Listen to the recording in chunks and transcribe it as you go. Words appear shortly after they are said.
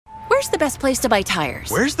the best place to buy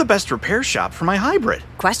tires? Where's the best repair shop for my hybrid?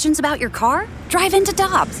 Questions about your car? Drive into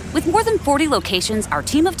Dobbs. With more than 40 locations, our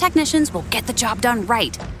team of technicians will get the job done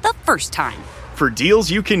right the first time. For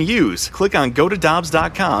deals you can use, click on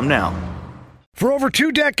GoToDobbs.com now. For over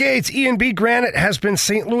 2 decades, E&B Granite has been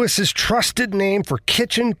St. Louis's trusted name for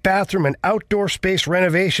kitchen, bathroom, and outdoor space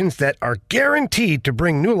renovations that are guaranteed to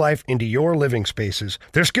bring new life into your living spaces.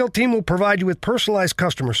 Their skilled team will provide you with personalized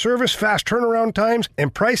customer service, fast turnaround times,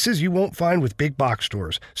 and prices you won't find with big box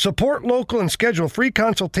stores. Support local and schedule a free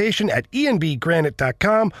consultation at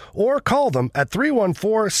enbgranite.com or call them at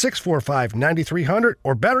 314-645-9300,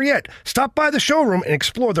 or better yet, stop by the showroom and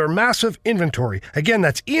explore their massive inventory. Again,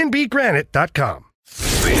 that's enbgranite.com.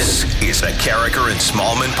 This is the Carricker and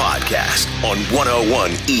Smallman podcast on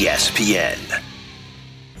 101 ESPN.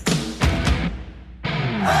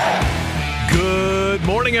 Good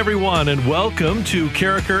morning, everyone, and welcome to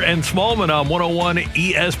Carricker and Smallman on 101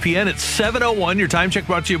 ESPN. It's 7:01. Your time check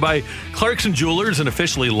brought to you by Clarkson Jewelers, an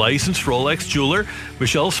officially licensed Rolex jeweler.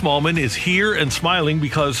 Michelle Smallman is here and smiling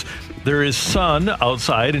because there is sun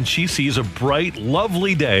outside, and she sees a bright,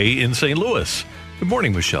 lovely day in St. Louis. Good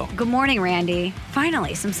morning, Michelle. Good morning, Randy.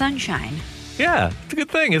 Finally, some sunshine. Yeah, it's a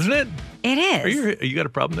good thing, isn't it? It is. You got a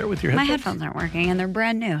problem there with your headphones? My headphones aren't working, and they're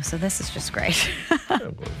brand new, so this is just great.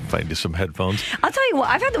 We'll find you some headphones. I'll tell you what,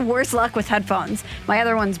 I've had the worst luck with headphones. My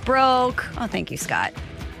other one's broke. Oh, thank you, Scott.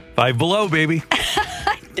 Five Below, baby.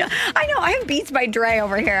 I know. I have Beats by Dre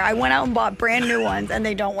over here. I went out and bought brand new ones, and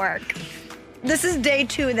they don't work. This is day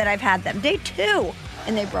 2 that I've had them. Day 2,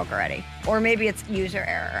 and they broke already. Or maybe it's user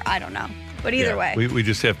error. I don't know. But either way. We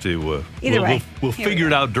just have to, we'll Here figure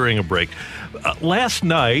it out during a break. Last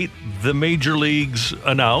night, the major leagues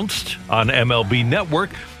announced on MLB Network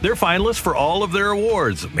their finalists for all of their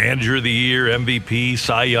awards. Manager of the Year, MVP,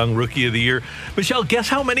 Cy Young, Rookie of the Year. Michelle, guess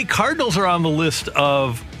how many Cardinals are on the list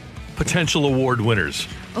of potential award winners?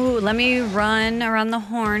 Oh, let me run around the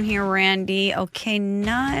horn here, Randy. Okay,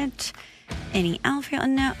 not any outfield.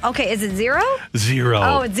 No. Okay, is it 0? 0.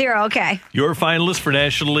 Oh, it's 0. Okay. Your finalists for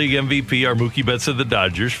National League MVP are Mookie Betts of the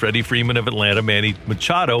Dodgers, Freddie Freeman of Atlanta, Manny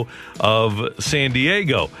Machado of San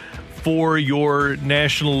Diego. For your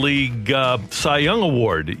National League Cy Young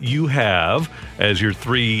Award, you have, as your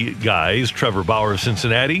 3 guys, Trevor Bauer of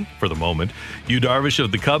Cincinnati, for the moment, Yu Darvish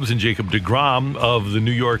of the Cubs, and Jacob deGrom of the New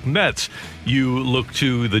York Mets. You look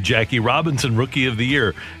to the Jackie Robinson Rookie of the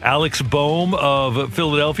Year. Alex Bohm of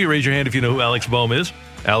Philadelphia. Raise your hand if you know who Alex Bohm is.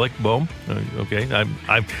 Alec Bohm. Okay.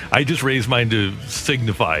 I just raised mine to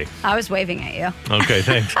signify. I was waving at you. Okay,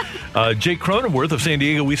 thanks. Jake Cronenworth of San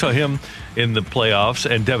Diego. We saw him in the playoffs.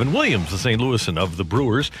 And Devin Williams, the St. Louisan of the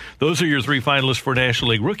Brewers. Those are your 3 finalists for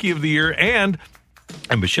National League Rookie of the Year. And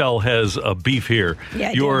Michelle has a beef here.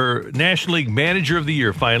 Yeah, your National League Manager of the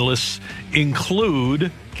Year finalists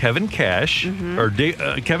include Kevin Cash,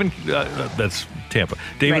 that's Tampa,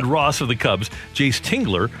 David Ross of the Cubs, Jace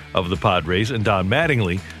Tingler of the Padres, and Don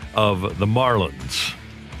Mattingly of the Marlins.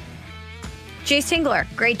 Jace Tingler,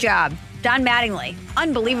 great job. Don Mattingly,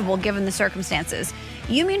 unbelievable given the circumstances.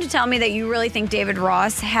 You mean to tell me that you really think David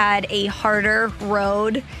Ross had a harder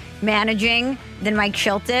road managing than Mike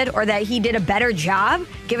Shildt did, or that he did a better job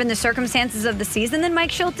given the circumstances of the season than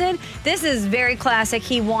Mike Shildt did? This is very classic.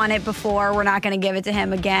 He won it before. We're not going to give it to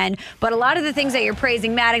him again. But a lot of the things that you're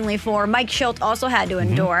praising Mattingly for, Mike Shildt also had to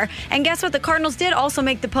endure. And guess what? The Cardinals did also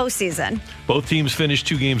make the postseason. Both teams finished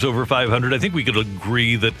 2 games over 500. I think we could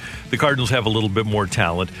agree that the Cardinals have a little bit more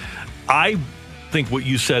talent. I think what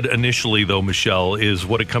you said initially, though, Michelle, is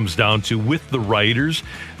what it comes down to with the writers.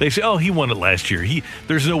 They say, oh, he won it last year.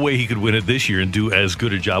 There's no way he could win it this year and do as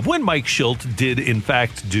good a job. When Mike Shildt did, in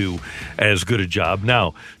fact, do as good a job.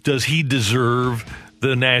 Now, does he deserve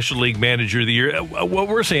the National League Manager of the Year? What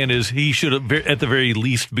we're saying is he should, at the very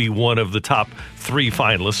least, be one of the top 3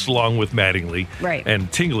 finalists, along with Mattingly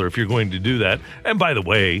and Tingler, if you're going to do that. And by the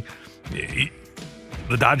way,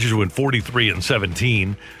 the Dodgers went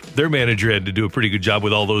 43-17. Their manager had to do a pretty good job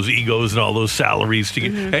with all those egos and all those salaries.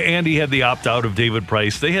 And he had the opt-out of David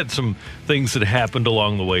Price. They had some things that happened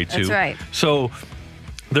along the way, too. That's right. So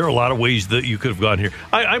there are a lot of ways that you could have gone here.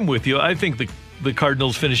 I'm with you. I think the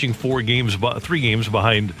Cardinals finishing 3 games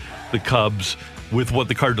behind the Cubs with what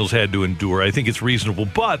the Cardinals had to endure, I think it's reasonable.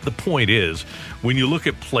 But the point is, when you look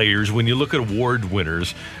at players, when you look at award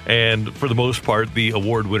winners, and for the most part, the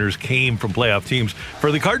award winners came from playoff teams,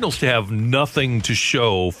 for the Cardinals to have nothing to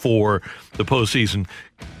show for the postseason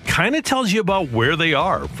kind of tells you about where they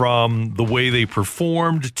are from the way they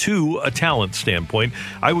performed to a talent standpoint.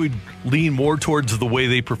 I would lean more towards the way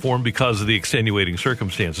they performed because of the extenuating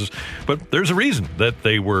circumstances. But there's a reason that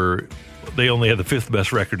they only had the 5th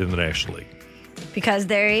best record in the National League. because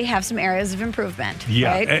they have some areas of improvement.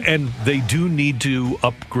 Yeah, right? and they do need to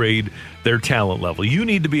upgrade their talent level. You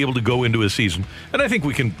need to be able to go into a season, and I think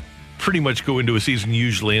we can pretty much go into a season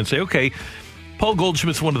usually and say, okay, Paul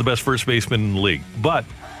Goldschmidt's one of the best first basemen in the league. But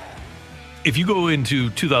if you go into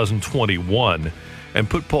 2021 and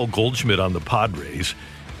put Paul Goldschmidt on the Padres,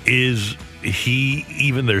 is he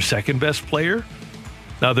even their second best player?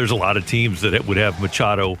 Now, there's a lot of teams that would have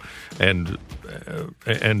Machado and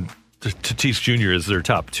Tatis Jr. as their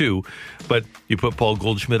top two, but you put Paul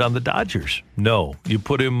Goldschmidt on the Dodgers. No. You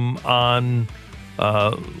put him on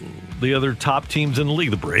the other top teams in the league,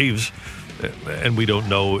 the Braves, and we don't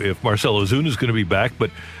know if Marcell Ozuna is going to be back, but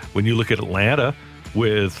when you look at Atlanta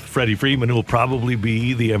with Freddie Freeman, who will probably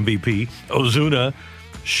be the MVP, Ozuna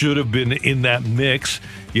should have been in that mix.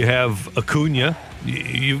 You have Acuna.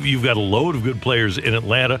 You've got a load of good players in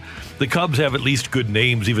Atlanta. The Cubs have at least good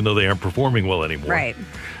names, even though they aren't performing well anymore. Right.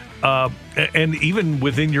 And even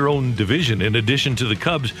within your own division, in addition to the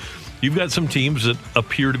Cubs, you've got some teams that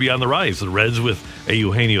appear to be on the rise. The Reds with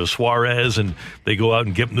Eugenio Suarez, and they go out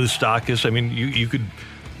and get Moustakas. I mean, you could...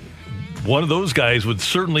 One of those guys would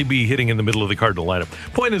certainly be hitting in the middle of the Cardinal lineup.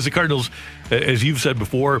 Point is, the Cardinals, as you've said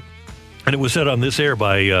before, and it was said on this air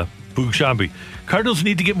by Boog Shambi, Cardinals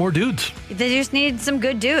need to get more dudes. They just need some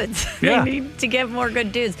good dudes. Yeah. They need to get more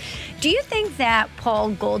good dudes. Do you think that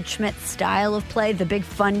Paul Goldschmidt's style of play, the big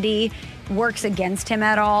fundy, works against him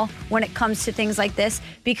at all when it comes to things like this?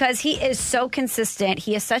 Because he is so consistent.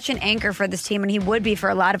 He is such an anchor for this team, and he would be for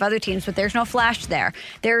a lot of other teams, but there's no flash there.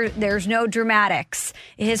 There's no dramatics.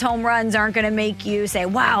 His home runs aren't going to make you say,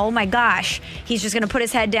 wow, oh my gosh. He's just going to put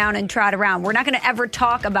his head down and trot around. We're not going to ever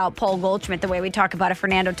talk about Paul Goldschmidt the way we talk about a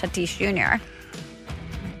Fernando Tatis Jr.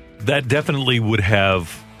 That definitely would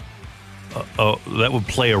have, that would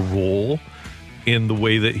play a role in the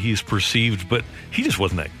way that he's perceived, but he just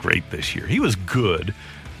wasn't that great this year. He was good,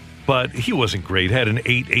 but he wasn't great. Had an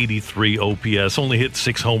 883 OPS, only hit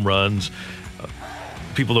 6 home runs.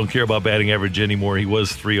 People don't care about batting average anymore. He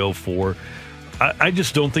was 304. I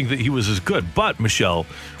just don't think that he was as good. But, Michelle,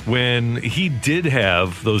 when he did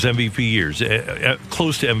have those MVP years,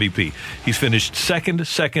 close to MVP, he's finished second,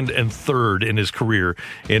 and third in his career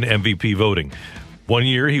in MVP voting. One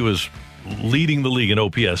year he was leading the league in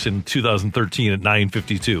OPS in 2013 at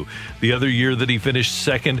 952. The other year that he finished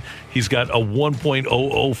second, he's got a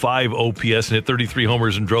 1.005 OPS and hit 33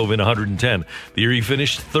 homers and drove in 110. The year he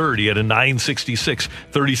finished third, he had a 966,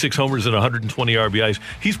 36 homers and 120 RBIs.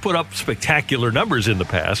 He's put up spectacular numbers in the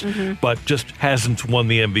past, but just hasn't won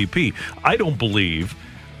the MVP. I don't believe,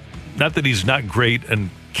 not that he's not great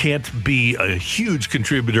and can't be a huge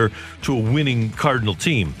contributor to a winning Cardinal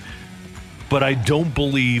team, but I don't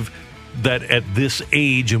believe that at this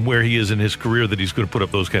age and where he is in his career that he's going to put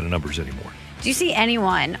up those kind of numbers anymore. Do you see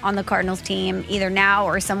anyone on the Cardinals team, either now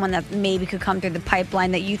or someone that maybe could come through the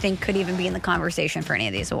pipeline, that you think could even be in the conversation for any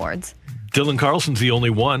of these awards? Dylan Carlson's the only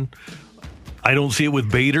one. I don't see it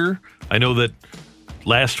with Bader. I know that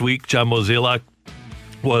last week John Mozeliak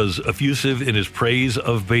was effusive in his praise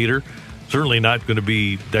of Bader. Certainly not going to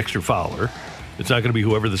be Dexter Fowler. It's not going to be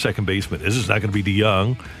whoever the second baseman is. It's not going to be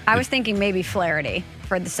DeYoung. I was thinking maybe Flaherty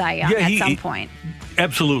for the Cy Young at some point.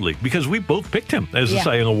 Absolutely, because we both picked him as the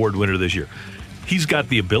Cy Young Award winner this year. He's got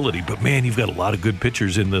the ability, but man, you've got a lot of good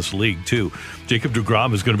pitchers in this league too. Jacob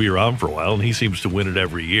deGrom is going to be around for a while, and he seems to win it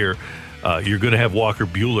every year. You're going to have Walker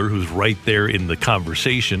Buehler, who's right there in the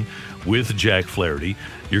conversation with Jack Flaherty.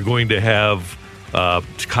 You're going to have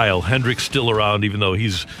Kyle Hendricks still around, even though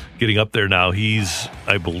he's getting up there now. He's,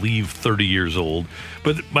 I believe, 30 years old.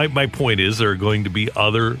 But my point is there are going to be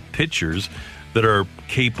other pitchers that are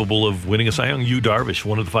capable of winning a Cy Young. Yu Darvish,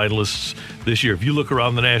 one of the finalists this year. If you look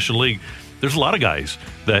around the National League, there's a lot of guys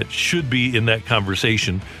that should be in that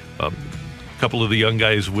conversation. A couple of the young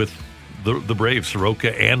guys with the Braves,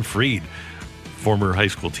 Soroka and Fried, former high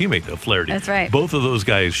school teammate of Flaherty. That's right. Both of those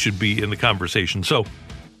guys should be in the conversation. So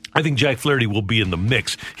I think Jack Flaherty will be in the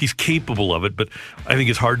mix. He's capable of it, but I think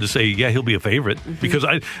it's hard to say, he'll be a favorite. Because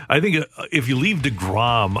I think if you leave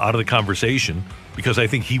deGrom out of the conversation, because I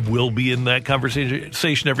think he will be in that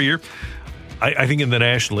conversation every year, I think in the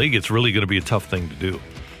National League, it's really going to be a tough thing to do.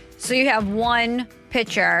 So you have one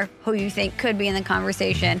pitcher who you think could be in the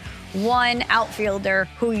conversation, one outfielder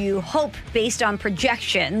who you hope, based on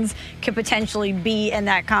projections, could potentially be in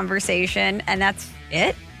that conversation, and that's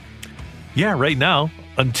it? Yeah, right now,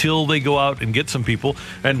 until they go out and get some people.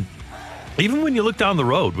 And even when you look down the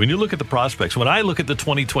road, when you look at the prospects, when I look at the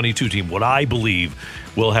 2022 team, what I believe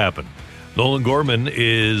will happen, Nolan Gorman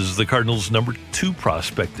is the Cardinals' number 2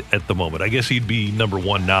 prospect at the moment. I guess he'd be number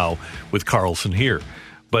 1 now with Carlson here.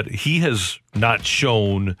 But he has not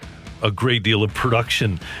shown a great deal of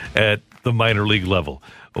production at the minor league level.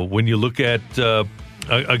 When you look at a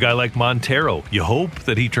guy like Montero, you hope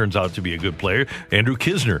that he turns out to be a good player. Andrew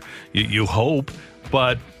Kisner, you hope,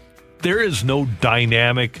 but there is no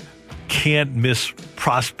dynamic, can't-miss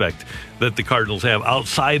prospect that the Cardinals have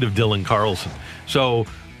outside of Dylan Carlson. So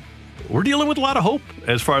we're dealing with a lot of hope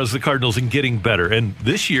as far as the Cardinals and getting better. And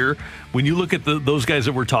this year, when you look at those guys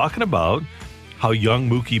that we're talking about, how young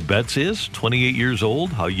Mookie Betts is, 28 years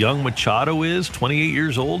old, how young Machado is, 28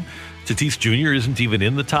 years old, Tatis Jr. isn't even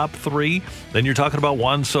in the top 3. Then you're talking about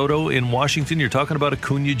Juan Soto in Washington. You're talking about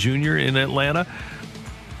Acuna Jr. in Atlanta.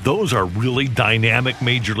 Those are really dynamic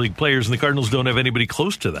major league players, and the Cardinals don't have anybody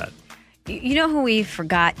close to that. You know who we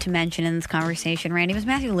forgot to mention in this conversation, Randy, was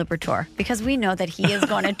Matthew Liberatore, because we know that he is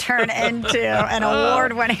going to turn into an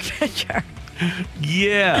award-winning pitcher.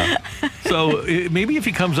 Yeah. So maybe if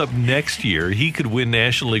he comes up next year, he could win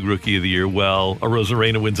National League Rookie of the Year. Well,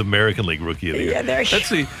 Arozarena wins American League Rookie of the Year. Yeah, that's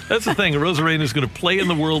the thing. Arozarena is going to play in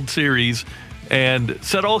the World Series and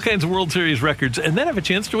set all kinds of World Series records and then have a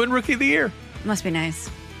chance to win Rookie of the Year. Must be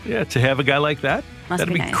nice. Yeah, to have a guy like that,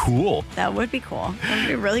 that'd be nice. Cool. That would be cool. That would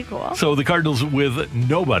be really cool. So the Cardinals with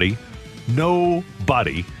nobody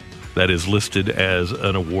that is listed as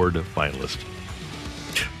an award finalist.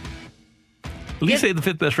 At least they had the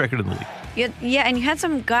 5th best record in the league. Yeah, and you had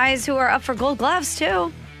some guys who are up for Gold Gloves,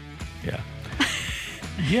 too. Yeah.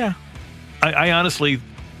 Yeah. I honestly,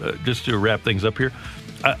 just to wrap things up here,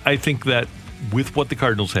 I think that with what the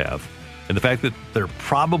Cardinals have, and the fact that they're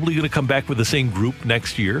probably going to come back with the same group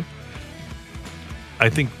next year, I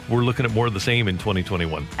think we're looking at more of the same in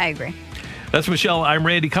 2021. I agree. That's Michelle. I'm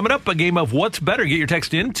Randy. Coming up, a game of What's Better. Get your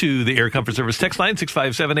text into the Air Comfort Service text line,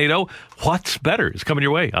 65780. What's Better is coming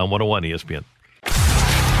your way on 101 ESPN.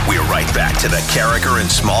 We're right back to the Carricker and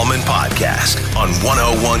Smallman podcast on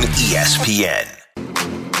 101 ESPN.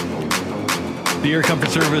 The Air Comfort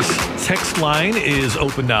Service text line is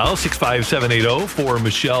open now, 65780 for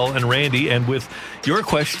Michelle and Randy. And with your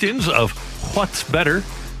questions of what's better,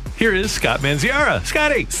 here is Scott Manziara.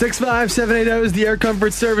 Scotty. 65780 is the Air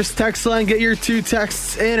Comfort Service text line. Get your 2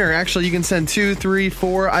 texts in, or actually you can send 2, 3,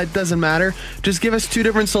 4. It doesn't matter. Just give us 2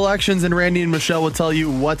 different selections and Randy and Michelle will tell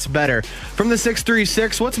you what's better. From the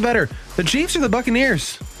 636, what's better, the Chiefs or the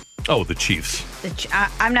Buccaneers? Oh, the Chiefs.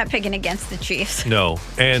 I'm not picking against the Chiefs. No.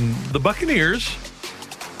 And the Buccaneers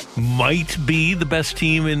might be the best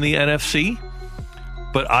team in the NFC.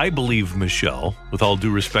 But I believe, Michelle, with all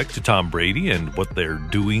due respect to Tom Brady and what they're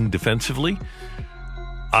doing defensively,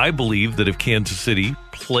 I believe that if Kansas City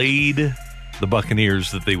played the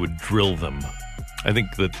Buccaneers, that they would drill them. I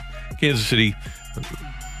think that Kansas City,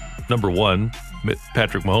 number one,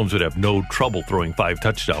 Patrick Mahomes would have no trouble throwing 5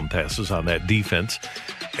 touchdown passes on that defense.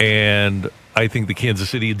 And I think the Kansas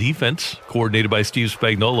City defense, coordinated by Steve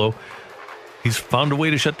Spagnuolo, he's found a way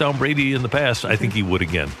to shut down Brady in the past. I think he would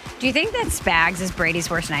again. Do you think that Spags is Brady's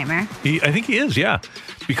worst nightmare? I think he is, yeah.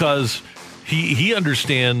 Because he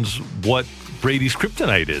understands what Brady's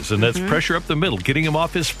kryptonite is, and that's pressure up the middle, getting him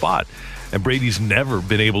off his spot. And Brady's never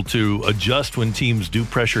been able to adjust when teams do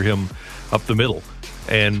pressure him up the middle.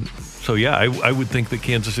 And so, yeah, I would think that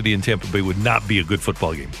Kansas City and Tampa Bay would not be a good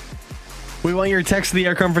football game. We want your text to the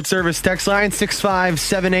Air Comfort Service text line,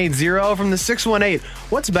 65780. From the 618,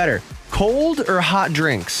 what's better, cold or hot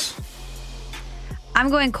drinks? I'm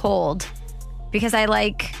going cold because I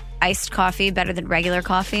like iced coffee better than regular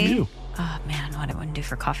coffee. You. Oh, man, what I wouldn't do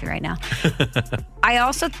for coffee right now. I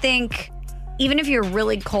also think even if you're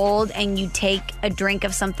really cold and you take a drink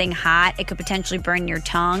of something hot, it could potentially burn your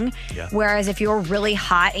tongue. Yeah. Whereas if you're really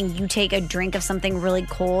hot and you take a drink of something really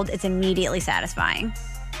cold, it's immediately satisfying.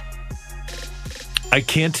 I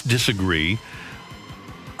can't disagree.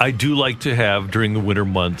 I do like to have, during the winter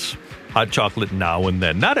months, hot chocolate now and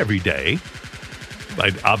then. Not every day.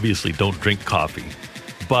 I obviously don't drink coffee.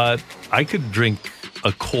 But I could drink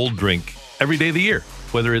a cold drink every day of the year.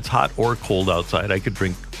 Whether it's hot or cold outside, I could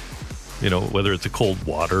drink, whether it's a cold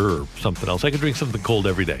water or something else. I could drink something cold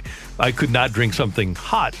every day. I could not drink something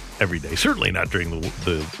hot every day. Certainly not during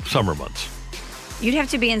the summer months. You'd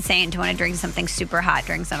have to be insane to want to drink something super hot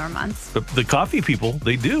during summer months. But the coffee people,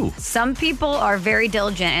 they do. Some people are very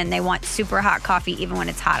diligent and they want super hot coffee even when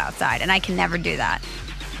it's hot outside. And I can never do that.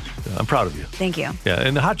 I'm proud of you. Thank you. Yeah,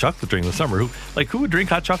 and the hot chocolate during the summer. Who would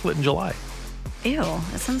drink hot chocolate in July? Ew,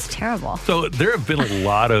 that sounds terrible. So there have been a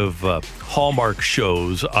lot of Hallmark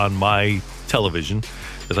shows on my television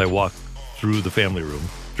as I walk through the family room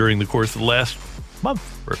during the course of the last month.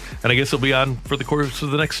 And I guess it'll be on for the course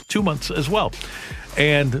of the next 2 months as well.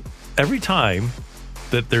 And every time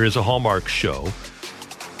that there is a Hallmark show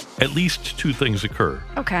at least two things occur.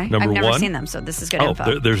 Okay. Number I've never one, seen them, so this is good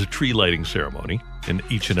info. there's a tree lighting ceremony in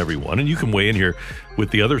each and every one. And you can weigh in here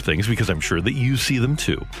with the other things because I'm sure that you see them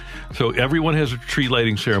too. So everyone has a tree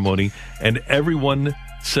lighting ceremony, and everyone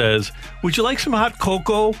says, would you like some hot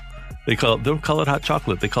cocoa? They don't call it hot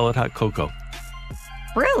chocolate. They call it hot cocoa.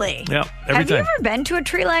 Really? Yeah, every Have time. you ever been to a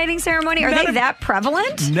tree lighting ceremony? Are they that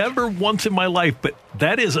prevalent? Never once in my life, but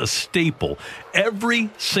that is a staple. Every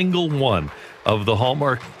single one of the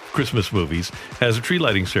Hallmark Christmas movies has a tree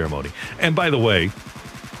lighting ceremony. And by the way,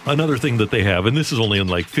 another thing that they have, and this is only in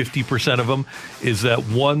like 50% of them, is that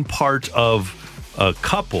one part of a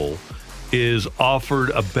couple is offered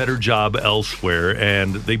a better job elsewhere,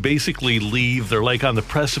 and they basically leave. They're like on the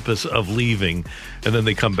precipice of leaving, and then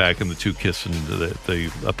they come back and the two kiss, and they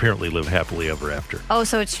apparently live happily ever after. Oh,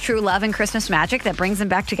 so it's true love and Christmas magic that brings them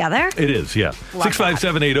back together? It is, yeah.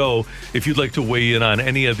 65780 if you'd like to weigh in on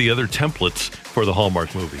any of the other templates for the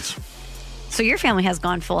Hallmark movies. So your family has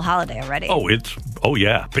gone full holiday already. Oh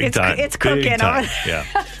yeah, big time. It's cooking Big time. over there.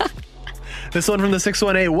 Yeah. This one from the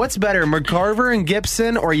 618. What's better, McCarver and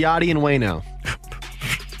Gibson or Yachty and Wayno?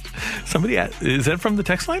 Somebody, is that from the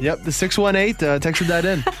text line? Yep, the 618. Texted that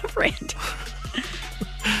in. Randy.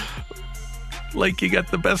 Like you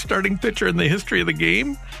got the best starting pitcher in the history of the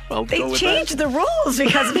game? Well, go They with changed the rules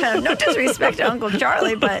because of him. No disrespect to Uncle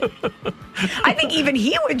Charlie, but I think even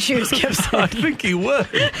he would choose that. I Gibson. think he would.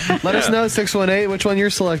 Let us know, 618, which one you're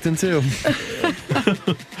selecting, too.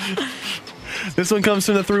 This one comes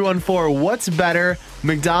from the 314. What's better,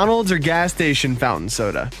 McDonald's or gas station fountain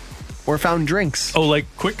soda? Or fountain drinks? Oh, like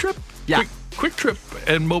Quick Trip? Yeah. Quick Trip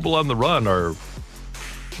and Mobile on the Run are,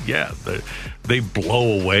 yeah, they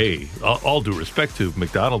blow away. All due respect to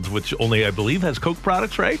McDonald's, which only, I believe, has Coke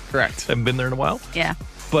products, right? Correct. Haven't been there in a while. Yeah.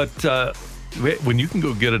 But when you can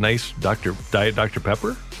go get a nice Diet Dr.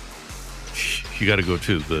 Pepper, you got to go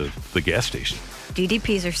to the gas station.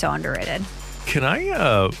 DDPs are so underrated. Can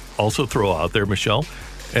I also throw out there, Michelle,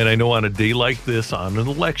 and I know on a day like this, on an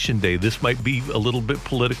election day, this might be a little bit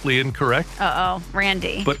politically incorrect. Uh-oh,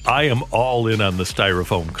 Randy. But I am all in on the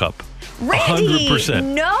styrofoam cup. Randy,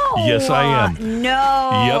 100%. no. Yes, I am.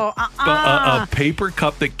 No. Yep. A paper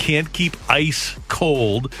cup that can't keep ice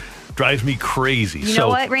cold drives me crazy. You know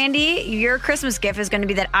what, Randy? Your Christmas gift is going to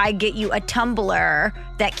be that I get you a tumbler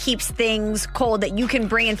that keeps things cold that you can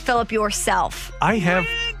bring and fill up yourself. I have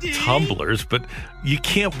tumblers, but you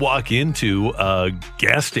can't walk into a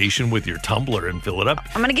gas station with your tumbler and fill it up.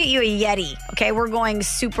 I'm going to get you a Yeti, okay? We're going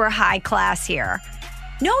super high class here.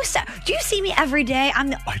 No, do you see me every day?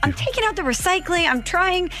 I'm taking out the recycling. I'm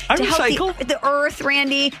trying to help the earth,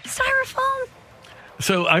 Randy. Styrofoam.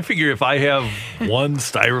 So I figure if I have one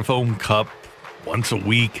styrofoam cup once a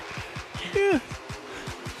week, yeah.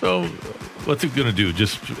 So what's it going to do?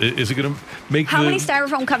 Is it going to make How many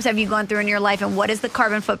styrofoam cups have you gone through in your life, and what is the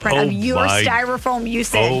carbon footprint of your styrofoam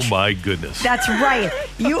usage? Oh, my goodness. That's right.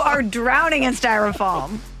 You are drowning in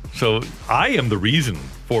styrofoam. So I am the reason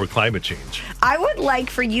for climate change. I would like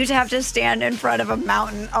for you to have to stand in front of a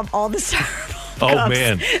mountain of all the styrofoam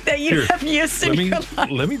cups that you have used in your life.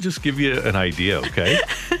 Let me just give you an idea, okay?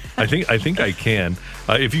 I think I can.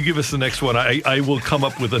 If you give us the next one, I will come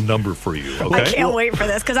up with a number for you, okay? I can't wait for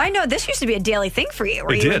this because I know this used to be a daily thing for you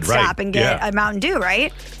where you would stop and get a Mountain Dew,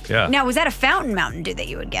 right? Yeah. Now, was that a fountain Mountain Dew that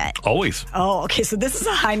you would get? Always. Oh, okay. So this is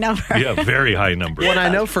a high number. Yeah, very high number. Well, I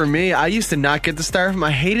know for me, I used to not get the styrofoam.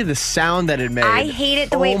 I hated the sound that it made. I hate it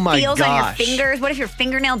the way it feels on your fingers. What if your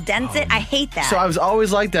fingernail dents it? I hate that. So I was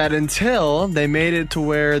always like that until they made it to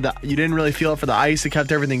where you didn't really feel it for the ice. It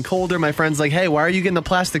kept everything colder. My friend's like, hey, why are you getting the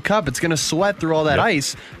plastic cup? It's going to sweat through all that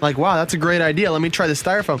ice. I'm like, wow, that's a great idea. Let me try the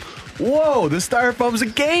styrofoam. Whoa, the styrofoam's a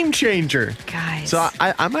game changer. Guys. So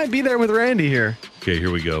I might be there with Randy here. Okay,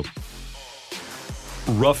 here we go.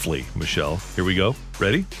 Roughly, Michelle. Here we go.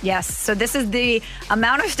 Ready? Yes. So this is the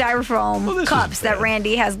amount of styrofoam cups that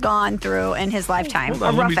Randy has gone through in his lifetime.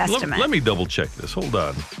 A rough estimate. Let me double check this. Hold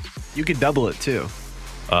on. You could double it too.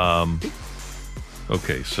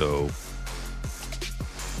 Okay,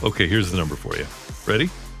 here's the number for you. Ready?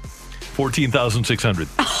 14,600.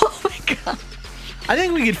 Oh my God. I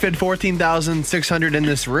think we could fit 14,600 in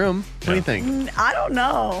this room. What do you think? I don't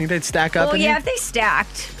know. Think they'd stack up? Well, yeah, if they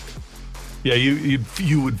stacked. Yeah,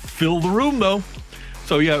 you would fill the room though.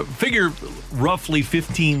 So yeah, figure roughly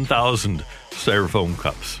 15,000 styrofoam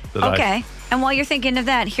cups. Okay. And while you're thinking of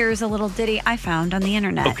that, here's a little ditty I found on the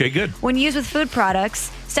internet. Okay, good. When used with food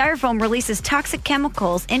products, styrofoam releases toxic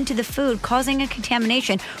chemicals into the food, causing a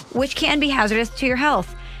contamination, which can be hazardous to your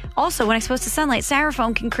health. Also, when exposed to sunlight,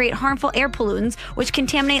 styrofoam can create harmful air pollutants, which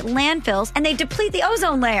contaminate landfills, and they deplete the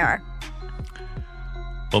ozone layer.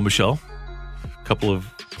 Well, Michelle, a couple of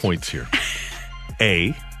points here.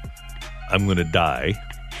 A, I'm going to die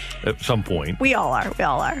at some point. We all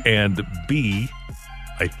are. And B,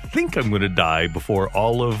 I think I'm going to die before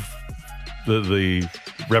all of the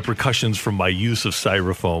repercussions from my use of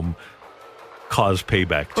styrofoam cause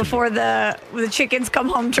payback to Before me. the chickens come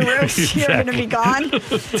home to roost, Exactly. you're going to be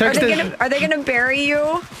gone. Are they going to bury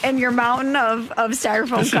you in your mountain of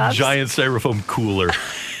styrofoam It's cups? a giant styrofoam cooler.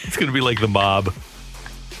 It's going to be like the mob.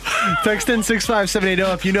 Text in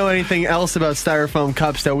 65780 if you know anything else about styrofoam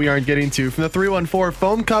cups that we aren't getting to. From the 314,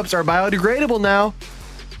 foam cups are biodegradable now.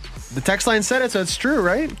 The text line said it, so it's true,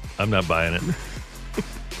 right? I'm not buying it.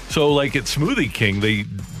 So, like at Smoothie King, they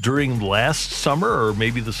during last summer or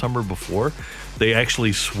maybe the summer before, they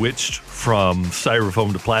actually switched from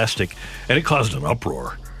styrofoam to plastic, and it caused an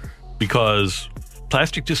uproar because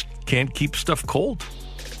plastic just can't keep stuff cold.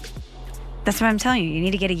 That's what I'm telling you. You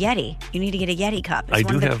need to get a Yeti. You need to get a Yeti cup. It's I one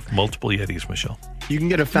do of the- have multiple Yetis, Michelle. You can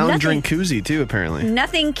get a fountain Nothing- drink koozie, too, apparently.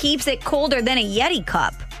 Nothing keeps it colder than a Yeti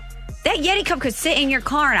cup. That Yeti cup could sit in your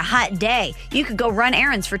car on a hot day. You could go run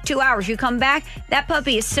errands for 2 hours. You come back, that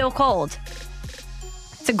puppy is still cold.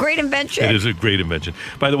 It's a great invention. It is a great invention.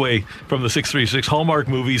 By the way, from the 636 Hallmark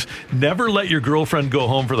movies, never let your girlfriend go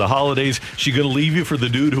home for the holidays. She's going to leave you for the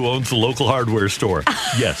dude who owns the local hardware store.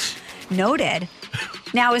 Yes. Noted.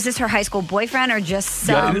 Now, is this her high school boyfriend or just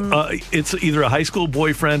some... It's either a high school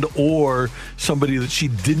boyfriend or somebody that she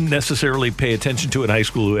didn't necessarily pay attention to in high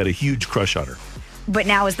school who had a huge crush on her. But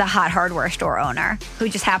now is the hot hardware store owner who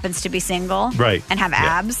just happens to be single. Right. And have Yeah.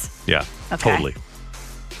 abs. Yeah, Okay. totally.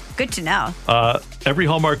 Good to know. Every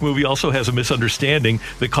Hallmark movie also has a misunderstanding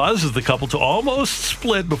that causes the couple to almost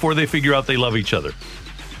split before they figure out they love each other.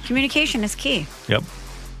 Communication is key. Yep.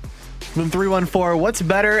 From 314, what's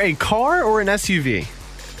better, a car or an SUV?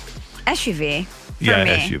 SUV. For Yeah,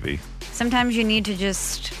 me. SUV. Sometimes you need to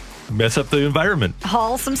just Mess up the environment.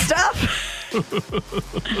 haul some stuff.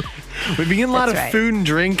 We begin a lot That's of right. food and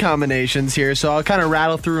drink combinations here, so I'll kind of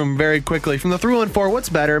rattle through them very quickly. From the 314, what's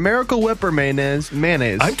better, Miracle Whip or mayonnaise?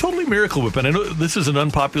 I'm totally Miracle Whip, and I know this is an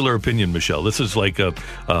unpopular opinion, Michelle. This is like a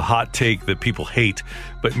hot take that people hate,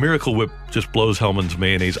 but Miracle Whip just blows Hellman's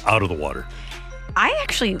mayonnaise out of the water. I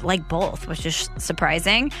actually like both, which is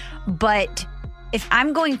surprising. But if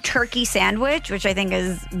I'm going turkey sandwich, which I think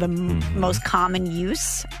is the most common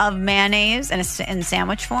use of mayonnaise in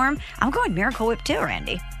sandwich form, I'm going Miracle Whip too,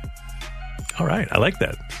 Randy. All right, I like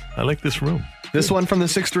that. I like this room. This one from the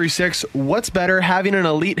 636, what's better, having an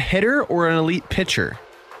elite hitter or an elite pitcher?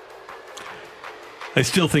 I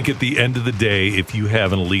still think at the end of the day, if you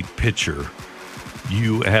have an elite pitcher,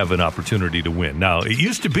 you have an opportunity to win. Now, it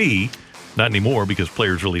used to be, not anymore because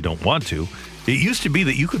players really don't want to, it used to be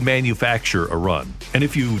that you could manufacture a run. And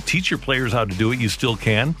if you teach your players how to do it, you still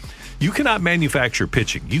can. You cannot manufacture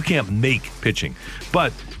pitching. You can't make pitching.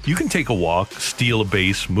 But you can take a walk, steal a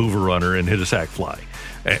base, move a runner, and hit a sac fly.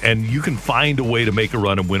 And you can find a way to make a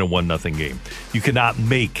run and win a 1-0 game. You cannot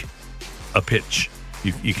make a pitch.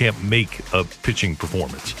 You can't make a pitching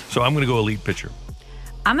performance. So I'm going to go elite pitcher.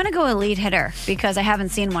 I'm going to go elite hitter because I haven't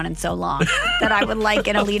seen one in so long that I would like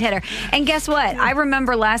an elite hitter. And guess what? I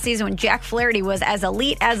remember last season when Jack Flaherty was as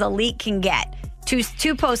elite can get.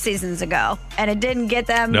 Two postseasons ago, and it didn't get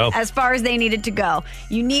them as far as they needed to go.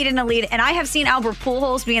 You need an elite, and I have seen Albert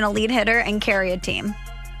Pujols be an elite hitter and carry a team.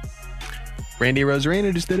 Randy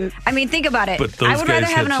Rosarena just did it. I mean, think about it. But those I would rather guys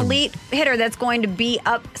have had an some- elite hitter that's going to be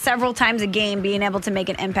up several times a game, being able to make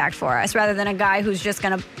an impact for us, rather than a guy who's just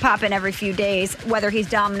going to pop in every few days, whether he's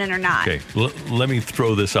dominant or not. Okay, let me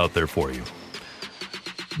throw this out there for you.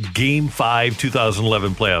 Game 5,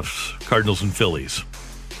 2011 playoffs, Cardinals and Phillies.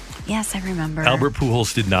 Yes, I remember. Albert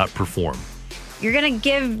Pujols did not perform. You're going to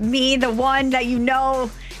give me the one that you know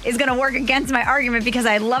is going to work against my argument because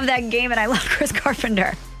I love that game and I love Chris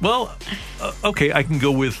Carpenter. Well, okay, I can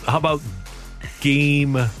go with, how about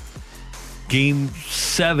game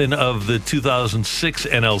 7 of the 2006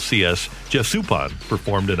 NLCS? Jeff Suppan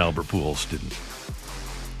performed and Albert Pujols didn't.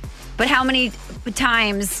 But how many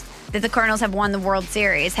times that the Cardinals have won the World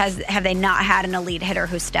Series have they not had an elite hitter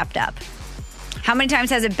who stepped up? How many times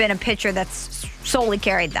has it been a pitcher that's solely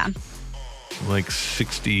carried them? Like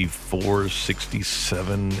 64,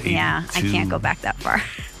 67, 82. Yeah, I can't go back that far.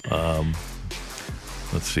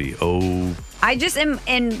 Let's see. I just am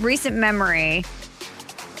in recent memory.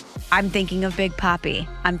 I'm thinking of Big Papi.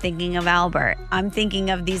 I'm thinking of Albert. I'm thinking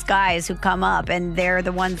of these guys who come up and they're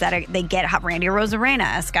the ones that they get Randy Rosarena,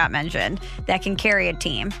 as Scott mentioned, that can carry a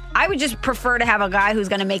team. I would just prefer to have a guy who's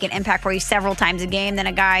going to make an impact for you several times a game than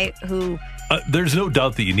a guy who... There's no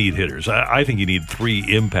doubt that you need hitters. I think you need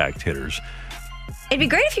 3 impact hitters. It'd be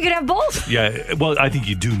great if you could have both. Yeah, well, I think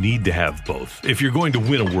you do need to have both. If you're going to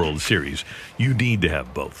win a World Series, you need to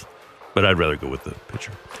have both. But I'd rather go with the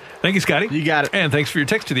pitcher. Thank you, Scotty. You got it. And thanks for your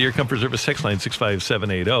text to the Air Comfort Service text line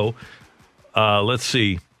 65780. Let's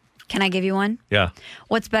see. Can I give you one? Yeah.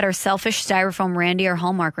 What's better, Selfish Styrofoam Randy or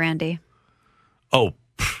Hallmark Randy? Oh,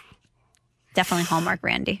 Definitely Hallmark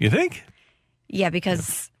Randy. you think? Yeah,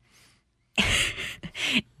 because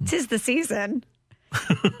 'tis the season.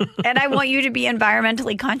 And I want you to be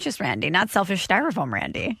environmentally conscious, Randy, not Selfish Styrofoam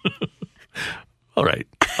Randy. All right.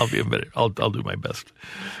 I'll be a minute. I'll do my best.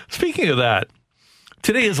 Speaking of that,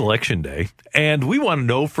 today is election day, and we want to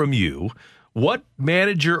know from you what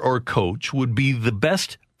manager or coach would be the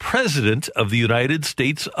best president of the United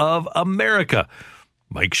States of America.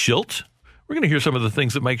 Mike Schilt. We're going to hear some of the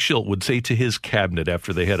things that Mike Schilt would say to his cabinet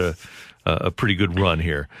after they had a pretty good run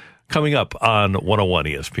here. Coming up on 101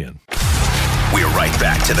 ESPN. We're right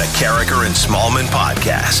back to the Carricker and Smallman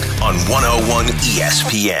podcast on 101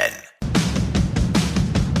 ESPN.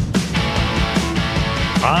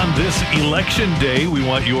 On this election day, we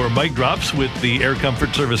want your mic drops with the Air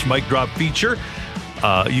Comfort Service mic drop feature.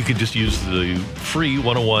 You can just use the free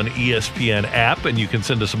 101 ESPN app, and you can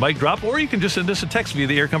send us a mic drop, or you can just send us a text via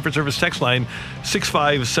the Air Comfort Service text line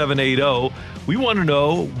 65780. We want to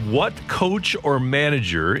know what coach or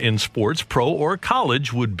manager in sports, pro or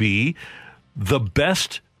college, would be the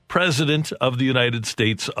best president of the United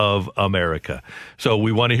States of America. So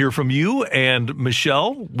we want to hear from you. And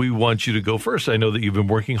Michelle, we want you to go first. I know that you've been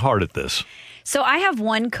working hard at this. So I have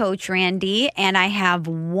one coach, Randy, and I have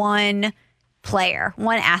one player,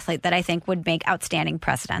 one athlete that I think would make outstanding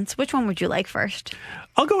presidents. Which one would you like first?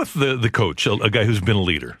 I'll go with the coach, a guy who's been a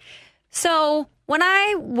leader. So when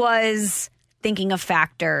I was thinking of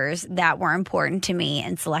factors that were important to me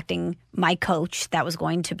in selecting my coach that was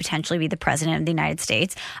going to potentially be the president of the United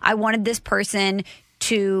States, I wanted this person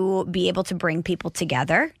to be able to bring people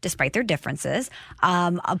together despite their differences.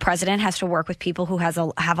 A president has to work with people who have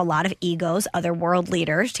a lot of egos, other world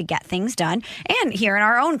leaders, to get things done. And here in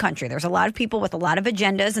our own country, there's a lot of people with a lot of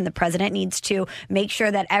agendas, and the president needs to make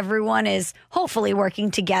sure that everyone is hopefully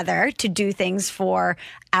working together to do things for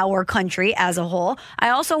our country as a whole. I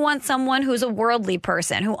also want someone who's a worldly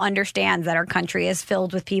person who understands that our country is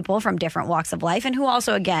filled with people from different walks of life, and who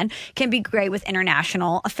also, again, can be great with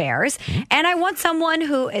international affairs. Mm-hmm. And I want someone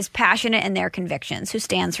who is passionate in their convictions, who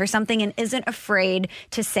stands for something and isn't afraid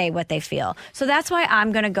to say what they feel. So that's why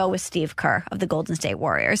I'm going to go with Steve Kerr of the Golden State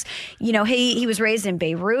Warriors. You know, he was raised in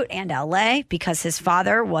Beirut and LA because his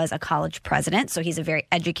father was a college president. So he's a very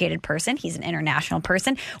educated person. He's an international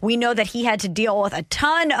person. We know that he had to deal with a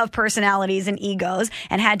ton of personalities and egos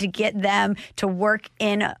and had to get them to work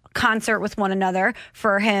in concert with one another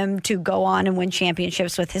for him to go on and win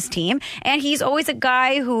championships with his team. And he's always a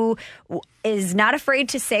guy who is not afraid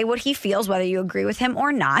to say what he feels, whether you agree with him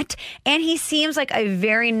or not. And he seems like a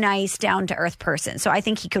very nice, down-to-earth person. So I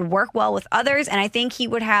think he could work well with others, and I think he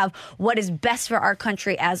would have what is best for our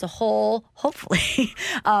country as a whole, hopefully,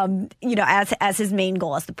 as his main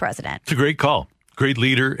goal as the president. It's a great call. Great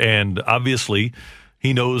leader, and obviously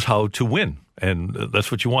he knows how to win. And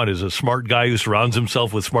that's what you want, is a smart guy who surrounds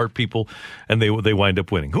himself with smart people, and they wind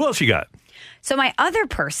up winning. Who else you got? So my other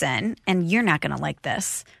person, and you're not going to like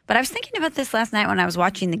this, but I was thinking about this last night when I was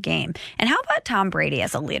watching the game. And how about Tom Brady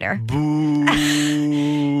as a leader? Boo.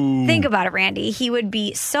 Think about it, Randy. He would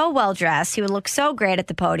be so well-dressed. He would look so great at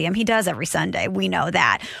the podium. He does every Sunday. We know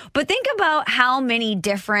that. But think about how many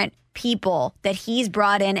different people that he's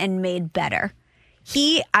brought in and made better.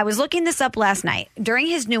 I was looking this up last night. During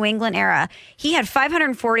his New England era, he had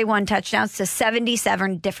 541 touchdowns to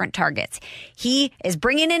 77 different targets. He is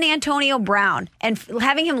bringing in Antonio Brown and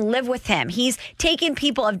having him live with him. He's taking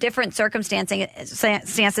people of different circumstances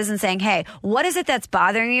and saying, hey, what is it that's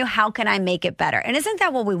bothering you? How can I make it better? And isn't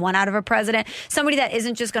that what we want out of a president? Somebody that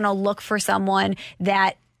isn't just going to look for someone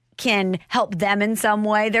that can help them in some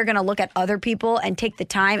way. They're going to look at other people and take the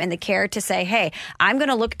time and the care to say, hey, I'm going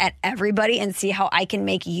to look at everybody and see how I can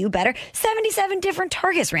make you better. 77 different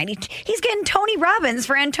targets, Randy. He's getting Tony Robbins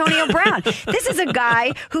for Antonio Brown. This is a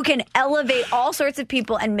guy who can elevate all sorts of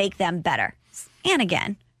people and make them better. And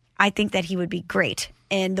again, I think that he would be great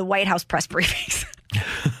in the White House press briefings.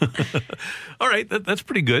 All right. That's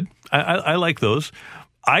pretty good. I like those.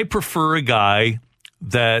 I prefer a guy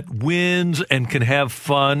that wins and can have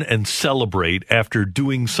fun and celebrate after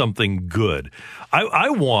doing something good. I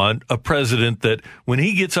want a president that when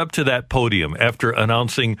he gets up to that podium after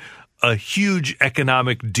announcing a huge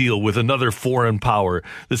economic deal with another foreign power,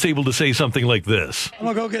 that's able to say something like this. I'm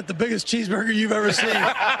going to go get the biggest cheeseburger you've ever seen.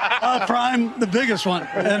 Prime, the biggest one.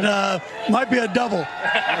 And might be a double.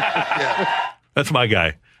 Yeah. That's my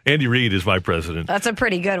guy. Andy Reid is my president. That's a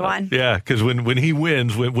pretty good one. Yeah, because when he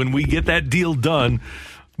wins, when we get that deal done,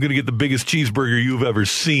 I'm going to get the biggest cheeseburger you've ever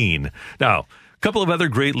seen. Now, a couple of other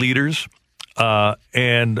great leaders,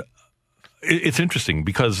 and it's interesting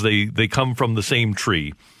because they come from the same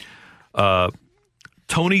tree.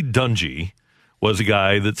 Tony Dungy was a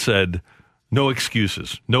guy that said, no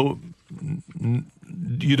excuses. No,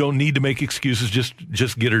 you don't need to make excuses.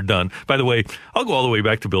 Just get her done. By the way, I'll go all the way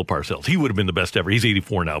back to Bill Parcells. He would have been the best ever. He's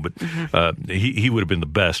 84 now, but he would have been the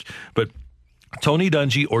best. But Tony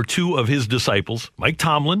Dungy or two of his disciples, Mike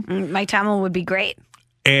Tomlin. Mike Tomlin would be great.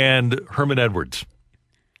 And Herman Edwards.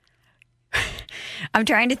 I'm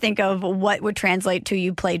trying to think of what would translate to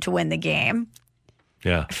you play to win the game.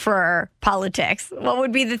 Yeah. For politics. What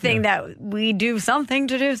would be the thing that we do something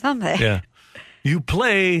to do something? Yeah. You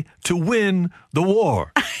play to win the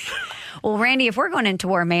war. Well, Randy, if we're going into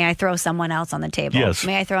war, may I throw someone else on the table? Yes.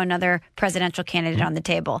 May I throw another presidential candidate on the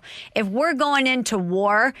table? If we're going into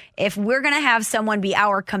war, if we're going to have someone be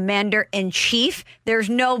our commander-in-chief, there's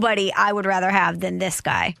nobody I would rather have than this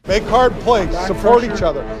guy. Make hard plays, support each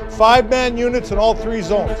other. 5-man units in all 3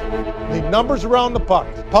 zones. Leave numbers around the puck.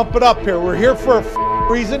 Pump it up here. We're here for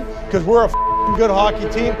a reason, because we're a good hockey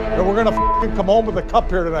team, and we're going to come home with a cup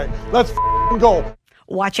here tonight. Let's go.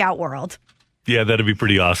 Watch out, world. Yeah, that'd be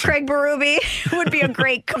pretty awesome. Craig Berube would be a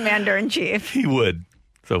great commander-in-chief. He would.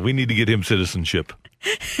 So we need to get him citizenship.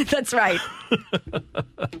 That's right.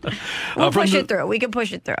 We'll push it through. We can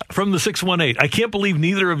push it through. From the 618, I can't believe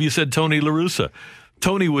neither of you said Tony La Russa.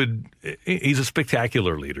 Tony he's a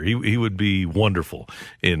spectacular leader. He would be wonderful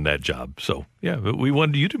in that job. So, yeah, but we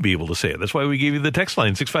wanted you to be able to say it. That's why we gave you the text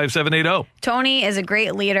line, 65780. Tony is a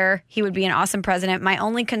great leader. He would be an awesome president. My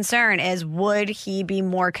only concern is, would he be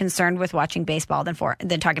more concerned with watching baseball than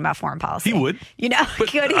talking about foreign policy? He would. You know, but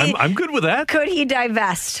could he? I'm good with that. Could he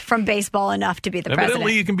divest from baseball enough to be the president?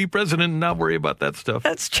 Evidently, you can be president and not worry about that stuff.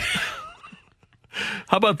 That's true.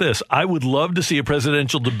 How about this? I would love to see a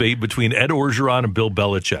presidential debate between Ed Orgeron and Bill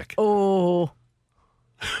Belichick. Oh.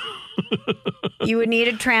 You would need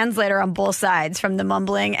a translator on both sides, from the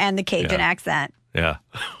mumbling and the Cajun accent. Yeah.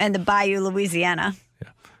 And the Bayou, Louisiana. Yeah.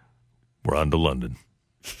 We're on to London.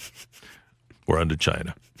 We're on to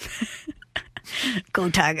China. Go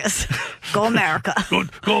Tigers. Go America.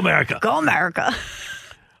 Go America. Go America.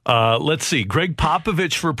 Let's see. Greg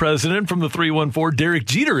Popovich for president from the 314. Derek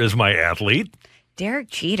Jeter is my athlete. Derek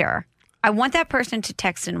Jeter. I want that person to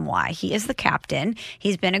text in why. He is the captain.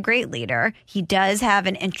 He's been a great leader. He does have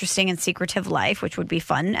an interesting and secretive life, which would be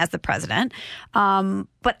fun as the president.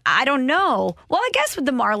 But I don't know. Well, I guess the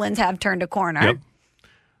Marlins have turned a corner. Yep.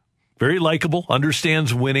 Very likable,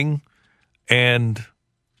 understands winning, and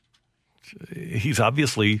he's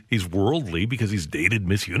worldly because he's dated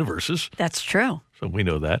Miss Universes. That's true. So we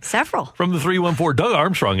know that. Several. From the 314, Doug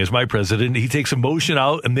Armstrong is my president. He takes emotion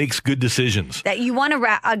out and makes good decisions. That you want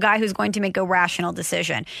a guy who's going to make a rational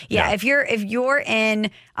decision. Yeah. If you're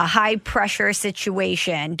in a high pressure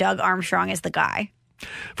situation, Doug Armstrong is the guy.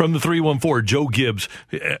 From the 314, Joe Gibbs,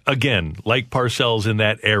 again, like Parcells in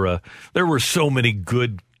that era, there were so many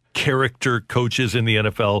good character coaches in the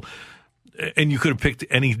NFL. And you could have picked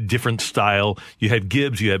any different style. You had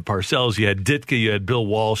Gibbs, you had Parcells, you had Ditka, you had Bill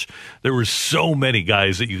Walsh. There were so many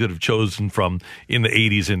guys that you could have chosen from in the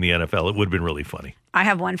 80s in the NFL. It would have been really funny. I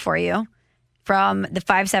have one for you from the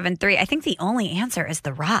 573. I think the only answer is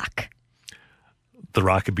The Rock. The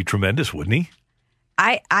Rock would be tremendous, wouldn't he?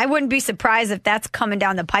 I wouldn't be surprised if that's coming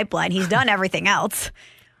down the pipeline. He's done everything else.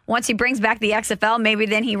 Once he brings back the XFL, maybe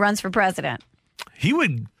then he runs for president. He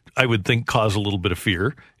would, I would think, cause a little bit of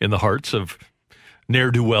fear in the hearts of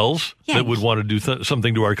ne'er-do-wells that would want to do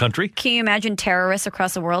something to our country. Can you imagine terrorists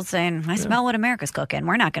across the world saying, I smell what America's cooking.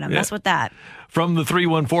 We're not going to mess with that. From the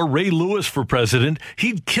 314, Ray Lewis for president.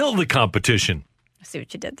 He'd kill the competition. I see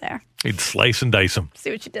what you did there. He'd slice and dice them. See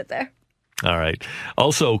what you did there. All right.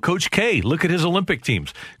 Also, Coach K, look at his Olympic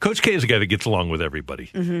teams. Coach K is a guy that gets along with everybody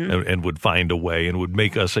and would find a way and would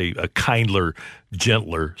make us a kindler,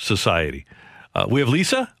 gentler society. We have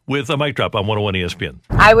Lisa with a mic drop on 101 ESPN.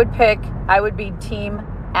 I would be team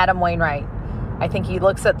Adam Wainwright. I think he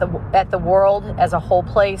looks at the world as a whole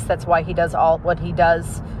place. That's why he does all what he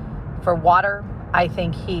does for water. I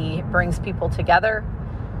think he brings people together.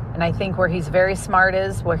 And I think where he's very smart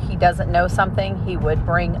is where he doesn't know something, he would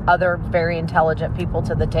bring other very intelligent people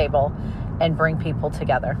to the table and bring people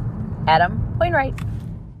together. Adam Wainwright.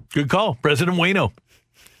 Good call. President Waino.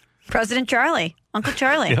 President Charlie. Uncle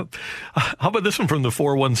Charlie. Yep. How about this one from the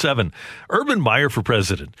 417? Urban Meyer for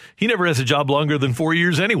president. He never has a job longer than 4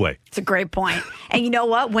 years anyway. It's a great point. And you know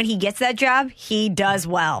what? When he gets that job, he does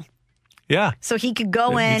well. Yeah. So he could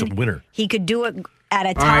go He's in. a winner. He could do it at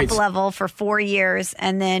a top level for 4 years,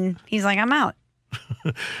 and then he's like, I'm out.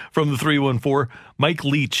 From the 314, Mike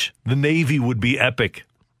Leach, the Navy would be epic.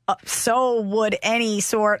 So would any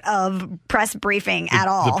sort of press briefing at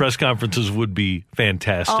all. The press conferences would be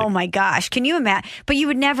fantastic. Oh, my gosh. Can you imagine? But you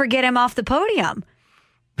would never get him off the podium.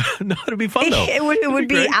 No, it'd be fun, though. It would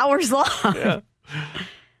be hours long. Yeah.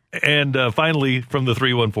 And finally, from the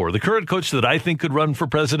 314, the current coach that I think could run for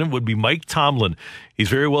president would be Mike Tomlin. He's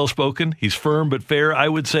very well-spoken. He's firm but fair. I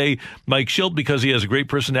would say Mike Schilt because he has a great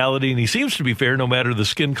personality, and he seems to be fair no matter the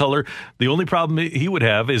skin color. The only problem he would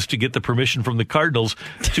have is to get the permission from the Cardinals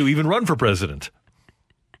to even run for president.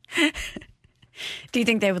 Do you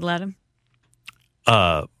think they would let him?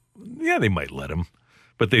 Yeah, they might let him,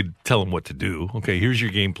 but they'd tell him what to do. Okay, here's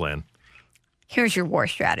your game plan. Here's your war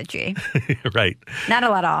strategy. Right. Not a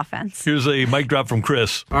lot of offense. Here's a mic drop from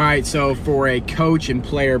Chris. All right, so for a coach and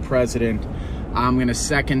player president, I'm going to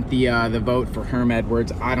second the vote for Herm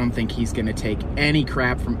Edwards. I don't think he's going to take any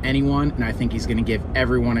crap from anyone, and I think he's going to give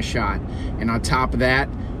everyone a shot. And on top of that,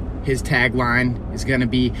 his tagline is going to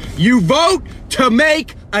be, "You vote to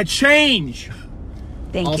make a change."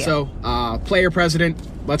 Thank you. Also, player president,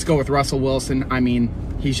 let's go with Russell Wilson. I mean,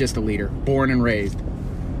 he's just a leader, born and raised.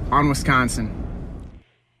 On Wisconsin.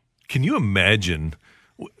 Can you imagine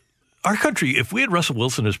our country, if we had Russell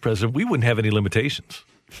Wilson as president, we wouldn't have any limitations.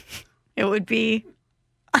 It would be,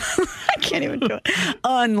 I can't even do it,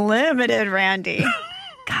 unlimited, Randy.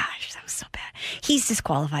 Gosh, that was so bad. He's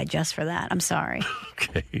disqualified just for that. I'm sorry.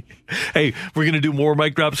 Okay. Hey, we're going to do more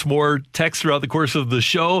mic drops, more texts throughout the course of the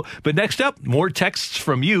show. But next up, more texts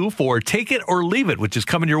from you for Take It or Leave It, which is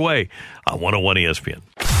coming your way on 101 ESPN.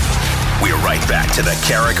 We're right back to the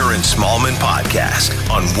Carricker and Smallman podcast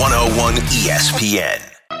on 101 ESPN.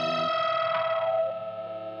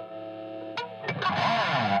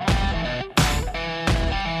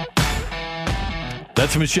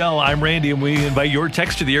 That's Michelle. I'm Randy, and we invite your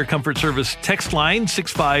text to the Air Comfort Service text line,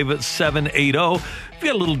 65780. We've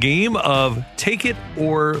got a little game of Take It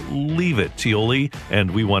or Leave It, Tioli,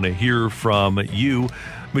 and we want to hear from you.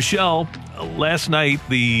 Michelle, last night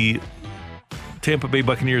the Tampa Bay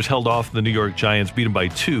Buccaneers held off the New York Giants, beat them by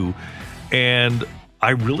 2. And I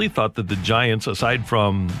really thought that the Giants, aside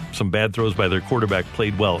from some bad throws by their quarterback,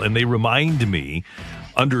 played well. And they remind me,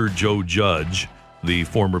 under Joe Judge, the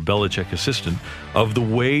former Belichick assistant, of the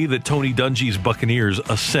way that Tony Dungy's Buccaneers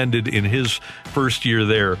ascended in his first year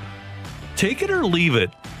there. Take it or leave it.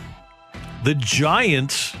 The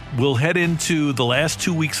Giants will head into the last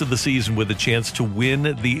 2 weeks of the season with a chance to win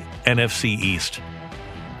the NFC East.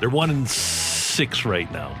 They're 1-6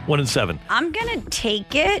 right now, 1-7. I'm going to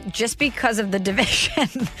take it just because of the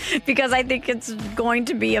division, because I think it's going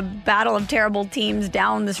to be a battle of terrible teams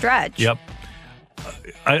down the stretch. Yep.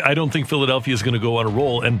 I don't think Philadelphia is going to go on a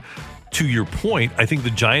roll. And to your point, I think the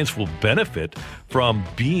Giants will benefit from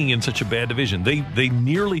being in such a bad division. They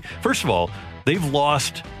nearly, first of all, they've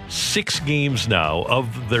lost 6 games now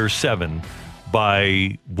of their 7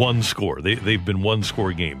 by one score. They've been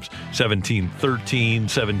one-score games. 17-13,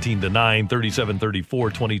 17-9, 37-34,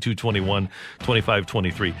 22-21,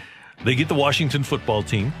 25-23. They get the Washington football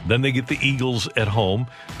team. Then they get the Eagles at home.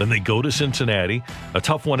 Then they go to Cincinnati, a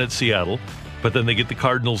tough one at Seattle. But then they get the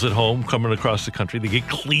Cardinals at home coming across the country. They get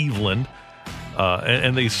Cleveland.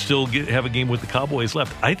 And they still have a game with the Cowboys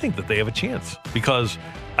left. I think that they have a chance because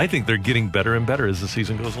I think they're getting better and better as the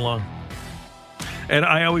season goes along. And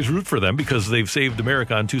I always root for them because they've saved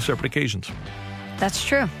America on 2 separate occasions. That's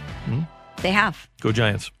true. Mm-hmm. They have. Go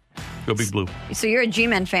Giants. Go Big Blue. So you're a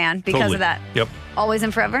G-Men fan because Totally. of that? Yep. Always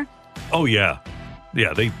and forever? Oh, yeah.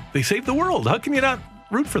 Yeah, they saved the world. How can you not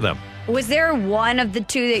root for them? Was there one of the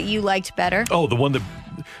 2 that you liked better? Oh, the one that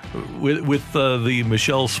with the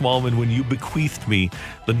Michelle Smallman when you bequeathed me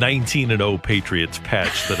the 19-0 Patriots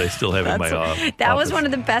patch that I still have in my office. That was one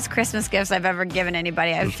of the best Christmas gifts I've ever given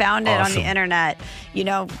anybody. I found it on the internet. You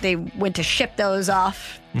know, they went to ship those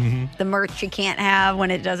off. Mm-hmm. The merch you can't have when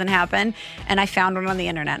it doesn't happen. And I found one on the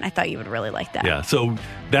internet, and I thought you would really like that. Yeah, so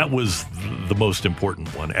that was the most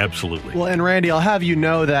important one, absolutely. Well, and Randy, I'll have you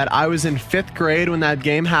know that I was in 5th grade when that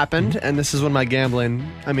game happened, and this is when my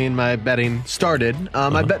betting started.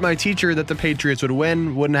 I bet my teacher that the Patriots would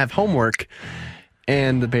win, wouldn't have homework,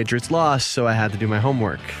 and the Patriots lost, so I had to do my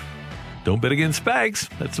homework. Don't bet against Spags.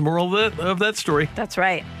 That's the moral of that story. That's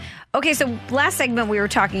right. Okay, so last segment we were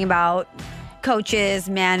talking about coaches,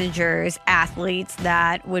 managers, athletes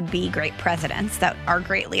that would be great presidents, that are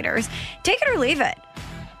great leaders. Take it or leave it.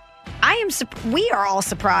 We are all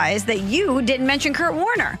surprised that you didn't mention Kurt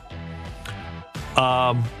Warner.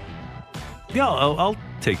 Yeah, I'll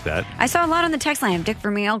take that. I saw a lot on the text line. Dick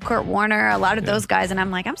Vermeil, Kurt Warner, a lot of those guys. And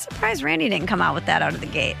I'm like, I'm surprised Randy didn't come out with that out of the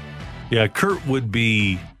gate. Yeah, Kurt would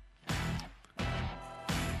be...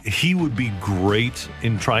 He would be great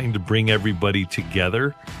in trying to bring everybody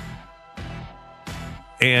together.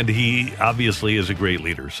 And he obviously is a great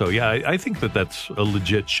leader. So, yeah, I think that's a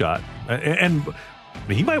legit shot. And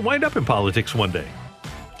he might wind up in politics one day.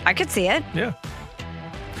 I could see it. Yeah.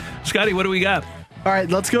 Scotty, what do we got? All right,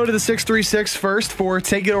 let's go to the 636 first for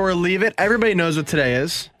Take It or Leave It. Everybody knows what today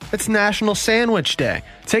is. It's National Sandwich Day.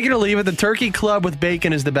 Take it or leave it, the Turkey Club with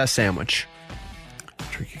bacon is the best sandwich.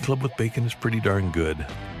 Turkey Club with bacon is pretty darn good.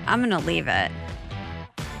 I'm going to leave it.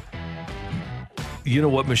 You know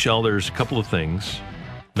what, Michelle? There's a couple of things.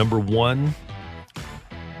 Number one,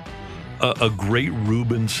 a great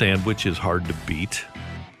Reuben sandwich is hard to beat.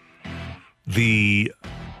 The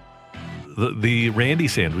Randy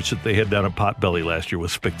sandwich that they had down at Potbelly last year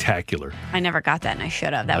was spectacular. I never got that, and I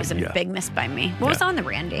should have. That was a big miss by me. What was on the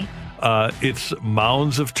Randy? It's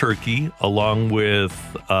mounds of turkey along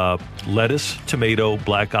with lettuce, tomato,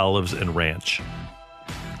 black olives, and ranch.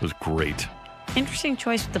 It was great. Interesting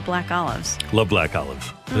choice with the black olives. Love black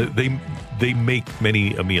olives. They make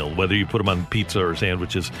many a meal. Whether you put them on pizza or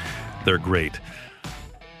sandwiches, they're great.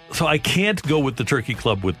 So I can't go with the Turkey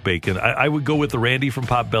Club with bacon. I would go with the Randy from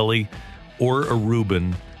Potbelly or a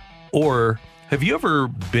Reuben. Or have you ever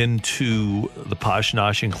been to the Posh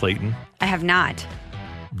Nosh in Clayton? I have not.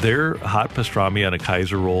 Their hot pastrami on a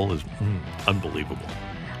Kaiser roll is unbelievable.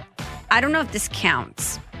 I don't know if this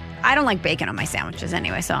counts. I don't like bacon on my sandwiches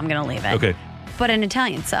anyway, so I'm going to leave it. Okay. But an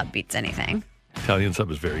Italian sub beats anything. Italian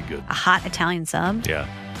sub is very good. A hot Italian sub? Yeah.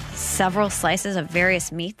 Several slices of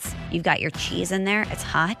various meats. You've got your cheese in there. It's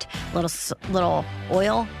hot. Little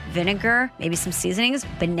oil, vinegar, maybe some seasonings,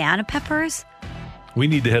 banana peppers. We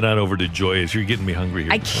need to head on over to Joy's. You're getting me hungry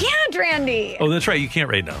here. I can't, Randy. Oh, that's right. You can't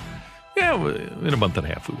right now. Yeah, in a month and a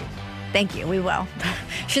half we will. Thank you. We will.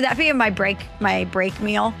 Should that be in my break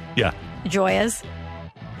meal? Yeah. Joyous.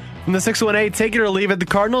 From the 618, take it or leave it. The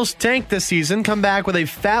Cardinals tanked this season, come back with a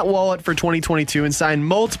fat wallet for 2022, and sign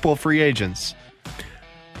multiple free agents.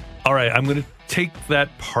 All right, I'm going to take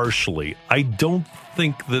that partially. I don't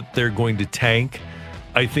think that they're going to tank.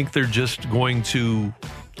 I think they're just going to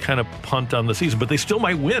kind of punt on the season, but they still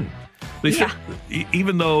might win.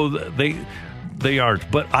 Even though they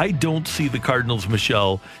aren't. But I don't see the Cardinals,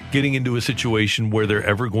 Michelle, getting into a situation where they're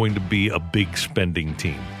ever going to be a big spending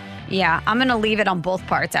team. Yeah, I'm going to leave it on both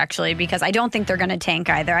parts, actually, because I don't think they're going to tank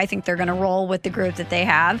either. I think they're going to roll with the group that they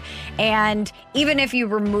have. And even if you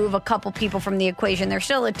remove a couple people from the equation, they're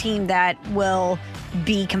still a team that will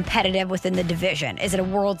be competitive within the division. Is it a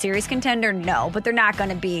World Series contender? No, but they're not going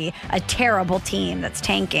to be a terrible team that's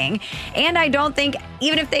tanking. And I don't think,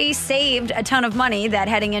 even if they saved a ton of money that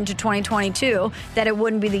heading into 2022, that it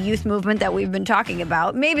wouldn't be the youth movement that we've been talking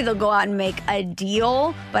about. Maybe they'll go out and make a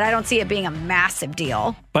deal, but I don't see it being a massive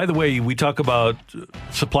deal. By the way, we talk about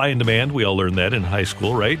supply and demand. We all learned that in high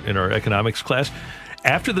school, right? In our economics class.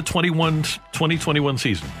 After the 2021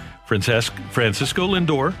 season, Francisco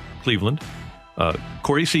Lindor, Cleveland,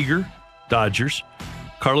 Corey Seager, Dodgers,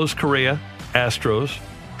 Carlos Correa, Astros,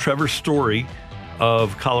 Trevor Story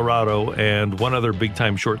of Colorado, and one other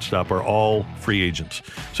big-time shortstop are all free agents.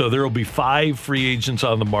 So there will be 5 free agents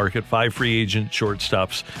on the market, 5 free agent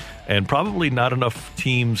shortstops, and probably not enough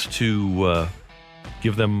teams to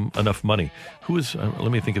give them enough money. Who is,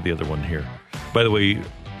 let me think of the other one here. By the way,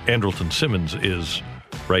 Andrelton Simmons is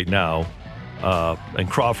right now, and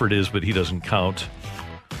Crawford is, but he doesn't count.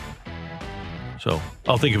 So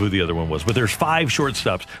I'll think of who the other one was. But there's 5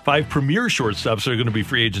 shortstops, 5 premier shortstops that are going to be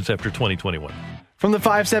free agents after 2021. From the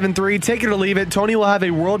 573, take it or leave it. Tony will have a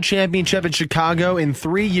world championship in Chicago in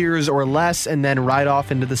 3 years or less and then ride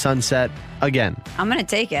off into the sunset again. I'm going to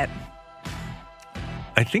take it.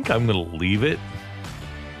 I think I'm going to leave it.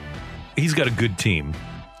 He's got a good team.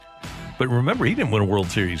 But remember, he didn't win a World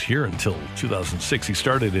Series here until 2006. He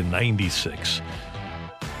started in 96.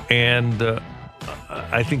 And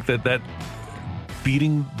I think that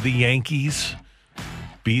beating the Yankees,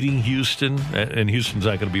 beating Houston, and Houston's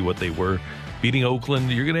not going to be what they were, beating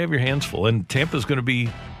Oakland, you're going to have your hands full. And Tampa's going to be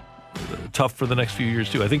tough for the next few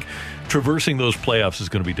years, too. I think traversing those playoffs is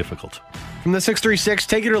going to be difficult. From the 636,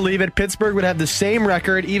 take it or leave it. Pittsburgh would have the same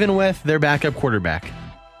record even with their backup quarterback.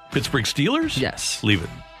 Pittsburgh Steelers? Yes. Leave it.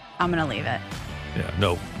 I'm going to leave it. Yeah,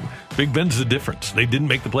 no. Big Ben's the difference. They didn't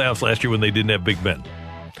make the playoffs last year when they didn't have Big Ben.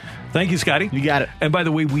 Thank you, Scotty. You got it. And by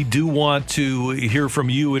the way, we do want to hear from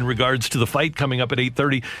you in regards to the fight coming up at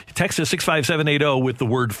 8:30. Text us 65780 with the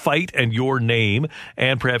word fight and your name,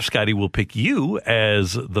 and perhaps Scotty will pick you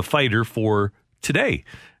as the fighter for today.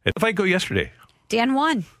 How'd the fight go yesterday? Dan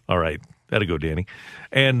won. All right. That'll go, Danny.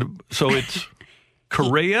 And so it's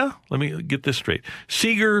Correa. Let me get this straight.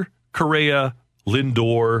 Seager, Correa,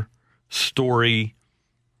 Lindor, Story.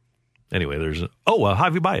 Anyway, there's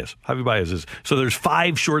Javi Baez. Javi Baez is so there's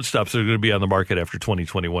 5 shortstops that are going to be on the market after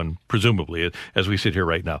 2021, presumably, as we sit here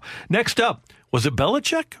right now. Next up, was it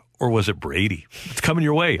Belichick or was it Brady? It's coming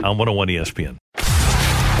your way on 101 ESPN.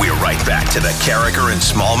 We're right back to the Carragher and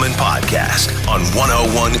Smallman podcast on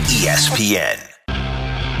 101 ESPN.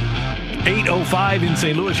 8:05 in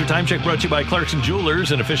St. Louis. Your time check brought to you by Clarkson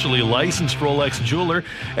Jewelers, an officially licensed Rolex jeweler.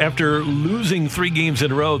 After losing 3 games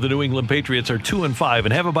in a row, the New England Patriots are 2-5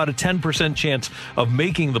 and have about a 10% chance of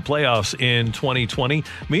making the playoffs in 2020.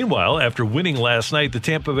 Meanwhile, after winning last night, the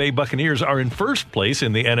Tampa Bay Buccaneers are in first place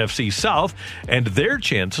in the NFC South, and their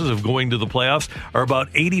chances of going to the playoffs are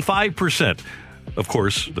about 85%. Of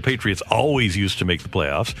course, the Patriots always used to make the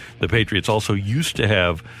playoffs. The Patriots also used to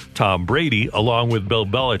have Tom Brady along with Bill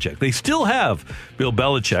Belichick. They still have Bill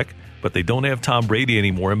Belichick, but they don't have Tom Brady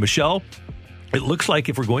anymore. And Michelle, it looks like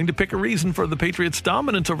if we're going to pick a reason for the Patriots'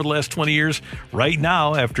 dominance over the last 20 years, right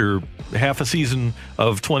now, after half a season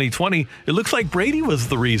of 2020, it looks like Brady was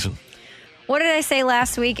the reason. What did I say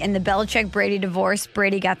last week? In the Belichick-Brady divorce,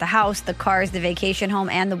 Brady got the house, the cars, the vacation home,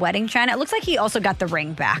 and the wedding china. It looks like he also got the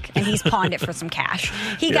ring back, and he's pawned it for some cash.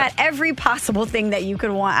 He got every possible thing that you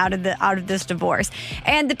could want out of this divorce.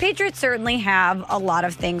 And the Patriots certainly have a lot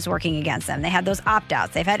of things working against them. They had those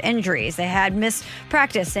opt-outs. They've had injuries. They had missed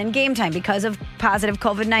practice and game time because of positive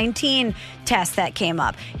COVID-19 tests that came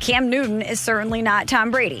up. Cam Newton is certainly not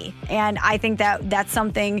Tom Brady, and I think that that's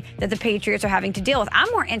something that the Patriots are having to deal with. I'm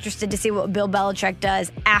more interested to see what Bill Belichick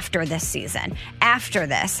does after this season. After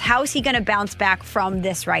this, how is he going to bounce back from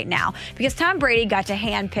this right now? Because Tom Brady got to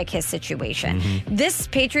handpick his situation. Mm-hmm. This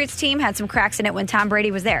Patriots team had some cracks in it when Tom Brady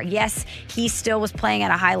was there. Yes, he still was playing at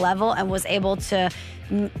a high level and was able to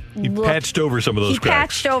patched over some of those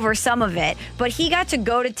cracks. He patched over some of it, but he got to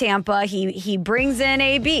go to Tampa. He brings in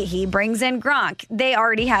AB. He brings in Gronk. They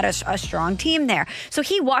already had a strong team there. So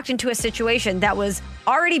he walked into a situation that was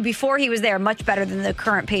already, before he was there, much better than the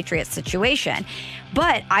current Patriots situation.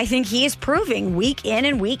 But I think he is proving week in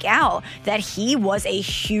and week out that he was a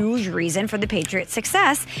huge reason for the Patriots'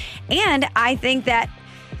 success. And I think that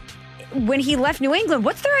when he left New England,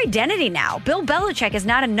 what's their identity now? Bill Belichick is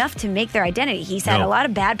not enough to make their identity. He's had a lot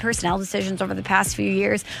of bad personnel decisions over the past few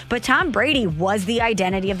years, but Tom Brady was the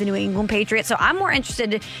identity of the New England Patriots. So I'm more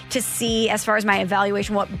interested to see, as far as my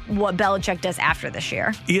evaluation, what Belichick does after this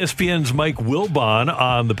year. ESPN's Mike Wilbon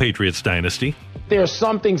on the Patriots dynasty. There are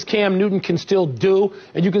some things Cam Newton can still do,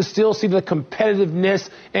 and you can still see the competitiveness,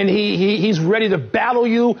 and he's ready to battle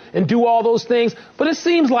you and do all those things. But it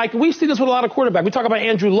seems like, we see this with a lot of quarterbacks. We talk about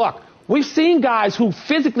Andrew Luck. We've seen guys who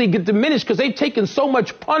physically get diminished because they've taken so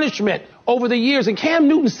much punishment over the years, and Cam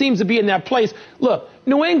Newton seems to be in that place. Look,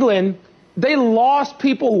 New England, they lost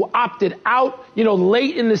people who opted out,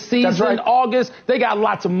 late in the season, August. They got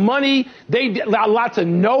lots of money. They got lots of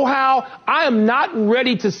know-how. I am not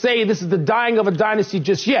ready to say this is the dying of a dynasty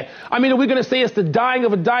just yet. I mean, are we going to say it's the dying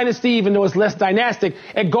of a dynasty, even though it's less dynastic,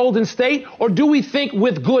 at Golden State? Or do we think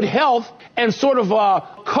with good health and sort of a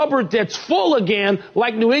cupboard that's full again,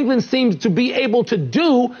 like New England seems to be able to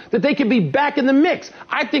do, that they could be back in the mix?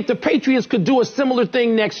 I think the Patriots could do a similar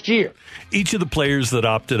thing next year. Each of the players that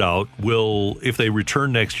opted out will, if they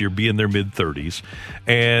return next year, be in their mid-30s.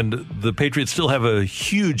 And the Patriots still have a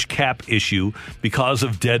huge cap issue because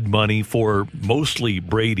of dead money for mostly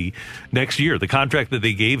Brady next year. The contract that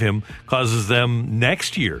they gave him causes them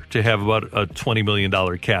next year to have about a $20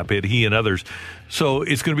 million cap hit, he and others. So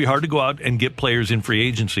it's going to be hard to go out and get players in free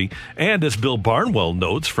agency. And as Bill Barnwell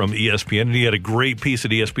notes from ESPN, and he had a great piece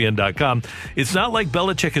at ESPN.com, it's not like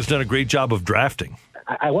Belichick has done a great job of drafting.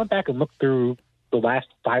 I went back and looked through the last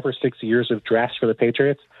 5 or 6 years of drafts for the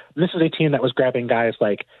Patriots. And this is a team that was grabbing guys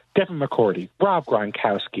like Devin McCourty, Rob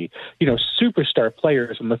Gronkowski, superstar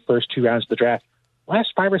players in the first 2 rounds of the draft.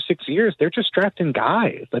 Last 5 or 6 years, they're just drafting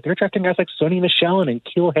guys. Like, they're drafting guys like Sonny Michel and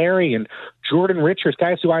N'Keal Harry and Jordan Richards,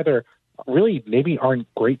 guys who either really maybe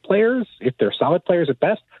aren't great players, if they're solid players at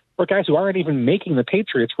best, or guys who aren't even making the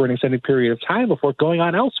Patriots for an extended period of time before going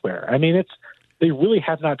on elsewhere. I mean, they really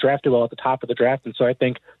have not drafted well at the top of the draft, and so I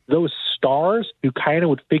think those stars who kind of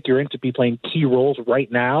would figure in to be playing key roles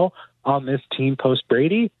right now on this team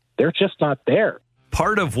post-Brady, they're just not there.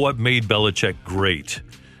 Part of what made Belichick great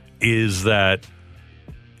is that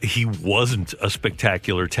he wasn't a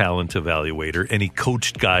spectacular talent evaluator, and he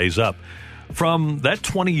coached guys up. From that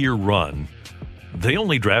 20-year run, they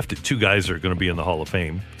only drafted 2 guys that are going to be in the Hall of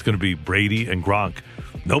Fame. It's going to be Brady and Gronk.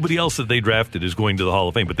 Nobody else that they drafted is going to the Hall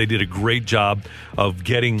of Fame, but they did a great job of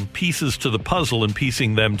getting pieces to the puzzle and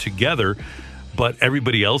piecing them together. But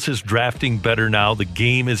everybody else is drafting better now. The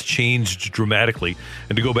game has changed dramatically.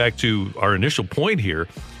 And to go back to our initial point here,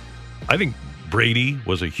 I think Brady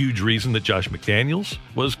was a huge reason that Josh McDaniels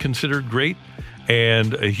was considered great,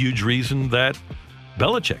 and a huge reason that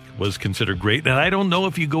Belichick was considered great. And I don't know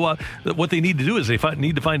if you go out, what they need to do is they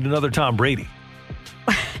need to find another Tom Brady.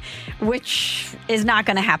 Which is not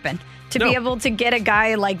going to happen. To be able to get a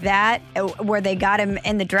guy like that, where they got him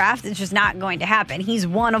in the draft, it's just not going to happen. He's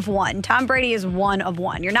one of one. Tom Brady is one of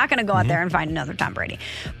one. You're not going to go out there and find another Tom Brady.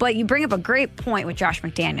 But you bring up a great point with Josh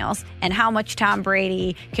McDaniels and how much Tom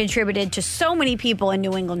Brady contributed to so many people in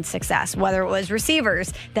New England's success, whether it was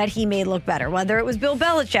receivers that he made look better, whether it was Bill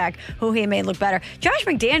Belichick who he made look better. Josh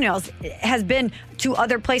McDaniels has been to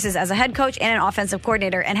other places as a head coach and an offensive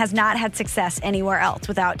coordinator and has not had success anywhere else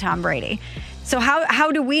without Tom Brady. So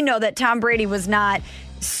how do we know that Tom Brady was not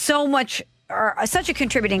so much or such a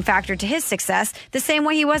contributing factor to his success the same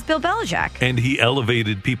way he was Bill Belichick? And he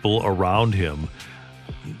elevated people around him.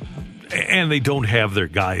 And they don't have their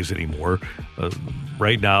guys anymore.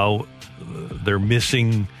 Right now, they're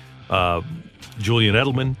missing Julian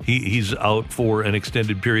Edelman. He's out for an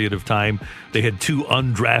extended period of time. They had 2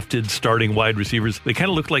 undrafted starting wide receivers. They kind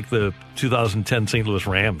of looked like the 2010 St. Louis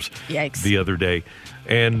Rams the other day.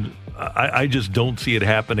 And I just don't see it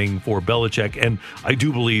happening for Belichick. And I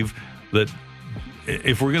do believe that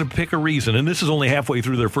if we're going to pick a reason, and this is only halfway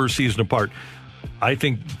through their first season apart, I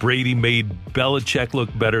think Brady made Belichick look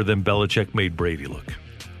better than Belichick made Brady look.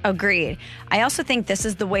 Agreed. I also think this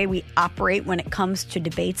is the way we operate when it comes to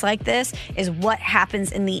debates like this, is what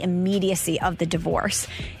happens in the immediacy of the divorce.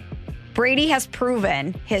 Brady has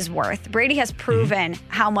proven his worth. Brady has proven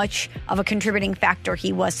how much of a contributing factor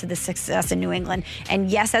he was to the success in New England.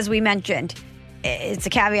 And yes, as we mentioned, it's a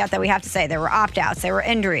caveat that we have to say, there were opt-outs, there were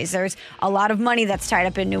injuries, there's a lot of money that's tied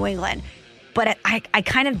up in New England. But I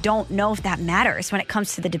kind of don't know if that matters when it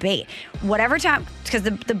comes to the debate. Whatever time, because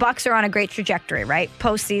the Bucs are on a great trajectory, right?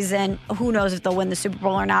 Postseason, who knows if they'll win the Super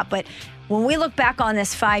Bowl or not. But when we look back on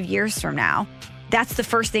this 5 years from now, that's the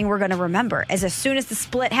first thing we're going to remember, is as soon as the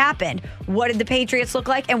split happened, what did the Patriots look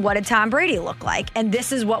like and what did Tom Brady look like? And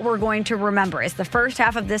this is what we're going to remember, is the first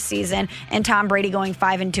half of this season and Tom Brady going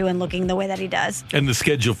 5-2 and looking the way that he does. And the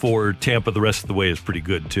schedule for Tampa the rest of the way is pretty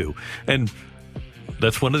good, too. And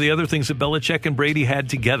that's one of the other things that Belichick and Brady had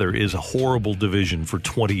together, is a horrible division for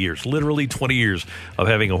 20 years. Literally 20 years of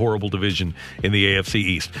having a horrible division in the AFC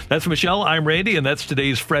East. That's Michelle, I'm Randy, and that's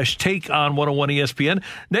today's Fresh Take on 101 ESPN.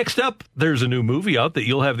 Next up, there's a new movie out that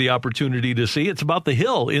you'll have the opportunity to see. It's about the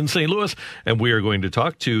Hill in St. Louis, and we are going to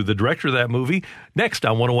talk to the director of that movie next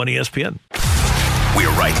on 101 ESPN. We're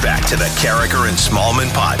right back to the Carricker and Smallman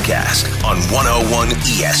podcast on 101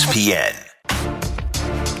 ESPN.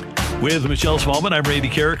 With Michelle Smallman, I'm Randy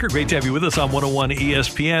Carricker. Great to have you with us on 101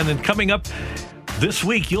 ESPN. And coming up this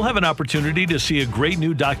week, you'll have an opportunity to see a great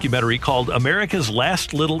new documentary called America's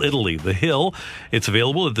Last Little Italy, The Hill. It's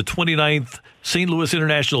available at the 29th St. Louis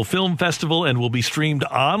International Film Festival and will be streamed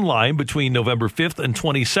online between November 5th and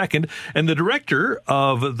 22nd. And the director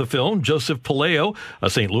of the film, Joseph Palaio,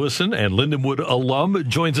 a St. Louisan and Lindenwood alum,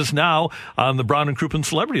 joins us now on the Brown and Crouppen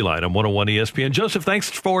Celebrity Line on 101 ESPN. Joseph,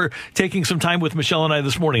 thanks for taking some time with Michelle and I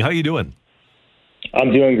this morning. How are you doing?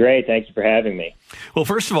 I'm doing great. Thank you for having me. Well,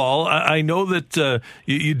 first of all, I know that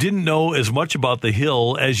you didn't know as much about The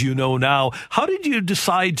Hill as you know now. How did you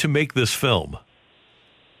decide to make this film?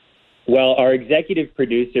 Well, our executive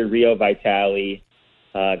producer, Rio Vitale,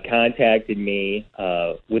 contacted me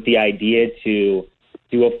with the idea to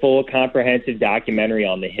do a full comprehensive documentary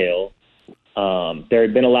on The Hill. There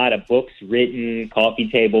had been a lot of books written, coffee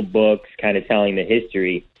table books, kind of telling the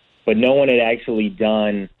history, but no one had actually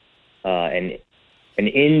done an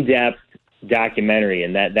in-depth documentary,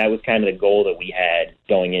 and that was kind of the goal that we had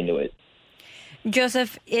going into it.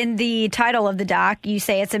 Joseph, in the title of the doc, you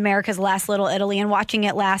say it's America's Last Little Italy, and watching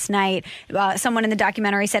it last night, someone in the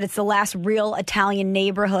documentary said it's the last real Italian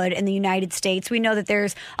neighborhood in the United States. We know that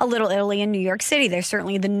there's a Little Italy in New York City. There's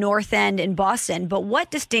certainly the North End in Boston, but what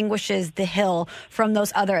distinguishes the Hill from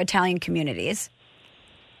those other Italian communities?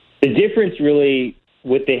 The difference really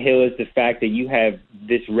with the Hill is the fact that you have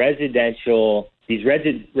these residential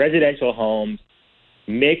homes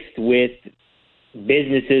mixed with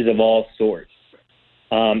businesses of all sorts.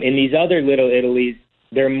 In these other Little Italies,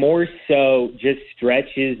 they're more so just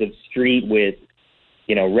stretches of street with,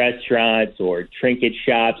 restaurants or trinket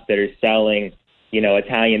shops that are selling,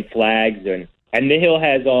 Italian flags. And the Hill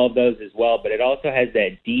has all of those as well, but it also has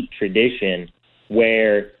that deep tradition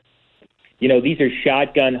where, these are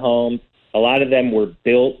shotgun homes. A lot of them were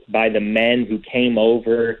built by the men who came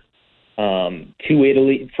over to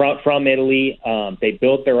Italy, from Italy. They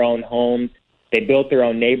built their own homes. They built their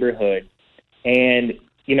own neighborhood. And,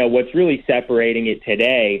 what's really separating it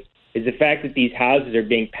today is the fact that these houses are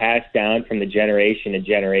being passed down from the generation to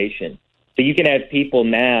generation. So you can have people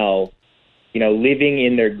now, living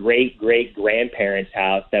in their great-great-grandparents'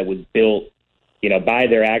 house that was built, by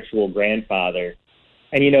their actual grandfather.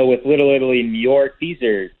 And, with Little Italy in New York, these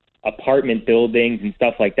are apartment buildings and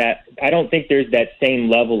stuff like that. I don't think there's that same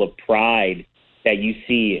level of pride that you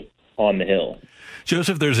see on the Hill.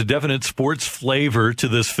 Joseph, there's a definite sports flavor to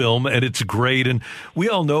this film, and it's great. And we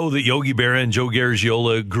all know that Yogi Berra and Joe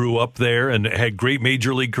Garagiola grew up there and had great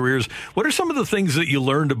major league careers. What are some of the things that you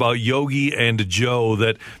learned about Yogi and Joe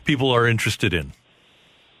that people are interested in?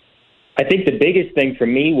 I think the biggest thing for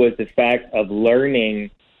me was the fact of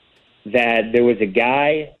learning that there was a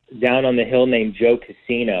guy down on the Hill named Joe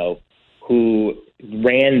Casino who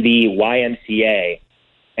ran the YMCA,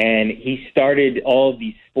 and he started all of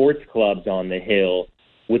these sports clubs on the Hill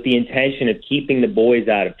with the intention of keeping the boys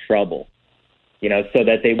out of trouble, so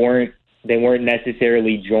that they weren't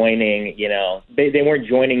necessarily joining, they weren't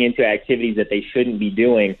joining into activities that they shouldn't be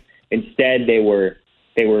doing. Instead, they were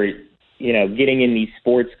getting in these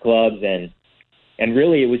sports clubs, and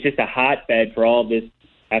really it was just a hotbed for all this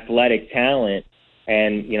athletic talent.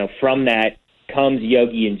 And, from that comes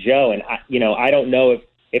Yogi and Joe. And, I don't know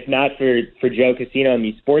if not for Joe Casino and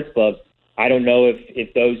these sports clubs, I don't know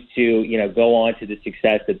if those two, go on to the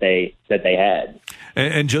success that they had.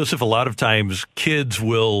 And Joseph, a lot of times kids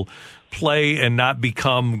will play and not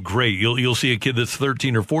become great. You'll see a kid that's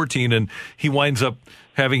 13 or 14 and he winds up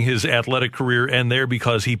having his athletic career end there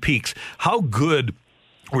because he peaks. How good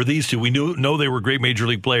were these two? We know they were great major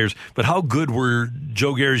league players, but how good were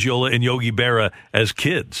Joe Garagiola and Yogi Berra as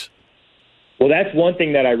kids? Well, that's one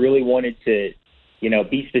thing that I really wanted to,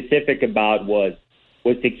 be specific about was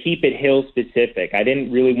to keep it Hill specific. I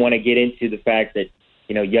didn't really want to get into the fact that,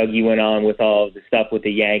 Yogi went on with all the stuff with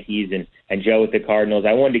the Yankees and Joe with the Cardinals.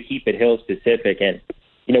 I wanted to keep it Hill specific. And,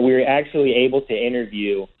 we were actually able to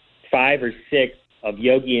interview 5 or 6 of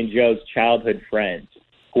Yogi and Joe's childhood friends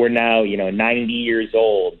who are now, 90 years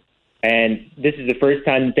old. And this is the first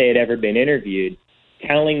time that they had ever been interviewed,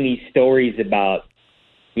 telling these stories about,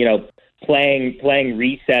 playing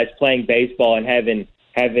recess, playing baseball, and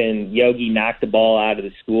having Yogi knock the ball out of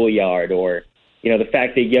the schoolyard, or, the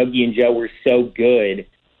fact that Yogi and Joe were so good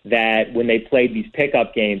that when they played these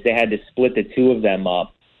pickup games, they had to split the two of them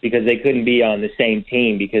up because they couldn't be on the same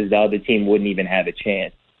team because the other team wouldn't even have a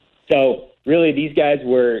chance. So really, these guys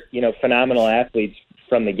were, phenomenal athletes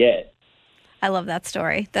from the get. I love that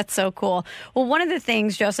story. That's so cool. Well, one of the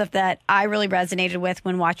things, Joseph, that I really resonated with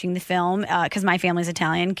when watching the film, because my family's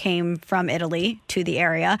Italian, came from Italy to the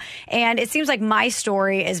area. And it seems like my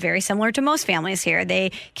story is very similar to most families here.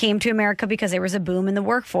 They came to America because there was a boom in the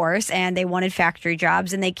workforce and they wanted factory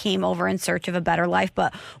jobs and they came over in search of a better life.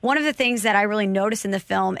 But one of the things that I really noticed in the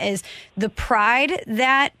film is the pride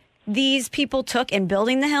that these people took in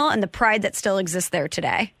building the Hill and the pride that still exists there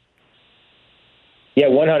today. Yeah,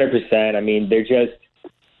 100%. I mean, they're just,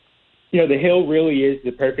 the Hill really is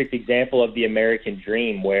the perfect example of the American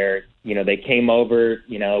dream where, they came over,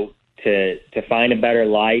 to find a better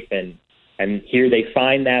life and here they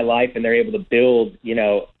find that life and they're able to build,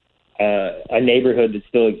 a neighborhood that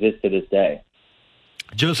still exists to this day.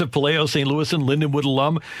 Joseph Puleo, St. Louis and Lindenwood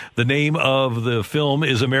alum. The name of the film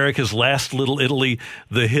is America's Last Little Italy,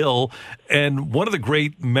 The Hill. And one of the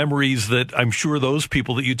great memories that I'm sure those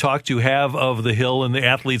people that you talk to have of The Hill and the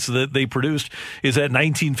athletes that they produced is that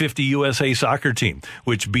 1950 USA soccer team,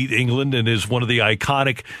 which beat England and is one of the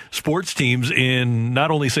iconic sports teams in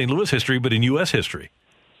not only St. Louis history, but in U.S. history.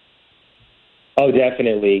 Oh,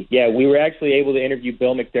 definitely. Yeah, we were actually able to interview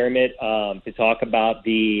Bill McDermott to talk about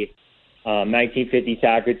the 1950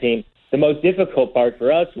 soccer team. The most difficult part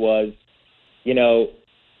for us was, no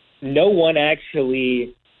one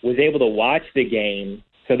actually was able to watch the game,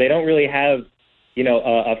 so they don't really have,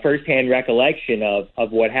 a firsthand recollection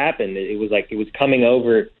of what happened. It was coming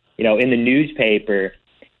over, in the newspaper,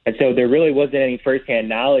 and so there really wasn't any firsthand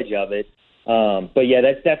knowledge of it. But yeah,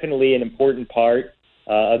 that's definitely an important part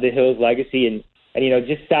of the Hills' legacy, and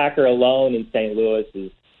just soccer alone in St. Louis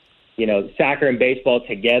is. Soccer and baseball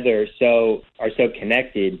together are so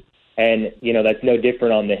connected, and, that's no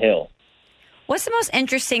different on the Hill. What's the most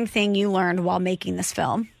interesting thing you learned while making this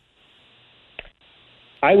film?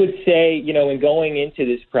 I would say, in going into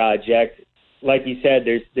this project, like you said,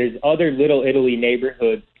 there's other Little Italy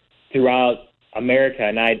neighborhoods throughout America,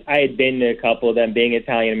 and I had been to a couple of them, being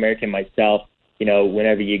Italian-American myself.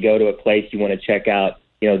 Whenever you go to a place, you want to check out,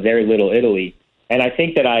 their little Italy. And I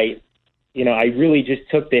think that I really just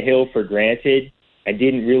took the Hill for granted. I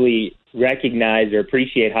didn't really recognize or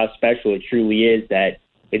appreciate how special it truly is that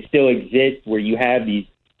it still exists, where you have these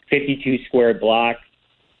 52 square blocks.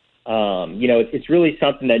 It's really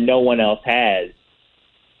something that no one else has,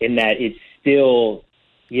 in that it's still,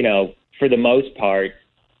 for the most part,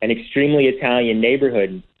 an extremely Italian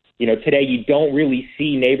neighborhood. Today you don't really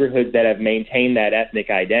see neighborhoods that have maintained that ethnic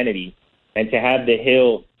identity. And to have the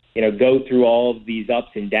Hill, go through all of these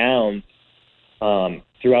ups and downs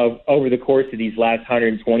throughout over the course of these last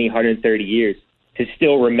 120, 130 years, to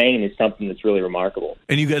still remain is something that's really remarkable.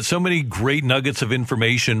 And you got so many great nuggets of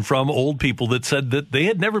information from old people that said that they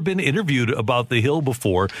had never been interviewed about the Hill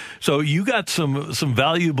before. So you got some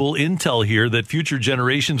valuable intel here that future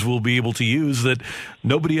generations will be able to use that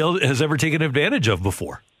nobody else has ever taken advantage of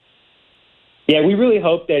before. Yeah, we really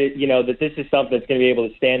hope that that this is something that's going to be able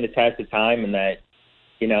to stand the test of time, and that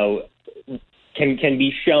can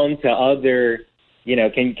be shown to other.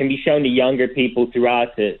 Can be shown to younger people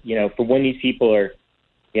throughout for when these people are,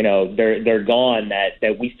 they're gone,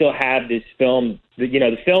 that we still have this film.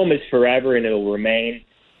 The film is forever and it'll remain,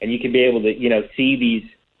 and you can be able to, see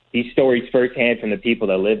these stories firsthand from the people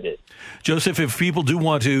that lived it. Joseph, if people do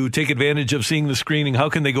want to take advantage of seeing the screening, how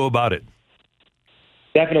can they go about it?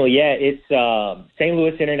 Definitely, yeah. It's St.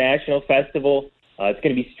 Louis International Festival. It's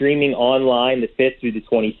going to be streaming online the 5th through the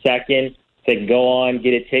 22nd. So you can go on,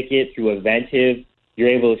 get a ticket through Eventive. You're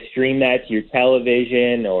able to stream that to your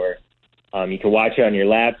television, or you can watch it on your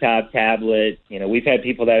laptop, tablet. We've had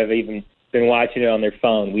people that have even been watching it on their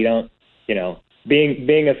phone. We don't,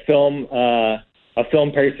 being a film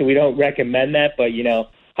person, we don't recommend that. But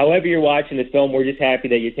however you're watching the film, we're just happy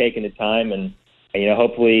that you're taking the time, and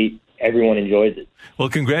hopefully everyone enjoys it. Well,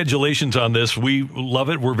 congratulations on this. We love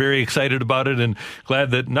it. We're very excited about it, and glad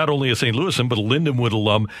that not only a St. Louisan but a Lindenwood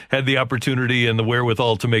alum had the opportunity and the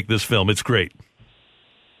wherewithal to make this film. It's great.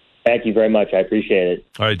 Thank you very much. I appreciate it.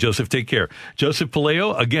 All right, Joseph, take care. Joseph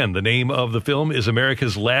Puleo, again, the name of the film is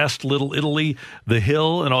America's Last Little Italy, The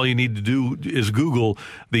Hill, and all you need to do is Google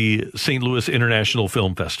the St. Louis International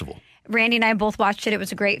Film Festival. Randy and I both watched it. It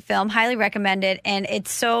was a great film. Highly recommend it. And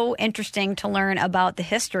it's so interesting to learn about the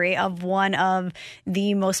history of one of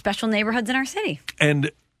the most special neighborhoods in our city.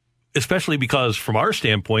 And especially because from our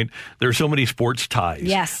standpoint, there are so many sports ties.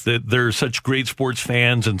 Yes. That there are such great sports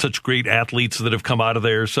fans and such great athletes that have come out of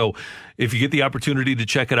there. So if you get the opportunity to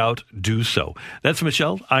check it out, do so. That's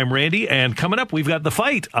Michelle. I'm Randy. And coming up, we've got The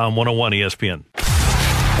Fight on 101 ESPN.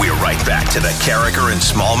 We're right back to the Carragher and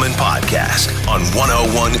Smallman podcast on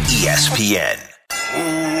 101 ESPN.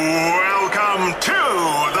 Welcome to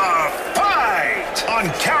The Fight on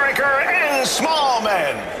Carragher and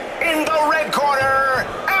Smallman. In the red corner,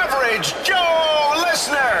 Average Joe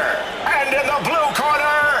Listener. And in the blue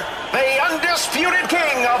corner, the undisputed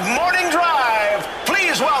king of morning drive.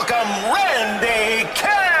 Please welcome Randy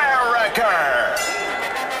Carragher.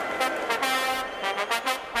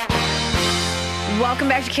 Welcome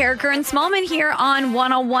back to Carragher and Smallman here on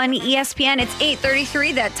 101 ESPN. It's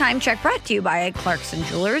 8:33. That time check brought to you by Clarkson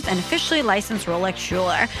Jewelers, an officially licensed Rolex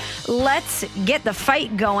jeweler. Let's get the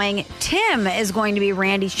fight going. Tim is going to be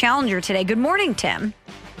Randy's challenger today. Good morning, Tim.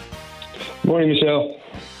 Morning, Michelle.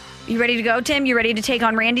 You ready to go, Tim? You ready to take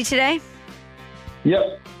on Randy today?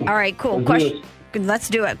 Yep. All right, cool. Let's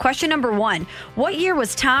do it. Question number 1. What year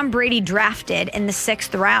was Tom Brady drafted in the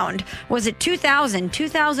 6th round? Was it 2000,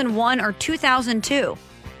 2001, or 2002?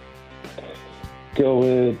 Go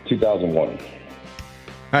with 2001. All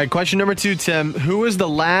right, question number 2, Tim. Who was the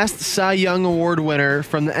last Cy Young Award winner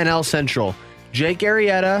from the NL Central? Jake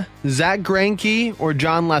Arrieta, Zach Greinke, or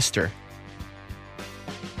John Lester?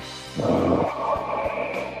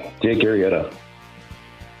 Jake Arrieta.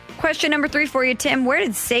 Question number 3 for you, Tim. Where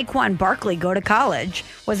did Saquon Barkley go to college?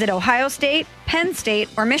 Was it Ohio State, Penn State,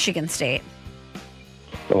 or Michigan State?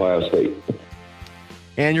 Ohio State.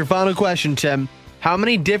 And your final question, Tim. How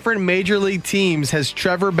many different Major League teams has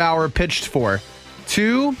Trevor Bauer pitched for?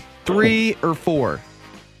 2, 3, or 4?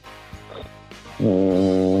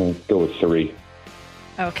 Go with 3.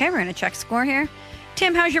 Okay, we're going to check score here.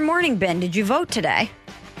 Tim, how's your morning been? Did you vote today?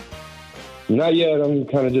 Not yet. I'm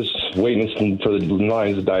kind of just waiting for the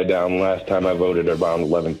lines to die down. Last time I voted around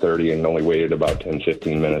 11:30 and only waited about 10,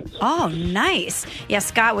 15 minutes. Oh, nice. Yeah,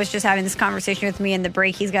 Scott was just having this conversation with me in the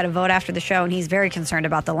break. He's got to vote after the show, and he's very concerned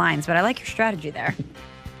about the lines, but I like your strategy there.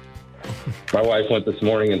 My wife went this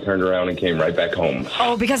morning and turned around and came right back home.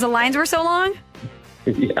 Oh, because the lines were so long?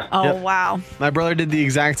 Yeah. Oh, wow. My brother did the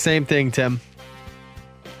exact same thing, Tim.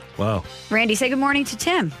 Wow. Randy, say good morning to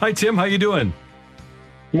Tim. Hi, Tim. How you doing?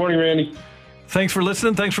 Good morning, Randy. Thanks for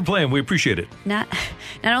listening. Thanks for playing. We appreciate it. Not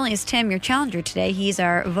only is Tim your challenger today, he's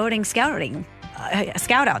our voting scout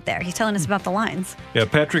out there. He's telling us about the lines. Yeah,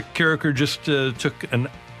 Patrick Carricker just took an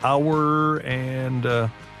hour and, hour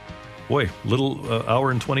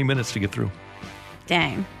and 20 minutes to get through.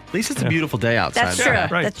 Dang. At least it's a beautiful day outside. That's true.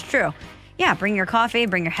 Right. That's true. Yeah, bring your coffee,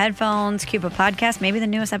 bring your headphones, cue up a podcast, maybe the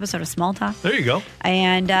newest episode of Small Talk. There you go.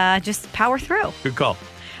 And just power through. Good call.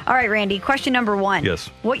 All right, Randy, question number 1. Yes.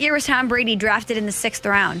 What year was Tom Brady drafted in the 6th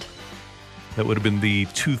round? That would have been the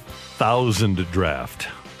 2000 draft.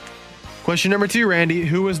 Question number 2, Randy.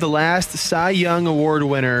 Who was the last Cy Young Award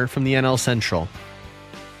winner from the NL Central?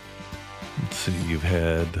 Let's see. You've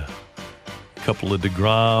had a couple of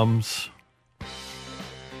DeGroms, the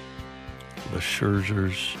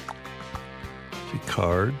Scherzers, the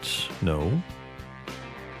Cards. No.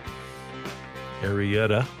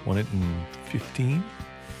 Arrieta won it in 15,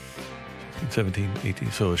 17,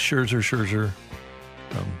 18. So Scherzer,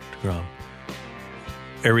 DeGrom.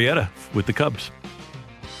 Arrieta with the Cubs.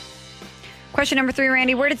 Question number 3,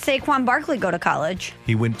 Randy. Where did Saquon Barkley go to college?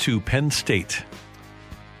 He went to Penn State.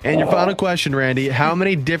 And your final question, Randy. How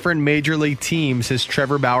many different Major League teams has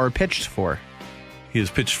Trevor Bauer pitched for? He has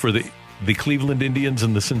pitched for the Cleveland Indians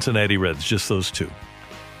and the Cincinnati Reds, just those 2.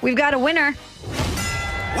 We've got a winner.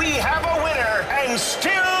 We have a winner and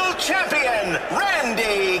still champion,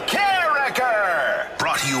 Randy Carricker.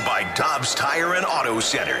 Brought to you by Dobbs Tire and Auto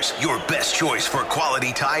Centers. Your best choice for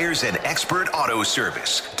quality tires and expert auto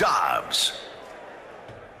service. Dobbs.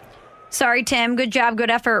 Sorry, Tim. Good job.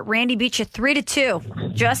 Good effort. Randy beat you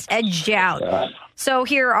 3-2. Just edged you out. So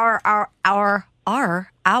here are our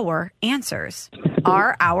answers.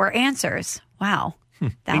 Our answers. Wow.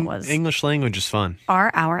 That was... English language is fun.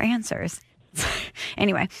 Our answers.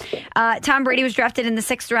 Anyway, Tom Brady was drafted in the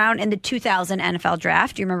 6th round in the 2000 NFL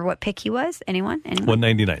draft. Do you remember what pick he was? Anyone?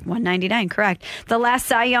 199. 199, correct. The last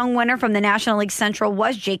Cy Young winner from the National League Central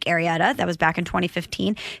was Jake Arrieta. That was back in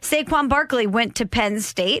 2015. Saquon Barkley went to Penn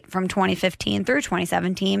State from 2015 through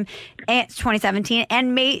 2017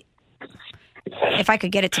 and made... If I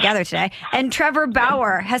could get it together today. And Trevor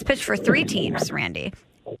Bauer has pitched for 3 teams, Randy.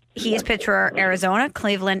 He has pitched for Arizona,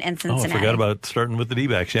 Cleveland, and Cincinnati. Oh, I forgot about starting with the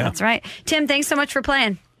D-backs, yeah. That's right. Tim, thanks so much for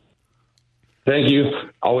playing. Thank you.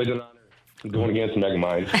 Always an honor. I'm going against Mega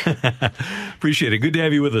Mind. Appreciate it. Good to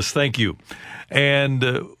have you with us. Thank you. And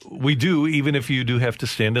we do, even if you do have to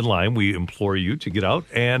stand in line, we implore you to get out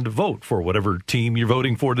and vote for whatever team you're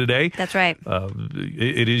voting for today. That's right.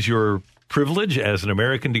 It is your privilege as an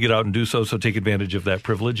American to get out and do so, so take advantage of that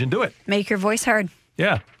privilege and do it. Make your voice heard.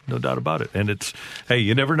 Yeah, no doubt about it. And it's, hey,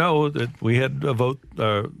 you never know that we had a vote,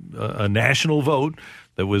 a national vote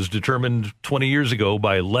that was determined 20 years ago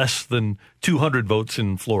by less than 200 votes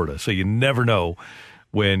in Florida. So you never know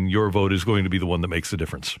when your vote is going to be the one that makes the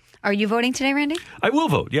difference. Are you voting today, Randy? I will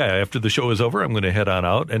vote. Yeah, after the show is over, I'm going to head on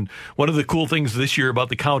out. And one of the cool things this year about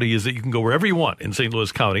the county is that you can go wherever you want in St.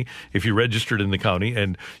 Louis County if you're registered in the county,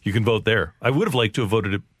 and you can vote there. I would have liked to have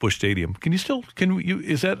voted at Busch Stadium.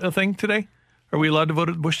 Is that a thing today? Are we allowed to vote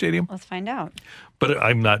at Busch Stadium? Let's find out. But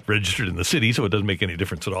I'm not registered in the city, so it doesn't make any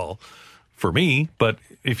difference at all for me. But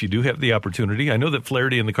if you do have the opportunity, I know that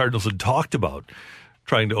Flaherty and the Cardinals had talked about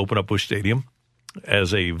trying to open up Busch Stadium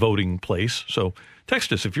as a voting place. So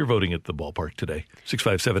text us if you're voting at the ballpark today,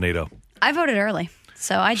 65780. I voted early,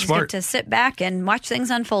 so I just get to sit back and watch things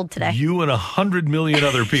unfold today. You and 100 million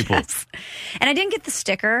other people. Yes. And I didn't get the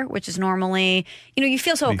sticker, which is normally, you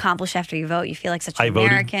feel so accomplished after you vote. You feel like such an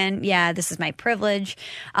American. Voted? Yeah, this is my privilege.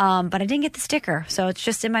 But I didn't get the sticker, so it's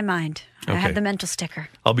just in my mind. Okay. I have the mental sticker.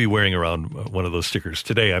 I'll be wearing around one of those stickers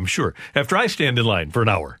today, I'm sure, after I stand in line for an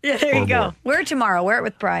hour. Yeah, there you go. More. Wear it tomorrow. Wear it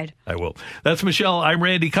with pride. I will. That's Michelle. I'm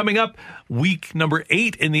Randy. Coming up, week number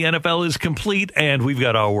 8 in the NFL is complete, and we've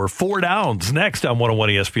got our 4 downs next on 101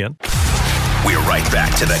 ESPN. We're right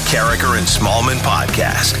back to the Carricker and Smallman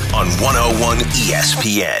podcast on 101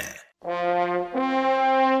 ESPN.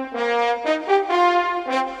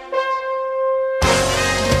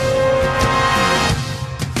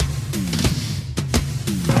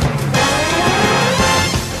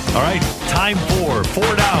 All right, time for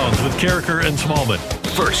 4 downs with Carricker and Smallman.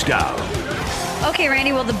 First down. Okay,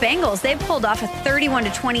 Randy, well, the Bengals, they've pulled off a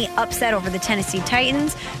 31-20 upset over the Tennessee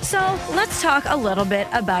Titans. So let's talk a little bit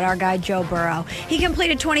about our guy, Joe Burrow. He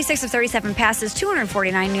completed 26 of 37 passes,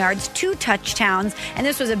 249 yards, 2 touchdowns, and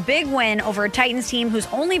this was a big win over a Titans team whose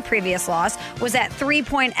only previous loss was that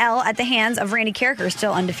 3-point L at the hands of Randy Carricker's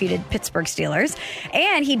still undefeated Pittsburgh Steelers.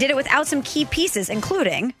 And he did it without some key pieces,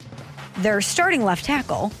 including They're starting left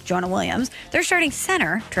tackle, Jonah Williams. They're starting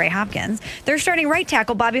center, Trey Hopkins. They're starting right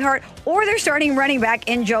tackle, Bobby Hart. Or they're starting running back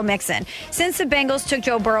in Joe Mixon. Since the Bengals took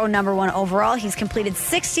Joe Burrow number 1 overall, he's completed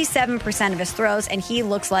 67% of his throws, and he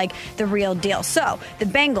looks like the real deal. So the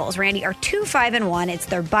Bengals, Randy, are 2-5-1. It's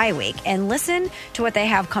their bye week. And listen to what they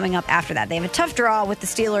have coming up after that. They have a tough draw with the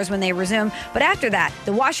Steelers when they resume. But after that,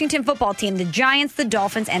 the Washington football team, the Giants, the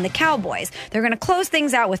Dolphins, and the Cowboys. They're going to close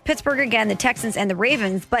things out with Pittsburgh again, the Texans, and the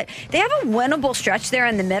Ravens. But they have a winnable stretch there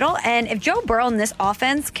in the middle. And if Joe Burrow and this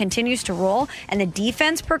offense continues to roll and the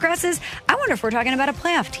defense progresses, I wonder if we're talking about a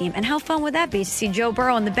playoff team. And how fun would that be to see Joe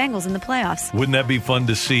Burrow and the Bengals in the playoffs? Wouldn't that be fun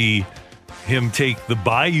to see him take the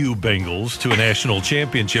Bayou Bengals to a national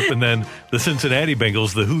championship and then the Cincinnati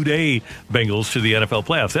Bengals, the Houday Bengals, to the NFL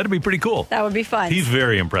playoffs? That'd be pretty cool. That would be fun. He's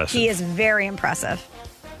very impressive. He is very impressive.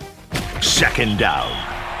 Second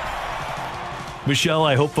down. Michelle,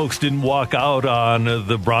 I hope folks didn't walk out on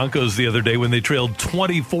the Broncos the other day when they trailed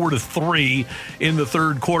 24-3 in the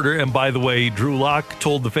third quarter. And by the way, Drew Lock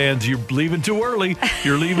told the fans, "You're leaving too early.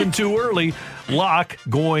 You're leaving too early." Lock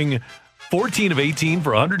going 14 of 18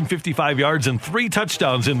 for 155 yards and 3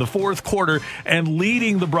 touchdowns in the fourth quarter and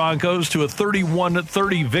leading the Broncos to a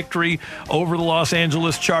 31-30 victory over the Los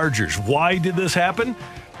Angeles Chargers. Why did this happen?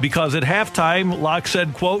 Because at halftime, Lock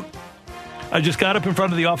said, quote, "I just got up in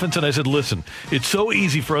front of the offense and I said, listen, it's so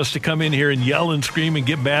easy for us to come in here and yell and scream and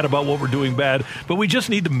get mad about what we're doing bad, but we just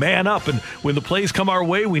need to man up. And when the plays come our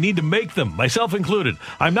way, we need to make them, myself included.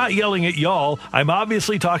 I'm not yelling at y'all. I'm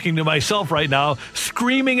obviously talking to myself right now,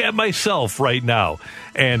 screaming at myself right now."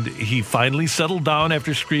 And he finally settled down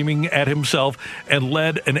after screaming at himself and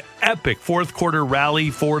led an epic fourth quarter rally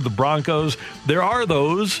for the Broncos. There are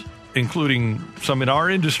those, including some in our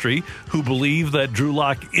industry, who believe that Drew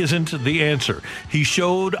Lock isn't the answer. He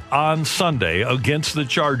showed on Sunday against the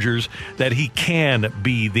Chargers that he can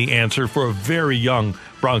be the answer for a very young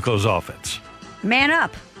Broncos offense. Man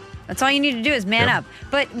up. That's all you need to do is man up.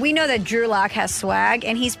 But we know that Drew Lock has swag,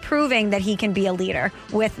 and he's proving that he can be a leader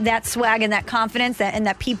with that swag and that confidence and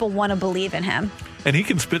that people want to believe in him. And he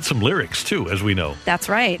can spit some lyrics, too, as we know. That's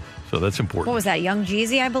right. So that's important. What was that, Young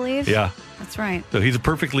Jeezy, I believe? Yeah. That's right. So he's a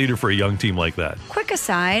perfect leader for a young team like that. Quick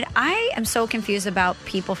aside, I am so confused about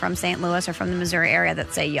people from St. Louis or from the Missouri area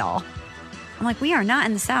that say y'all. I'm like, we are not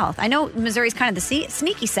in the South. I know Missouri's kind of the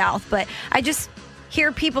sneaky South, but I just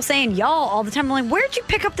hear people saying y'all all the time. I'm like, where'd you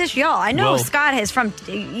pick up this y'all? I know Scott is from,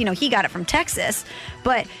 he got it from Texas,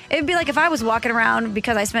 but it'd be like if I was walking around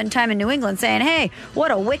because I spent time in New England saying, hey, what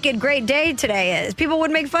a wicked great day today is. People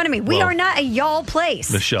would make fun of me. We are not a y'all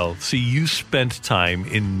place. Michelle, see, you spent time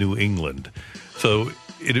in New England. So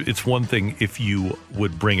it's one thing if you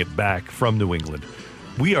would bring it back from New England.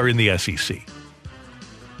 We are in the SEC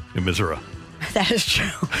in Missouri. That is true.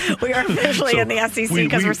 We are officially in the SEC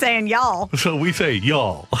because we're saying y'all. So we say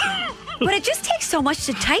y'all. But it just takes so much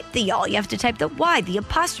to type the y'all. You have to type the Y, the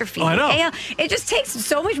apostrophe. I know. The AL. It just takes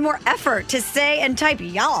so much more effort to say and type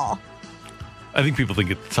y'all. I think people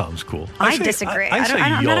think it sounds cool. I disagree. I say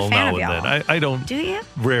I'm not a y'all fan now of y'all. and then. I don't. Do you?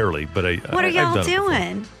 Rarely, but I. What are y'all I've done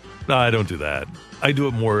doing? No, I don't do that. I do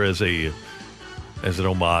it more as an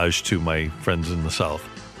homage to my friends in the South.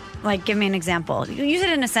 Like, give me an example. Use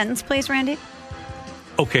it in a sentence, please, Randy.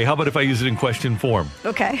 Okay, how about if I use it in question form?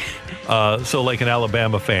 Okay. So like an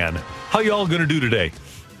Alabama fan. How y'all going to do today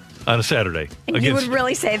on a Saturday? And you would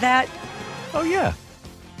really say that? Oh, yeah.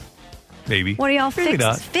 Maybe. What are y'all Maybe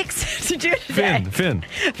fix to do today? Finn.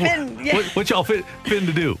 Yeah. What y'all Finn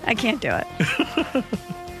to do? I can't do it.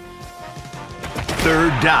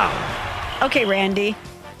 Third down. Okay, Randy.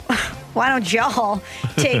 Why don't y'all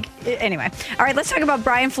take... Anyway. All right, let's talk about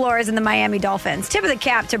Brian Flores and the Miami Dolphins. Tip of the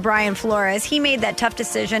cap to Brian Flores. He made that tough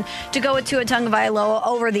decision to go with Tua Tagovailoa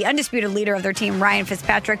over the undisputed leader of their team, Ryan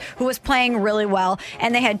Fitzpatrick, who was playing really well.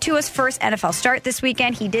 And they had Tua's first NFL start this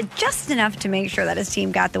weekend. He did just enough to make sure that his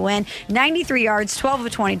team got the win. 93 yards, 12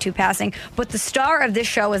 of 22 passing. But the star of this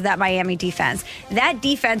show is that Miami defense. That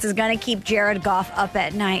defense is going to keep Jared Goff up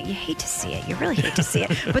at night. You hate to see it. You really hate to see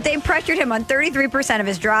it. But they pressured him on 33% of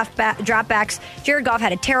his dropbacks. Jared Goff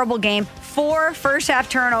had a terrible game. 4 first-half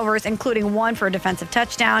turnovers, including 1 for a defensive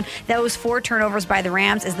touchdown. Those 4 turnovers by the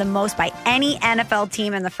Rams is the most by any NFL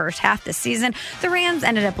team in the first half this season. The Rams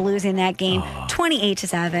ended up losing that game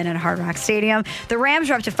 28-7 at Hard Rock Stadium. The Rams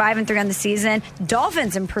are up to 5-3 on the season.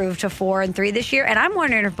 Dolphins improved to 4-3 this year. And I'm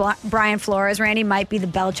wondering if Brian Flores, Randy, might be the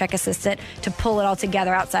Belichick assistant to pull it all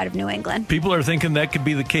together outside of New England. People are thinking that could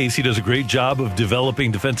be the case. He does a great job of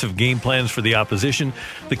developing defensive game plans for the opposition.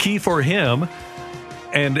 The key for him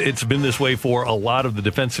And it's been this way for a lot of the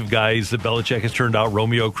defensive guys that Belichick has turned out,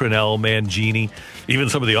 Romeo Crennel, Mangini, even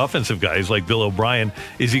some of the offensive guys like Bill O'Brien.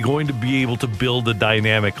 Is he going to be able to build a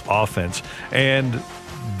dynamic offense? And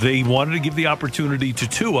they wanted to give the opportunity to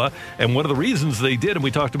Tua, and one of the reasons they did, and we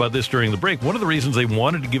talked about this during the break, one of the reasons they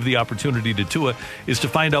wanted to give the opportunity to Tua is to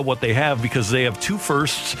find out what they have, because they have 2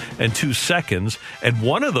 firsts and 2 seconds, and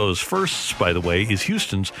one of those firsts, by the way, is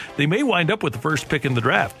Houston's. They may wind up with the first pick in the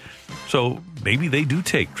draft, so maybe they do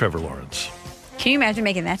take Trevor Lawrence. Can you imagine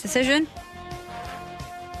making that decision?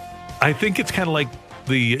 I think it's kind of like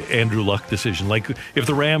the Andrew Luck decision. Like if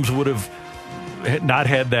the Rams would have not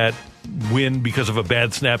had that win because of a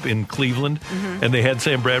bad snap in Cleveland, and they had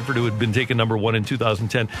Sam Bradford, who had been taken number 1 in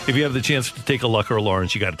 2010. If you have the chance to take a Luck or a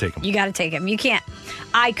Lawrence, you got to take him. You got to take him. You can't.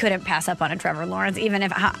 I couldn't pass up on a Trevor Lawrence, even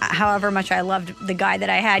if however much I loved the guy that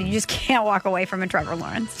I had. You just can't walk away from a Trevor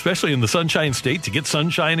Lawrence. Especially in the Sunshine State, to get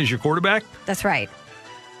Sunshine as your quarterback. That's right.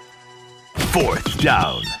 4th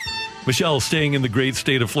down. Michelle, staying in the great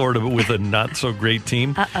state of Florida, but with a not-so-great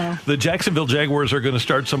team. The Jacksonville Jaguars are going to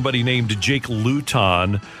start somebody named Jake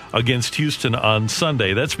Luton against Houston on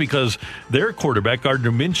Sunday. That's because their quarterback, Gardner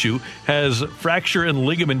Minshew, has fracture and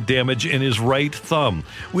ligament damage in his right thumb.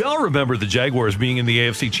 We all remember the Jaguars being in the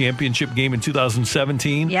AFC Championship game in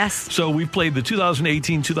 2017. Yes. So we've played the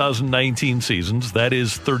 2018-2019 seasons. That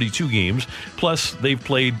is 32 games. Plus, they've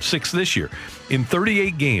played 6 this year. In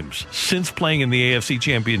 38 games since playing in the AFC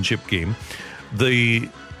Championship game, the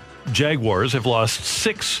Jaguars have lost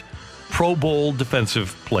 6 Pro Bowl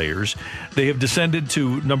defensive players. They have descended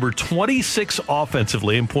to number 26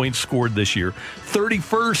 offensively in points scored this year,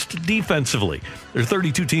 31st defensively. There are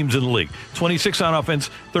 32 teams in the league, 26 on offense,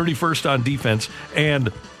 31st on defense,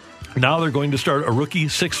 and now they're going to start a rookie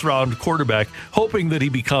 6th-round quarterback, hoping that he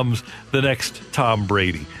becomes the next Tom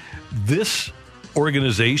Brady. This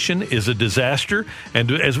organization is a disaster,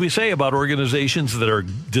 and as we say about organizations that are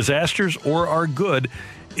disasters or are good,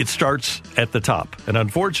 it starts at the top. And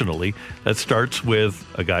unfortunately, that starts with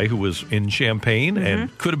a guy who was in Champaign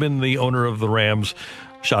and could have been the owner of the Rams,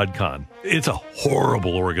 Shad Khan. It's a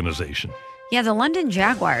horrible organization. Yeah, the London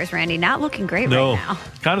Jaguars, Randy, not looking great right now.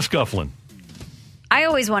 Kind of scuffling. I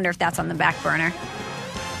always wonder if that's on the back burner.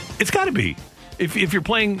 It's got to be. If you're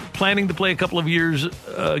planning to play a couple of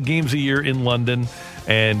games a year in London,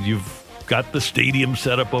 and you've got the stadium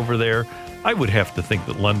set up over there, I would have to think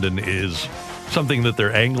that London is something that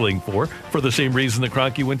they're angling for the same reason that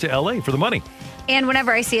Kroenke went to L.A., for the money. And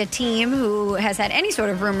whenever I see a team who has had any sort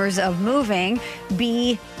of rumors of moving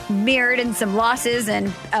be mirrored in some losses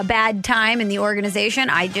and a bad time in the organization,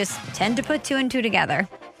 I just tend to put 2 and 2 together.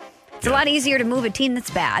 It's a lot easier to move a team that's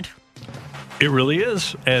bad. It really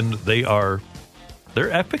is, and they're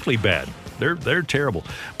epically bad. They're terrible.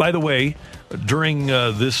 By the way, during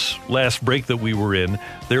this last break that we were in,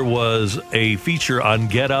 there was a feature on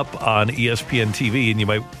Get Up on ESPN TV, and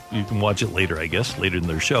you can watch it later, I guess, later in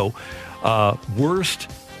their show. Are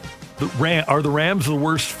the Rams the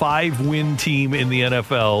worst 5-win team in the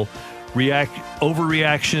NFL?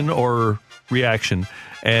 Overreaction or reaction?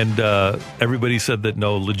 And everybody said that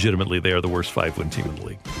no, legitimately, they are the worst 5-win team in the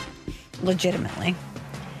league. Legitimately.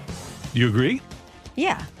 Do you agree?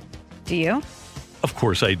 Yeah. Do you? Of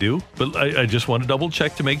course I do, but I just want to double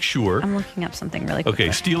check to make sure. I'm looking up something really quick. Okay,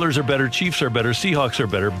 Steelers are better, Chiefs are better, Seahawks are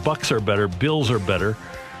better, Bucks are better, Bills are better,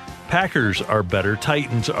 Packers are better,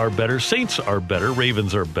 Titans are better, Saints are better,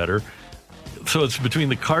 Ravens are better. So it's between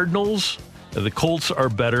the Cardinals, the Colts are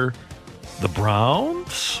better, the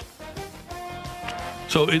Browns.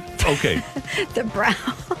 So okay. The Browns.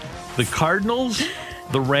 The Cardinals,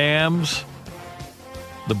 the Rams,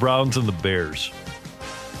 the Browns, and the Bears.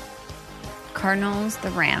 Cardinals,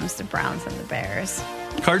 the Rams, the Browns, and the Bears.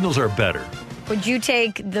 Cardinals are better. Would you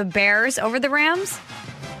take the Bears over the Rams?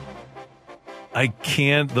 I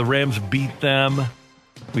can't. The Rams beat them.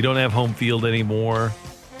 We don't have home field anymore.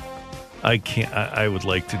 I can't. I would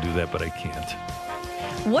like to do that, but I can't.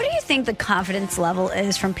 What do you think the confidence level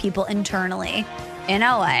is from people internally in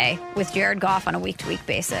LA with Jared Goff on a week-to-week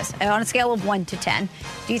basis? On a scale of 1 to 10,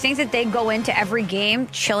 do you think that they go into every game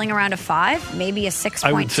chilling around a 5, maybe a 6.2?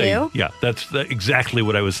 I would say, yeah, that's exactly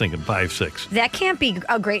what I was thinking, 5-6. That can't be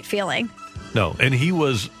a great feeling. No, and he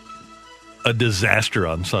was a disaster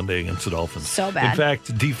on Sunday against the Dolphins. So bad. In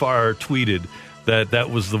fact, DFAR tweeted that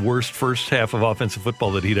was the worst first half of offensive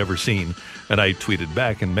football that he'd ever seen. And I tweeted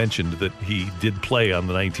back and mentioned that he did play on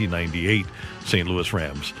the 1998 St. Louis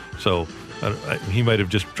Rams. So he might have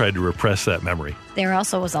just tried to repress that memory. There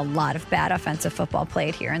also was a lot of bad offensive football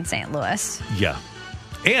played here in St. Louis. Yeah.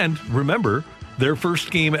 And remember, their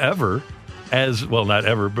first game ever not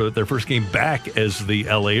ever, but their first game back as the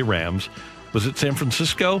LA Rams was it San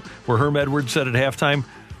Francisco, where Herm Edwards said at halftime,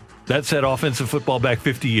 that set offensive football back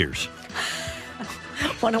 50 years.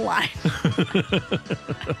 What a lie.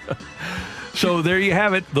 So there you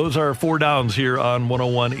have it. Those are 4 downs here on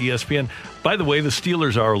 101 ESPN. By the way, the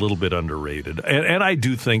Steelers are a little bit underrated. And I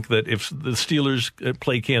do think that if the Steelers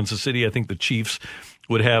play Kansas City, I think the Chiefs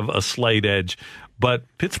would have a slight edge. But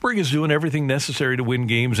Pittsburgh is doing everything necessary to win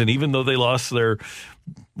games. And even though they lost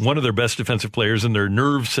one of their best defensive players in their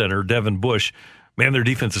nerve center, Devin Bush, man, their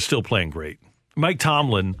defense is still playing great. Mike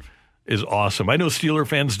Tomlin is awesome. I know Steeler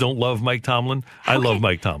fans don't love Mike Tomlin. I love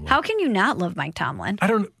Mike Tomlin. How can you not love Mike Tomlin?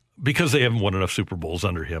 Because they haven't won enough Super Bowls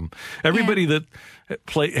under him. Everybody that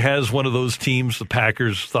has one of those teams, the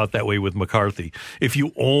Packers, thought that way with McCarthy. If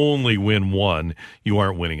you only win one, you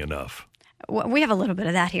aren't winning enough. We have a little bit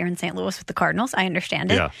of that here in St. Louis with the Cardinals. I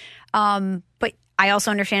understand it. Yeah. But I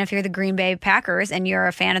also understand if you're the Green Bay Packers and you're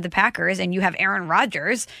a fan of the Packers and you have Aaron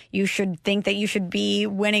Rodgers, you should think that you should be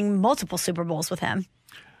winning multiple Super Bowls with him.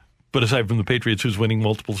 But aside from the Patriots, who's winning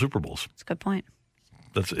multiple Super Bowls? That's a good point.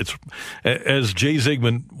 It's as Jay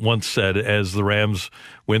Zygmunt once said, as the Rams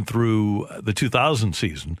went through the 2000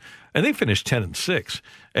 season, and they finished 10-6,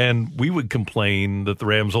 and we would complain that the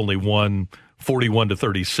Rams only won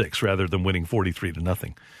 41-36 rather than winning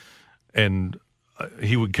 43-0, and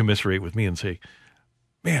he would commiserate with me and say,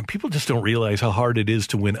 "Man, people just don't realize how hard it is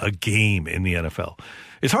to win a game in the NFL.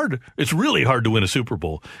 It's hard. It's really hard to win a Super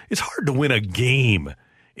Bowl. It's hard to win a game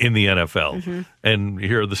in the NFL." Mm-hmm. And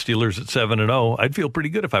here are the Steelers at 7-0. I'd feel pretty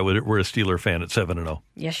good if I were a Steeler fan at 7-0.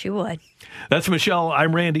 Yes, you would. That's Michelle.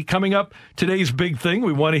 I'm Randy. Coming up, today's big thing.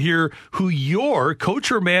 We want to hear who your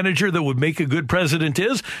coach or manager that would make a good president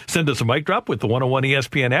is. Send us a mic drop with the 101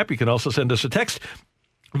 ESPN app. You can also send us a text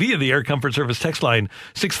via the Air Comfort Service text line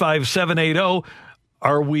 65780.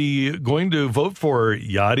 Are we going to vote for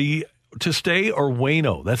Yachty to stay or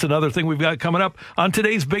Waino? That's another thing we've got coming up on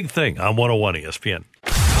today's big thing on 101 ESPN.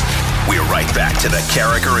 We're right back to the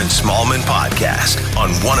Carricker and Smallman podcast on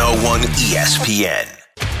 101 ESPN.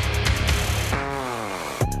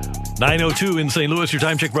 9:02 in St. Louis. Your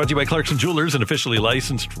time check brought to you by Clarkson Jewelers, an officially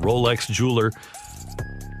licensed Rolex jeweler.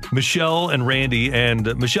 Michelle and Randy,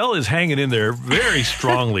 and Michelle is hanging in there very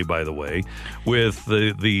strongly, by the way, with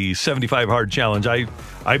the 75 hard challenge.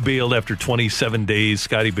 I bailed after 27 days.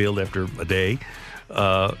 Scotty bailed after a day.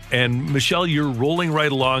 And Michelle, you're rolling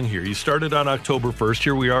right along here. You started on October 1st.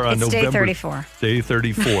 Here we are on November. Day 34. Day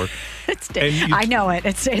 34. I know it.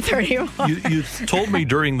 It's day 34. You told me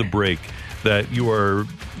during the break that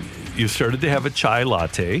you started to have a chai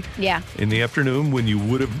latte in the afternoon when you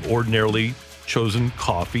would have ordinarily chosen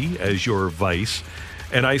coffee as your vice.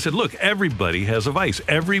 And I said, look, everybody has a vice.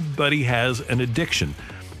 Everybody has an addiction.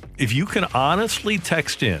 If you can honestly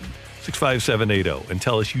text in 65780 and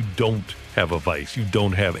tell us you don't have a vice, you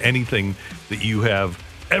don't have anything that you have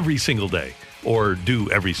every single day or do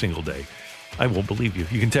every single day, I won't believe you.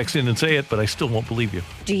 You can text in and say it, but I still won't believe you.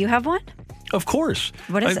 Do you have one? Of course.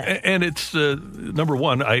 What is it? And it's, number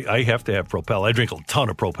one, I have to have Propel. I drink a ton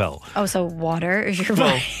of Propel. Oh, so water is your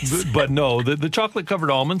vice? But no, the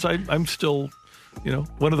chocolate-covered almonds, I'm still,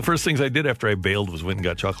 one of the first things I did after I bailed was went and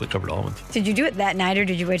got chocolate-covered almonds. Did you do it that night or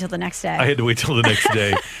did you wait till the next day? I had to wait till the next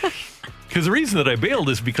day. Because the reason that I bailed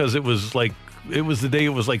is because it was the day it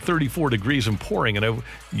was like 34 degrees and pouring. And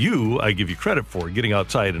I give you credit for getting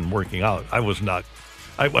outside and working out. I wasn't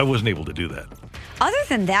able to do that. Other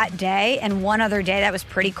than that day and one other day that was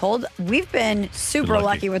pretty cold, we've been super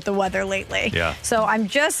lucky with the weather lately. Yeah. So I'm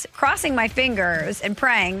just crossing my fingers and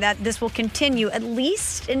praying that this will continue at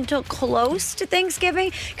least until close to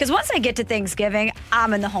Thanksgiving. Because once I get to Thanksgiving,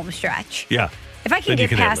 I'm in the home stretch. Yeah. If I can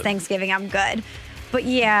get past Thanksgiving, I'm good. But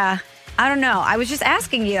yeah, I don't know. I was just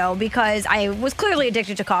asking you because I was clearly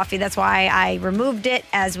addicted to coffee. That's why I removed it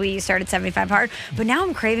as we started 75 Hard. But now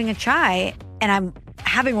I'm craving a chai, and I'm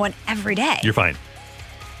having one every day. You're fine.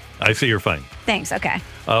 I say you're fine. Thanks. Okay.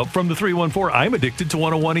 From the 314, I'm addicted to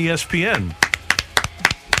 101 ESPN.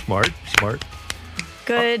 Smart.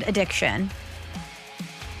 Good addiction.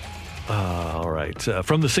 All right.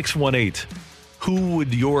 From the 618, who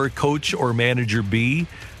would your coach or manager be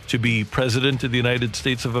to be president of the United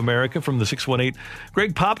States of America? From the 618,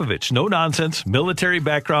 Greg Popovich, no nonsense, military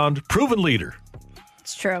background, proven leader.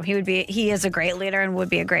 It's true. He is a great leader and would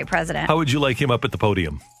be a great president. How would you like him up at the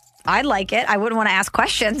podium? I'd like it. I wouldn't want to ask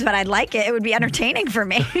questions, but I'd like it. It would be entertaining for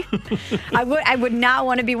me. I would not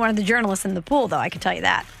want to be one of the journalists in the pool, though. I can tell you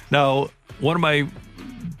that. Now, one of my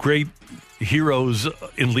great heroes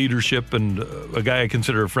in leadership and a guy I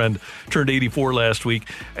consider a friend turned 84 last week.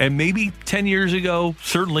 And maybe 10 years ago,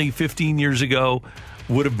 certainly 15 years ago,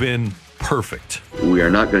 would have been perfect. We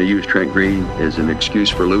are not going to use Trent Green as an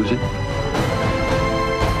excuse for losing.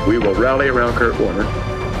 We will rally around Kurt Warner,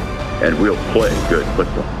 and we'll play good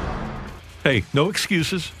football. Hey, no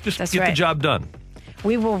excuses. Just That's get the right. job done.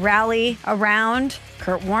 We will rally around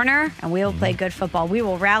Kurt Warner, and we will play good football. We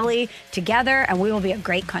will rally together, and we will be a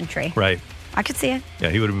great country. Right. I could see it. Yeah,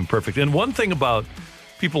 he would have been perfect. And one thing about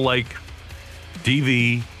people like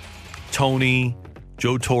DV, Tony,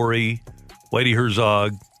 Joe Torre, Whitey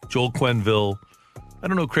Herzog, Joel Quenneville, I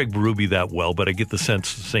don't know Craig Berube that well, but I get the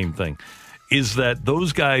sense the same thing, is that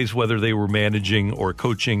those guys, whether they were managing or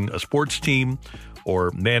coaching a sports team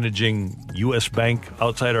or managing U.S. Bank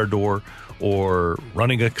outside our door or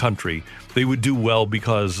running a country, they would do well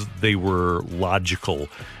because they were logical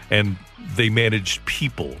and they managed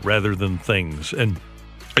people rather than things. And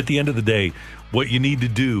at the end of the day, what you need to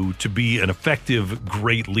do to be an effective,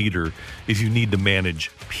 great leader is you need to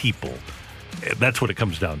manage people. That's what it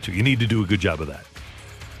comes down to. You need to do a good job of that.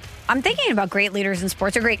 I'm thinking about great leaders in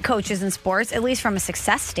sports or great coaches in sports, at least from a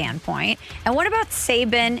success standpoint. And what about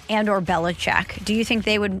Saban and or Belichick? Do you think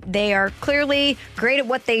they are clearly great at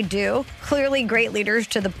what they do, clearly great leaders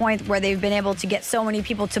to the point where they've been able to get so many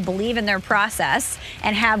people to believe in their process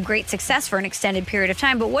and have great success for an extended period of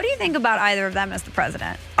time? But what do you think about either of them as the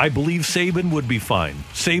president? I believe Saban would be fine.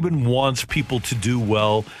 Saban wants people to do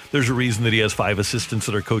well. There's a reason that he has 5 assistants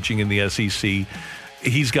that are coaching in the SEC.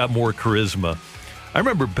 He's got more charisma. I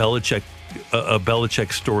remember Belichick, a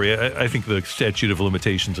Belichick story. I think the statute of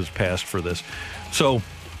limitations has passed for this. So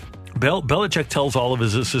Belichick tells all of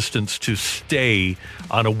his assistants to stay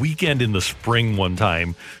on a weekend in the spring one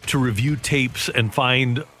time to review tapes and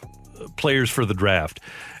find players for the draft.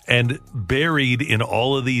 And buried in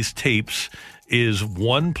all of these tapes is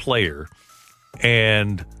one player,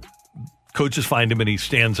 and coaches find him and he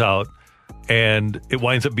stands out, and it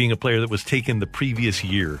winds up being a player that was taken the previous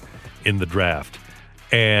year in the draft.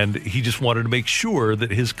 And he just wanted to make sure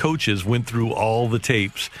that his coaches went through all the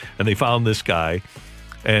tapes and they found this guy.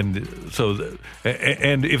 And so,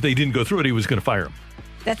 and if they didn't go through it, he was going to fire him.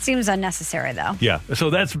 That seems unnecessary, though. Yeah. So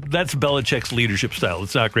that's Belichick's leadership style.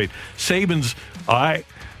 It's not great. Saban's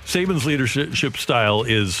leadership style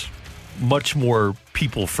is much more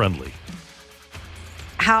people friendly.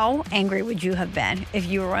 How angry would you have been if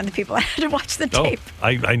you were one of the people that had to watch the tape?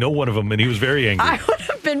 I know one of them, and he was very angry. I would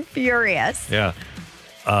have been furious. Yeah.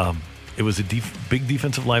 It was a big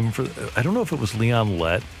defensive lineman for, I don't know if it was Leon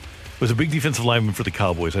Lett. It was a big defensive lineman for the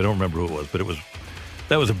Cowboys. I don't remember who it was, but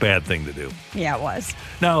that was a bad thing to do. Yeah, it was.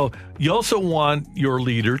 Now, you also want your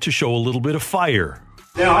leader to show a little bit of fire.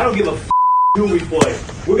 Now, I don't give a who we play.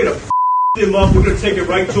 We're going to him up. We're going to take it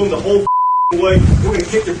right to him the whole way. We're going to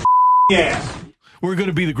kick their ass. We're going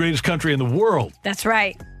to be the greatest country in the world. That's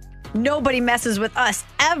right. Nobody messes with us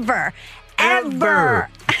ever. Ever.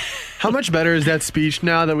 How much better is that speech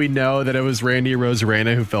now that we know that it was Randy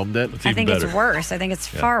Rosarena who filmed it? I think it's worse. I think it's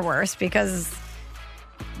far worse because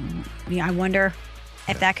I wonder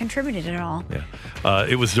if that contributed at all. Yeah.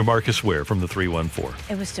 It was DeMarcus Ware from the 314.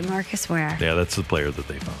 It was DeMarcus Ware. Yeah, that's the player that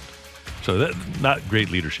they found. So that not great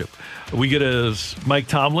leadership. We get a Mike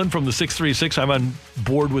Tomlin from the 636. I'm on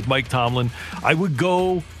board with Mike Tomlin. I would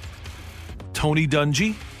go Tony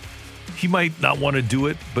Dungy. He might not want to do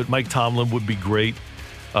it, but Mike Tomlin would be great.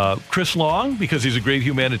 Chris Long, because he's a great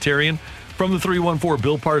humanitarian. From the 314,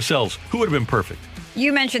 Bill Parcells, who would have been perfect.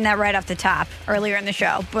 You mentioned that right off the top earlier in the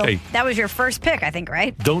show. But hey, that was your first pick, I think,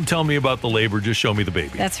 right? Don't tell me about the labor, just show me the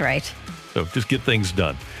baby. That's right. So just get things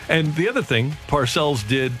done. And the other thing Parcells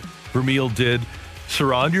did, Vermeil did,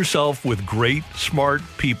 surround yourself with great, smart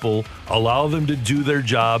people, allow them to do their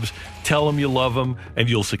jobs, tell them you love them, and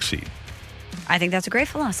you'll succeed. I think that's a great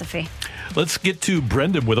philosophy. Let's get to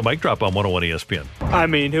Brendan with a mic drop on 101 ESPN. I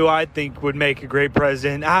mean, who I think would make a great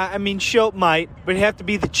president. I mean, Schultz might, but he'd have to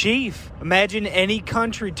be the chief. Imagine any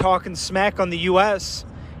country talking smack on the U.S.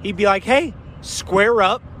 He'd be like, hey, square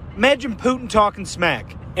up. Imagine Putin talking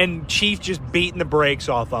smack and Chief just beating the brakes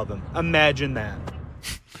off of him. Imagine that.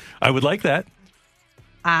 I would like that.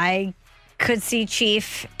 I could see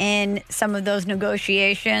Chief in some of those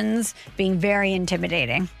negotiations being very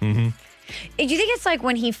intimidating. Mm-hmm. Do you think it's like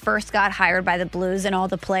when he first got hired by the Blues and all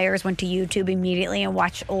the players went to YouTube immediately and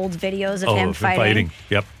watched old videos of him fighting?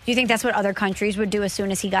 Yep. Do you think that's what other countries would do as soon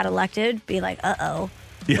as he got elected? Be like,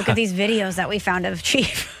 look at these videos that we found of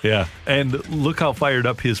Chief. Yeah, and look how fired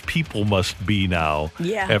up his people must be now.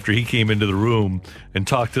 Yeah. After he came into the room and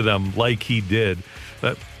talked to them like he did.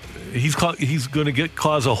 He's going to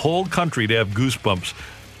cause a whole country to have goosebumps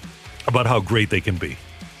about how great they can be.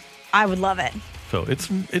 I would love it. So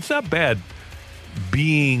it's not bad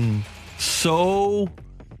being so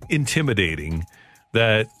intimidating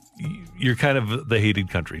that you're kind of the hated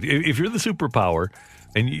country. If you're the superpower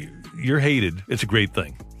and you're hated, it's a great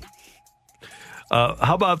thing.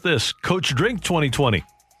 How about this? Coach Drink 2020.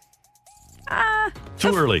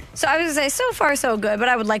 Too early. So I was going to say, so far so good, but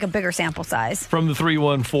I would like a bigger sample size. From the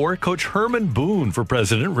 314, Coach Herman Boone for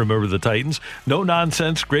president. Remember the Titans. No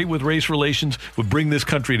nonsense, great with race relations, would bring this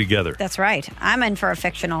country together. That's right. I'm in for a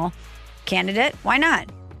fictional candidate. Why not?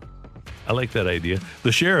 I like that idea.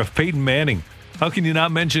 The sheriff, Peyton Manning. How can you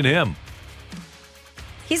not mention him?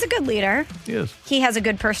 He's a good leader. He is. He has a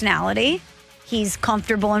good personality. He's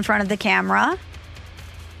comfortable in front of the camera.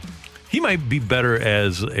 He might be better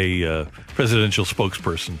as a presidential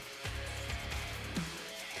spokesperson.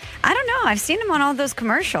 I don't know. I've seen him on all those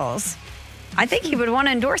commercials. I think he would want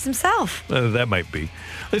to endorse himself. That might be.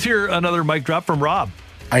 Let's hear another mic drop from Rob.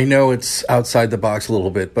 I know it's outside the box a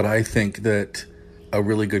little bit, but I think that a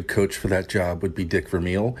really good coach for that job would be Dick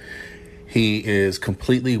Vermeil. He is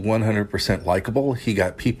completely 100% likable. He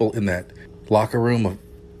got people in that locker room of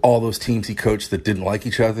all those teams he coached that didn't like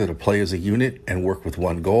each other to play as a unit and work with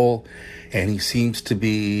one goal. And he seems to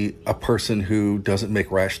be a person who doesn't make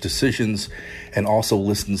rash decisions and also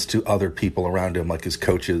listens to other people around him, like his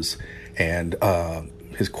coaches and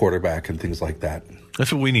his quarterback and things like that.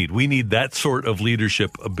 That's what we need. We need that sort of leadership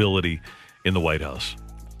ability in the White House.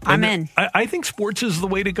 I'm in. I think sports is the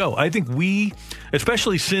way to go. I think we,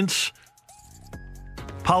 especially since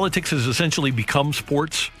politics has essentially become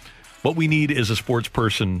sports, what we need is a sports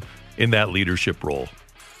person in that leadership role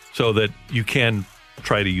so that you can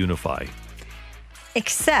try to unify.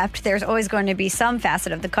 Except there's always going to be some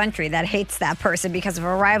facet of the country that hates that person because of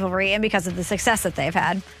a rivalry and because of the success that they've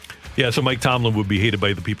had. Yeah, so Mike Tomlin would be hated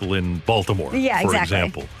by the people in Baltimore, Yeah, for exactly.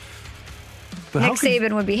 example. But Nick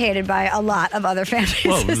Saban would be hated by a lot of other fan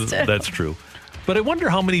bases, too. That's true. But I wonder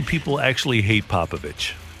how many people actually hate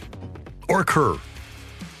Popovich or Kerr.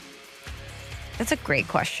 That's a great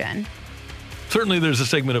question. Certainly there's a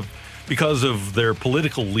segment of, because of their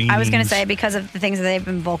political leanings. I was going to say because of the things that they've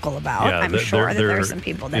been vocal about. Yeah, I'm sure that there are some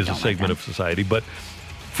people that don't like them. is a segment of society. But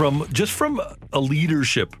from a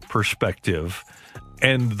leadership perspective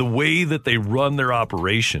and the way that they run their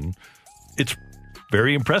operation, it's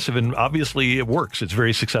very impressive. And obviously it works. It's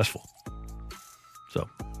very successful. So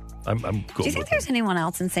I'm going. Do you think there's anyone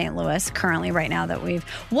else in St. Louis currently right now that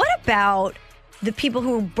what about the people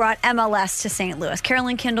who brought MLS to St. Louis?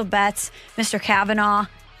 Carolyn Kindle Betts, Mr. Kavanaugh.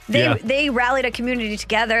 They rallied a community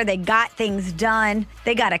together. They got things done.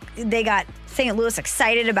 They got St. Louis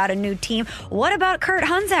excited about a new team. What about Kurt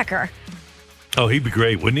Hunsaker? Oh, he'd be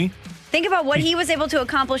great, wouldn't he? Think about what he was able to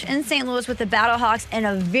accomplish in St. Louis with the Battlehawks in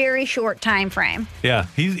a very short time frame. Yeah,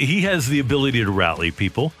 he has the ability to rally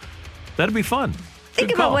people. That'd be fun.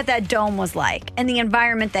 Think about what that dome was like and the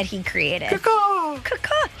environment that he created.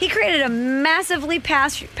 He created a massively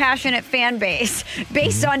passionate fan base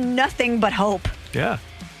based on nothing but hope. Yeah,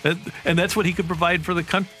 and that's what he could provide for the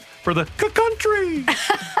country.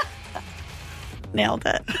 Nailed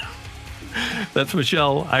it. That's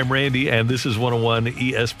Michelle. I'm Randy, and this is 101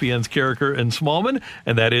 ESPN's Carricker and Smallman,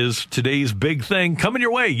 and that is today's big thing coming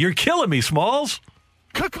your way. You're killing me, Smalls.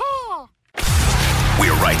 Caw-caw.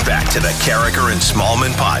 We're right back to the Carricker and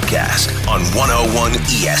Smallman podcast on 101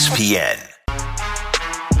 ESPN.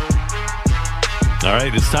 All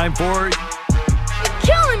right, it's time for... You're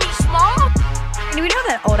killing me, Small. We know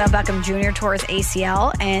that Odell Beckham Jr. tore his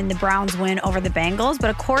ACL and the Browns win over the Bengals,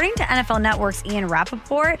 but according to NFL Network's Ian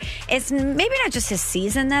Rappaport, it's maybe not just his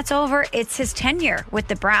season that's over, it's his tenure with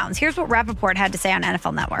the Browns. Here's what Rappaport had to say on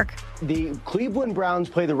NFL Network. The Cleveland Browns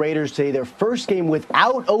play the Raiders today, their first game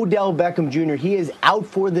without Odell Beckham Jr. He is out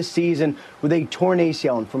for the season with a torn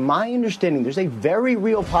ACL. And from my understanding, there's a very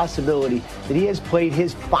real possibility that he has played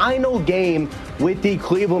his final game with the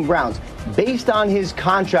Cleveland Browns. Based on his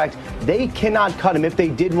contract, they cannot cut him if they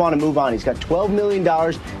did want to move on. He's got $12 million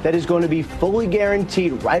that is going to be fully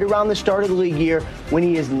guaranteed right around the start of the league year when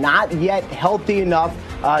he is not yet healthy enough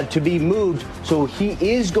to be moved. So he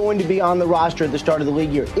is going to be on the roster at the start of the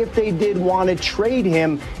league year. If they did want to trade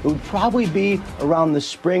him, it would probably be around the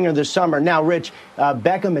spring or the summer. Now, Rich,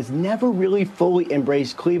 Beckham has never really fully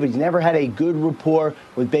embraced Cleveland. He's never had a good rapport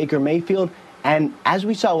with Baker Mayfield. And as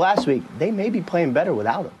we saw last week, they may be playing better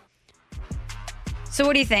without him. So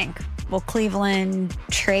what do you think? Will Cleveland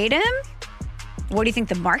trade him? What do you think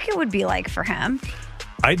the market would be like for him?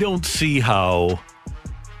 I don't see how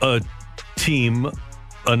a team,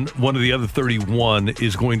 one of the other 31,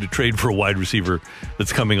 is going to trade for a wide receiver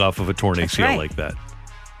that's coming off of a torn ACL like that.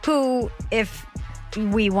 Who, if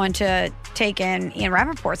we want to take in Ian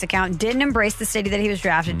Rappaport's account, didn't embrace the city that he was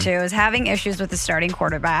drafted to, is having issues with the starting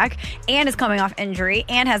quarterback, and is coming off injury,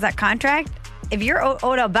 and has that contract. If you're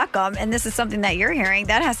Odell Beckham and this is something that you're hearing,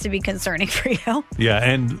 that has to be concerning for you. Yeah,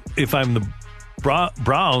 and if I'm the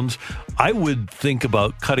Browns, I would think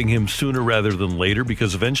about cutting him sooner rather than later,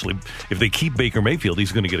 because eventually, if they keep Baker Mayfield,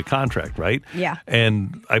 he's going to get a contract, right? Yeah.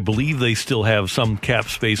 And I believe they still have some cap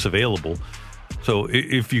space available. So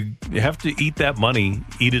if you have to eat that money,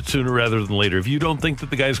 eat it sooner rather than later. If you don't think that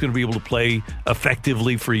the guy's going to be able to play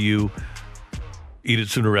effectively for you, eat it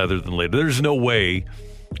sooner rather than later. There's no way.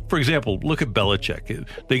 For example, look at Belichick.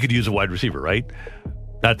 They could use a wide receiver, right?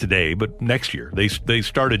 Not today, but next year. They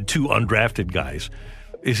started 2 undrafted guys.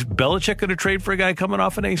 Is Belichick going to trade for a guy coming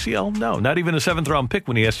off an ACL? No, not even a 7th-round pick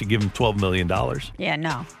when he has to give him $12 million. Yeah,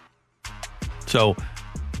 no. So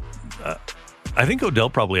I think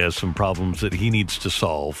Odell probably has some problems that he needs to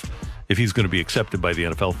solve if he's going to be accepted by the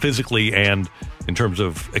NFL physically and in terms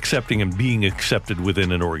of accepting and being accepted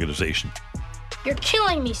within an organization. You're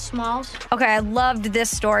killing me, Smalls. Okay, I loved this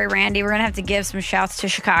story, Randy. We're going to have to give some shouts to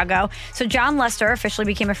Chicago. So John Lester officially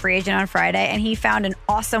became a free agent on Friday, and he found an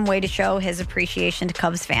awesome way to show his appreciation to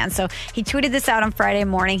Cubs fans. So he tweeted this out on Friday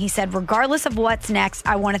morning. He said, regardless of what's next,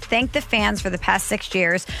 I want to thank the fans for the past 6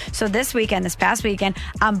 years. So this past weekend,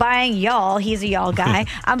 I'm buying y'all, he's a y'all guy,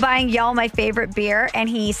 I'm buying y'all my favorite beer, and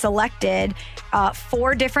he selected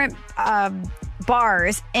 4 different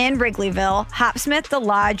bars in Wrigleyville: Hopsmith, The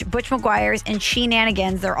Lodge, Butch McGuire's, and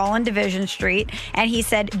Shenanigans. They're all on Division Street. And he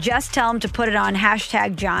said, just tell him to put it on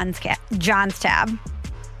hashtag John's tab.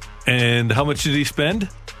 And how much did he spend?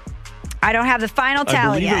 I don't have the final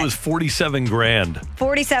tally yet. I believe it was $47,000.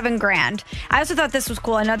 $47,000. I also thought this was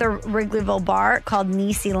cool. Another Wrigleyville bar called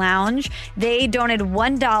Nisi Lounge. They donated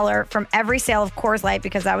 $1 from every sale of Coors Light,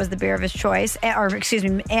 because that was the beer of his choice,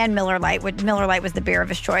 and Miller Lite. Miller Lite was the beer of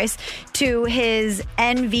his choice, to his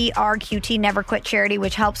NVRQT Never Quit charity,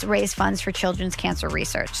 which helps raise funds for children's cancer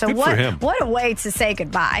research. So Good for him. What a way to say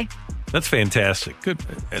goodbye. That's fantastic. Good.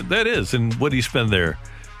 That is. And what do you spend there?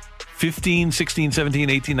 15, 16, 17,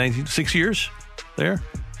 18, 19, 6 years there.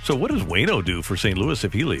 So what does Waino do for St. Louis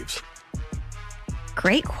if he leaves?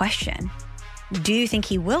 Great question. Do you think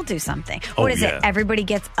he will do something? Oh, What is yeah. it? Everybody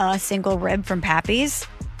gets a single rib from Pappy's?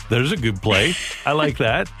 There's a good play. I like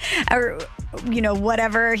that. Or,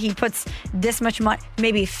 whatever. He puts this much money,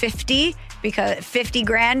 maybe 50, because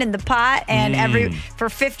 $50,000 in the pot, and for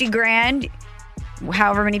 $50,000,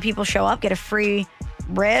 however many people show up, get a free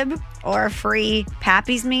rib or a free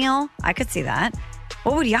Pappy's meal. I could see that.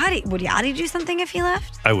 What would Yachty do something if he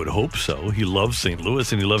left? I would hope so. He loves St.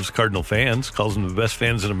 Louis and he loves Cardinal fans, calls them the best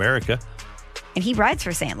fans in America. And he rides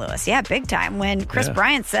for St. Louis. Yeah, big time. When Chris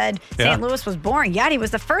Bryant said St. Louis was boring, Yachty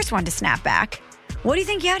was the first one to snap back. What do you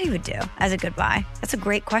think Yachty would do as a goodbye? That's a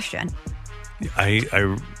great question.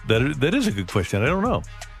 That is a good question. I don't know.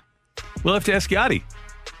 We'll have to ask Yachty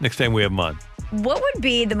next time we have him on. What would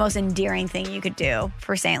be the most endearing thing you could do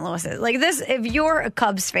for St. Louis? Like this, if you're a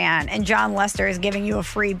Cubs fan and John Lester is giving you a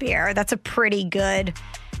free beer, that's a pretty good,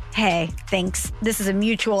 hey, thanks. This is a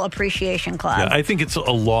mutual appreciation club. Yeah, I think it's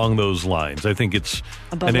along those lines. I think it's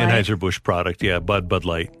an Anheuser-Busch product. Yeah, Bud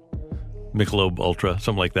Light, Michelob Ultra,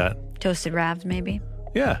 something like that. Toasted Ravs, maybe?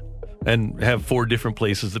 Yeah, and have 4 different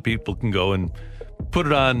places that people can go and put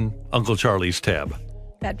it on Uncle Charlie's tab.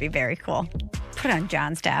 That'd be very cool. Put it on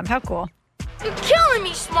John's tab. How cool. You're killing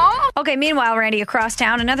me, Small. Okay, meanwhile, Randy, across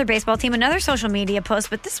town, another baseball team, another social media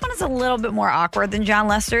post, but this one is a little bit more awkward than John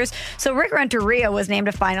Lester's. So Rick Renteria was named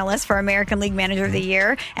a finalist for American League Manager of the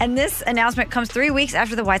Year, and this announcement comes 3 weeks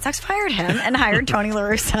after the White Sox fired him and hired Tony La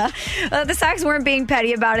Russa. The Sox weren't being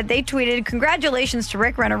petty about it. They tweeted, "Congratulations to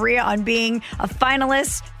Rick Renteria on being a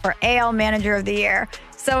finalist for AL Manager of the Year."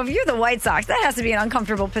 So if you're the White Sox, that has to be an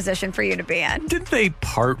uncomfortable position for you to be in. Didn't they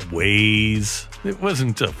part ways? It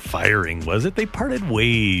wasn't a firing, was it? They parted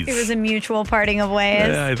ways. It was a mutual parting of ways.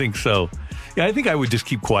 Yeah, I think so. Yeah, I think I would just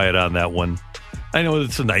keep quiet on that one. I know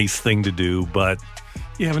it's a nice thing to do, but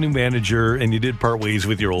you have a new manager and you did part ways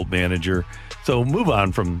with your old manager. So move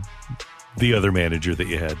on from the other manager that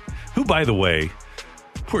you had. Who, by the way,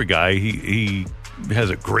 poor guy, he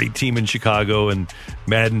has a great team in Chicago, and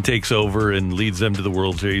Madden takes over and leads them to the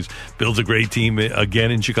World Series, builds a great team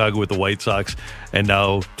again in Chicago with the White Sox, and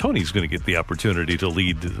now Tony's going to get the opportunity to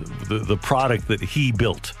lead the product that he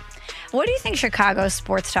built. What do you think Chicago's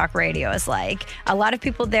sports talk radio is like? A lot of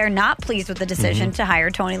people there not pleased with the decision to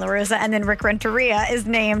hire Tony La Russa, and then Rick Renteria is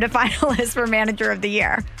named a finalist for Manager of the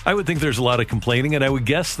Year. I would think there's a lot of complaining, and I would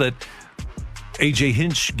guess that A.J.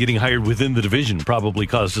 Hinch getting hired within the division probably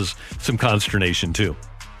causes some consternation, too.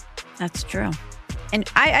 That's true. And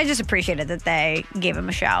I just appreciated that they gave him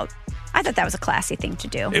a shout. I thought that was a classy thing to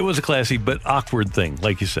do. It was a classy but awkward thing,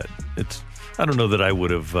 like you said. I don't know that I would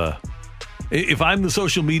have... if I'm the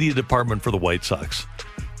social media department for the White Sox,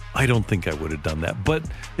 I don't think I would have done that. But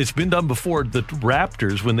it's been done before. The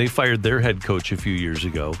Raptors, when they fired their head coach a few years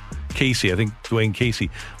ago, Casey, I think Dwayne Casey,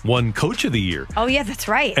 won Coach of the Year. Oh, yeah, that's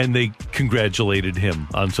right. And they congratulated him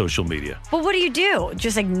on social media. But what do?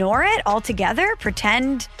 Just ignore it altogether?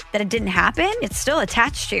 Pretend that it didn't happen? It's still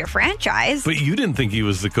attached to your franchise. But you didn't think he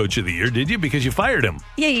was the Coach of the Year, did you? Because you fired him.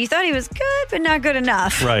 Yeah, you thought he was good, but not good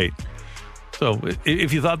enough. Right. So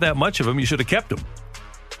if you thought that much of him, you should have kept him.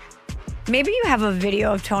 Maybe you have a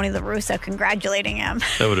video of Tony La Russa congratulating him.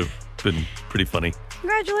 That would have been pretty funny.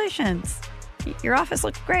 Congratulations. Your office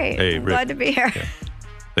looks great. Hey, I'm Rick. glad to be here. Yeah.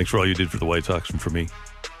 Thanks for all you did for the White Sox and for me.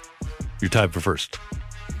 You're tied for first.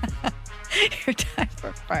 You're tied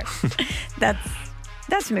for first.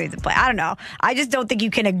 That's maybe the play. I don't know. I just don't think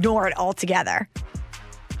you can ignore it altogether.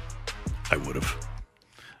 I would have.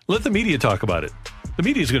 Let the media talk about it. The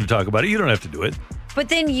media's going to talk about it. You don't have to do it. But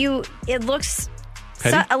then it looks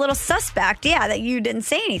a little suspect, that you didn't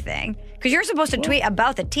say anything. Because you're supposed to tweet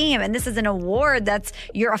about the team, and this is an award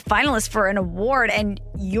you're a finalist for an award, and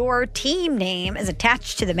your team name is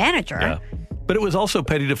attached to the manager. Yeah. But it was also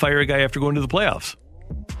petty to fire a guy after going to the playoffs.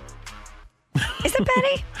 Is it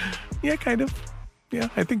petty? Yeah, kind of. Yeah,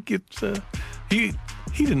 I think it's he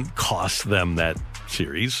didn't cost them that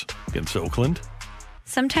series against Oakland.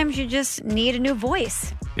 Sometimes you just need a new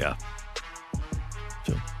voice. Yeah.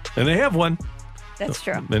 And they have one. That's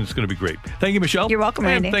true. And it's going to be great. Thank you, Michelle. You're welcome,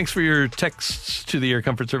 Randy. And thanks for your texts to the Air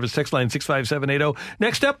Comfort Service text line 65780.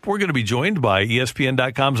 Next up, we're going to be joined by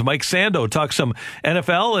ESPN.com's Mike Sando. Talk some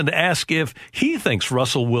NFL and ask if he thinks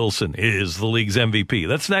Russell Wilson is the league's MVP.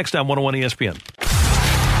 That's next on 101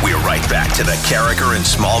 ESPN. We're right back to the Carricker and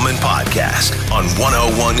Smallman podcast on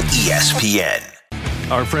 101 ESPN.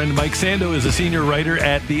 Our friend Mike Sando is a senior writer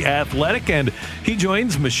at The Athletic, and he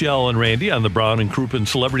joins Michelle and Randy on the Brown and Crouppen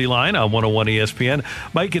Celebrity Line on 101 ESPN.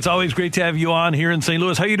 Mike, it's always great to have you on here in St.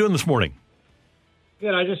 Louis. How are you doing this morning?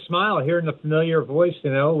 Good. I just smile hearing the familiar voice.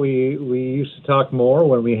 You know, we used to talk more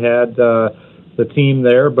when we had the team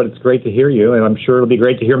there, but it's great to hear you, and I'm sure it'll be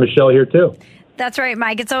great to hear Michelle here too. That's right,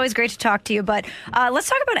 Mike. It's always great to talk to you, but let's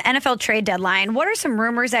talk about NFL trade deadline. What are some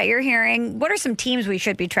rumors that you're hearing? What are some teams we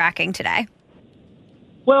should be tracking today?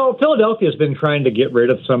 Well, Philadelphia's been trying to get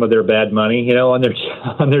rid of some of their bad money, you know, on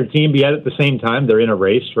their team. Yet at the same time, they're in a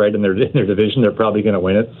race, right? In their division, they're probably going to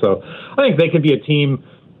win it. So I think they could be a team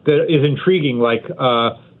that is intriguing. Like,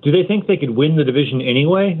 do they think they could win the division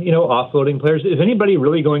anyway? You know, offloading players. Is anybody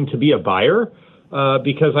really going to be a buyer?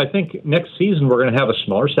 Because I think next season we're going to have a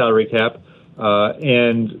smaller salary cap,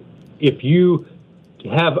 and if you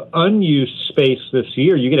have unused space this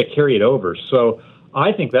year, you get to carry it over. So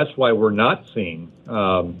I think that's why we're not seeing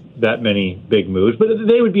that many big moves. But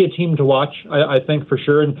they would be a team to watch, I think, for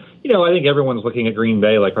sure. And, you know, I think everyone's looking at Green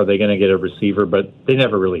Bay, like, are they going to get a receiver? But they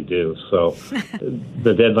never really do. So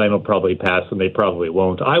the deadline will probably pass, and they probably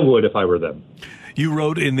won't. I would if I were them. You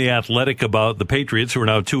wrote in The Athletic about the Patriots, who are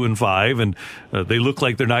now 2-5, and they look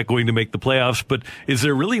like they're not going to make the playoffs. But is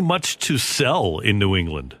there really much to sell in New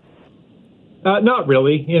England? Not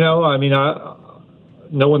really. You know, I mean,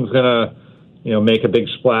 no one's going to, you know, make a big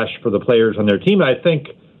splash for the players on their team. I think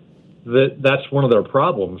that's one of their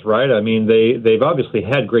problems, right? I mean, they've obviously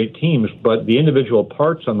had great teams, but the individual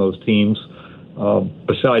parts on those teams,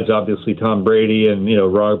 besides obviously Tom Brady and, you know,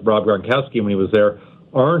 Rob Gronkowski when he was there,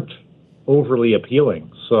 aren't overly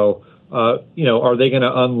appealing. So, you know, are they going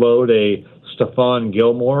to unload a Stephon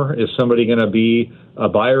Gilmore? Is somebody going to be a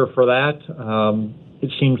buyer for that? It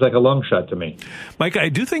seems like a long shot to me. Mike, I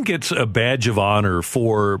do think it's a badge of honor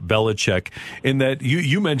for Belichick in that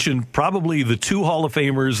you mentioned probably the two Hall of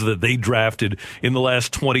Famers that they drafted in the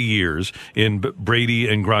last 20 years in Brady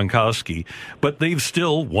and Gronkowski, but they've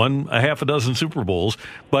still won a half a dozen Super Bowls.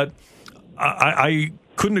 But I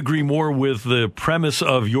couldn't agree more with the premise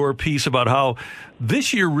of your piece about how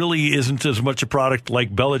this year really isn't as much a product,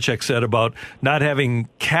 like Belichick said, about not having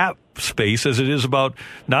cap space as it is about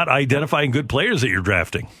not identifying good players that you're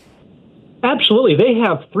drafting. Absolutely. They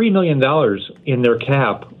have $3 million in their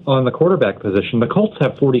cap on the quarterback position. The Colts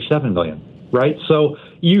have $47 million, right? So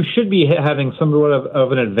you should be having somewhat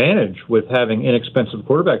of an advantage with having inexpensive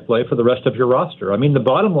quarterback play for the rest of your roster. I mean, the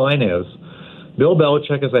bottom line is Bill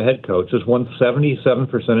Belichick as a head coach has won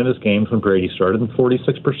 77% of his games when Brady started and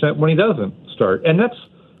 46% when he doesn't start. And that's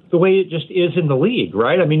the way it just is in the league,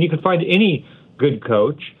 right? I mean, you can find any good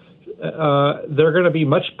coach. They're going to be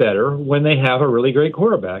much better when they have a really great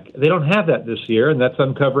quarterback. They don't have that this year, and that's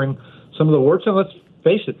uncovering some of the warts. And let's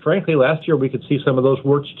face it, frankly, last year we could see some of those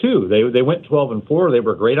warts too. They went 12-4. They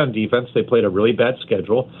were great on defense. They played a really bad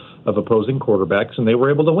schedule of opposing quarterbacks, and they were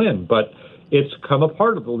able to win. But it's come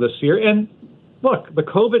apart a little this year. And look, the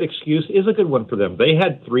COVID excuse is a good one for them. They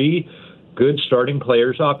had 3 good starting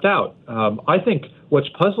players opt out. I think what's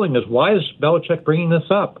puzzling is, why is Belichick bringing this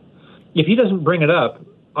up? If he doesn't bring it up,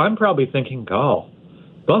 I'm probably thinking,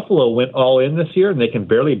 Buffalo went all in this year and they can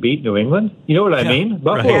barely beat New England. You know what I mean?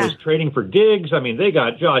 Buffalo is trading for Diggs. I mean, they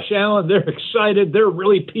got Josh Allen. They're excited. They're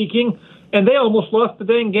really peaking. And they almost lost the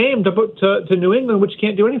dang game to New England, which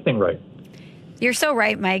can't do anything right. You're so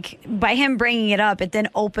right, Mike. By him bringing it up, it then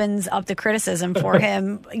opens up the criticism for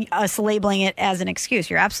him, us labeling it as an excuse.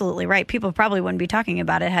 You're absolutely right. People probably wouldn't be talking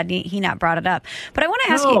about it had he not brought it up. But I want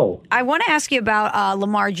to ask you. I want to ask you about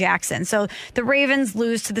Lamar Jackson. So the Ravens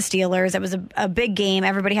lose to the Steelers. It was a big game.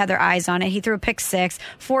 Everybody had their eyes on it. He threw a pick 6,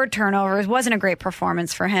 4 turnovers. Wasn't a great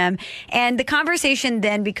performance for him. And the conversation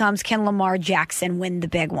then becomes, can Lamar Jackson win the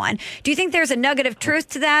big one? Do you think there's a nugget of truth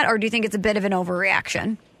to that, or do you think it's a bit of an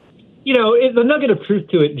overreaction? You know, the nugget of truth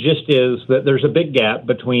to it just is that there's a big gap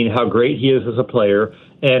between how great he is as a player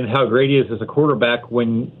and how great he is as a quarterback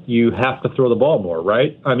when you have to throw the ball more,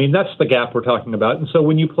 right? I mean, that's the gap we're talking about. And so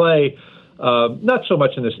when you play, not so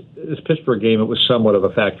much in this Pittsburgh game, it was somewhat of a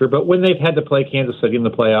factor, but when they've had to play Kansas City in the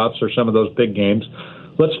playoffs or some of those big games,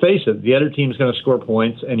 let's face it, the other team's going to score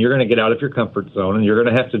points and you're going to get out of your comfort zone and you're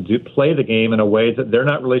going to have to play the game in a way that they're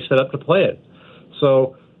not really set up to play it.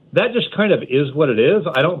 So that just kind of is what it is.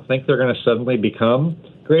 I don't think they're going to suddenly become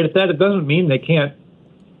great at that. It doesn't mean they can't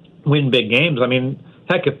win big games. I mean,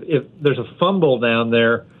 heck, if there's a fumble down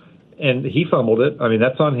there and he fumbled it, I mean,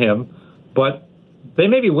 that's on him. But they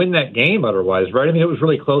maybe win that game otherwise, right? I mean, it was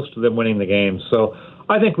really close to them winning the game. So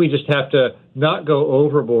I think we just have to not go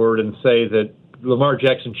overboard and say that Lamar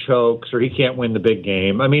Jackson chokes or he can't win the big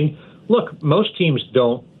game. I mean, look, most teams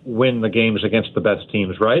don't win the games against the best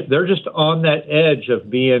teams, right? They're just on that edge of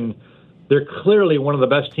they're clearly one of the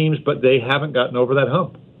best teams, but they haven't gotten over that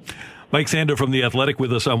hump. Mike Sando from The Athletic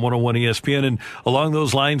with us on 101 ESPN. And along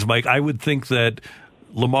those lines, Mike, I would think that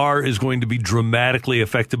Lamar is going to be dramatically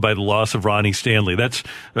affected by the loss of Ronnie Stanley. That's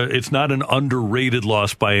it's not an underrated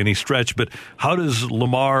loss by any stretch, but how does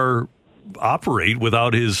Lamar operate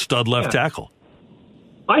without his stud left tackle?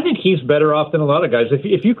 I think he's better off than a lot of guys.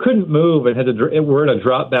 If you couldn't move and were in a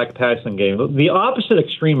drop-back passing game, the opposite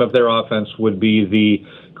extreme of their offense would be the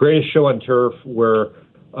greatest show on turf where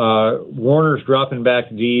Warner's dropping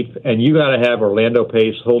back deep and you got to have Orlando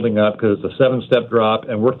Pace holding up because it's a 7-step drop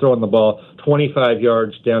and we're throwing the ball 25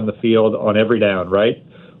 yards down the field on every down, right?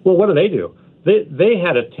 Well, what do? They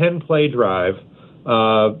had a 10-play drive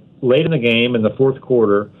late in the game in the fourth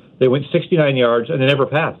quarter. They went 69 yards and they never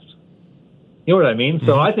passed. You know what I mean?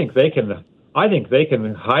 So I think they can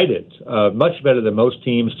hide it much better than most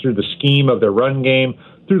teams through the scheme of their run game,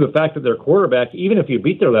 through the fact that their quarterback, even if you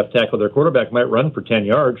beat their left tackle, their quarterback might run for 10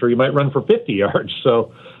 yards or he might run for 50 yards.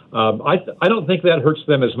 So I don't think that hurts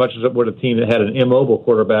them as much as it would a team that had an immobile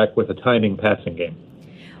quarterback with a timing passing game.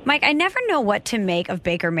 Mike, I never know what to make of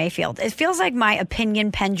Baker Mayfield. It feels like my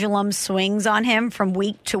opinion pendulum swings on him from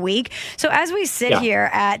week to week. So as we sit here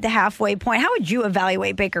at the halfway point, how would you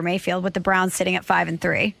evaluate Baker Mayfield with the Browns sitting at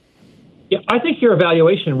 5-3? Yeah, I think your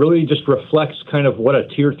evaluation really just reflects kind of what a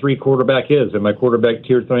tier 3 quarterback is. In my quarterback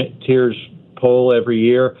tiers poll every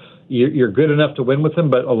year, you're good enough to win with him,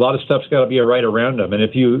 but a lot of stuff's got to be right around him. And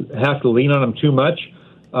if you have to lean on him too much,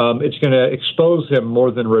 it's going to expose him more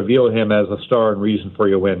than reveal him as a star and reason for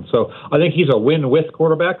your win. So I think he's a win with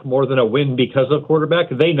quarterback more than a win because of quarterback.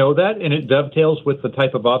 They know that, and it dovetails with the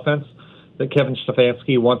type of offense that Kevin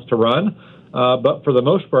Stefanski wants to run. But for the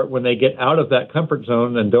most part, when they get out of that comfort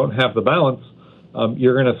zone and don't have the balance,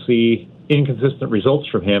 you're going to see inconsistent results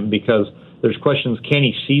from him because there's questions, can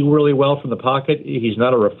he see really well from the pocket? He's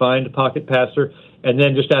not a refined pocket passer. And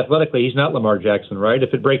then just athletically, he's not Lamar Jackson, right?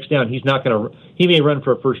 If it breaks down, he may run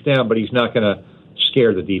for a first down, but he's not going to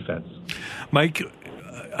scare the defense. Mike,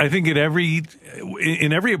 I think in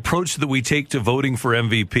every approach that we take to voting for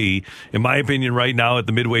MVP, in my opinion right now at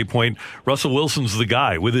the midway point, Russell Wilson's the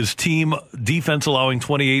guy with his team defense allowing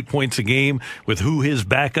 28 points a game, with who his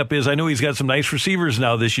backup is. I know he's got some nice receivers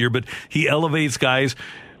now this year, but he elevates guys.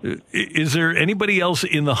 Is there anybody else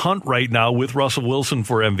in the hunt right now with Russell Wilson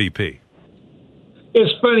for MVP?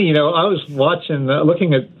 It's funny, I was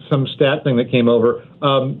looking at some stat thing that came over.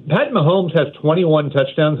 Pat Mahomes has 21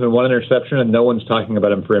 touchdowns and 1 interception, and no one's talking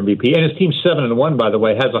about him for MVP. And his team's 7-1, by the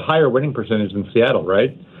way, has a higher winning percentage than Seattle,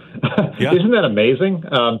 right? Yeah. Isn't that amazing?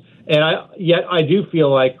 Yet I do feel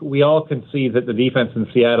like we all can see that the defense in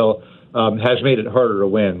Seattle has made it harder to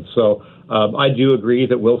win. So I do agree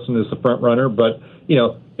that Wilson is the front runner, but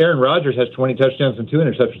Aaron Rodgers has 20 touchdowns and 2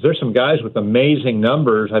 interceptions. There's some guys with amazing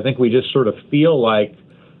numbers. I think we just sort of feel like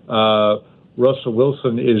Russell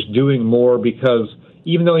Wilson is doing more because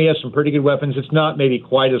even though he has some pretty good weapons, it's not maybe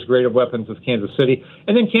quite as great of weapons as Kansas City.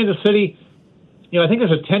 And then Kansas City, I think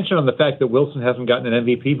there's a tension on the fact that Wilson hasn't gotten an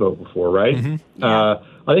MVP vote before, right? Mm-hmm.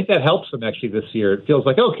 I think that helps him actually this year. It feels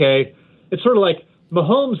like, okay, it's sort of like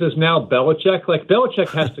Mahomes is now Belichick. Like, Belichick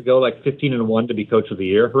has to go like 15-1 to be coach of the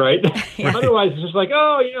year, right? Otherwise, it's just like,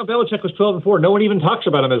 Belichick was 12-4. No one even talks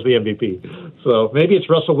about him as the MVP. So maybe it's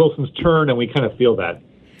Russell Wilson's turn, and we kind of feel that.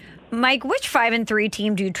 Mike, which 5-3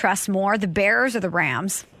 team do you trust more, the Bears or the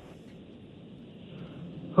Rams?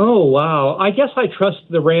 Oh, wow. I guess I trust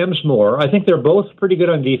the Rams more. I think they're both pretty good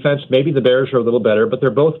on defense. Maybe the Bears are a little better, but they're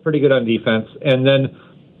both pretty good on defense. And then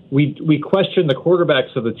we question the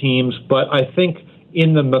quarterbacks of the teams, but I think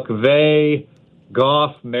in the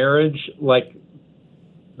McVay-Goff marriage, like,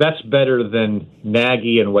 that's better than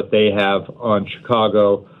Nagy and what they have on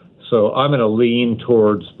Chicago. So I'm going to lean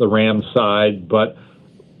towards the Rams side, but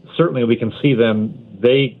certainly we can see them.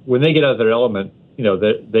 When they get out of their element,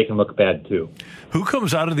 they can look bad too. Who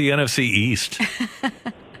comes out of the NFC East?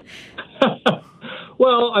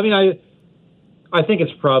 Well, I mean, I think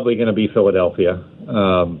it's probably going to be Philadelphia,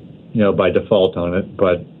 by default on it,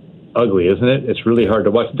 but ugly, isn't it? It's really hard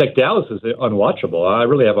to watch. Like, Dallas is unwatchable. I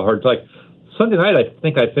really have a hard time. Sunday night, I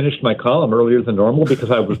think I finished my column earlier than normal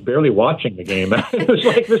because I was barely watching the game. It was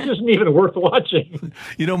like, this isn't even worth watching.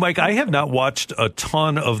 Mike, I have not watched a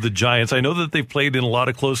ton of the Giants. I know that they've played in a lot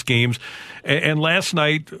of close games. And last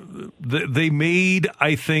night, they made,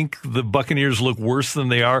 I think, the Buccaneers look worse than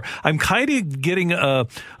they are. I'm kind of getting a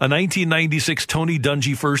 1996 Tony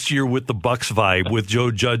Dungy first year with the Bucs vibe with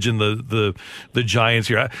Joe Judge and the Giants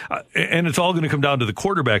here. And it's all going to come down to the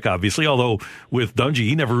quarterback, obviously, although with Dungy,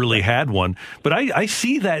 he never really had one. But I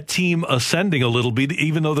see that team ascending a little bit,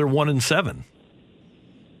 even though they're 1-7.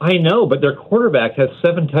 I know, but their quarterback has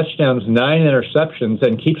 7 touchdowns, 9 interceptions,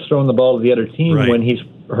 and keeps throwing the ball to the other team when he's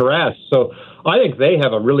harassed. So I think they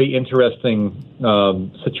have a really interesting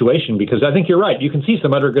situation because I think you're right. You can see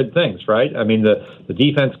some other good things, right? I mean, the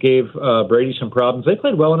defense gave Brady some problems. They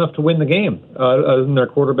played well enough to win the game, other than their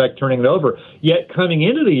quarterback turning it over. Yet coming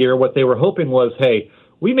into the year, what they were hoping was, hey,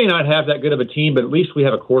 we may not have that good of a team, but at least we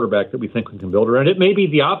have a quarterback that we think we can build around. It may be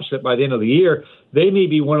the opposite by the end of the year. They may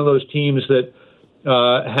be one of those teams that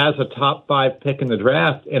has a top 5 pick in the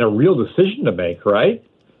draft and a real decision to make, right?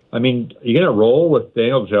 I mean, are you going to roll with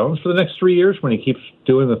Daniel Jones for the next 3 years when he keeps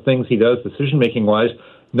doing the things he does decision-making wise,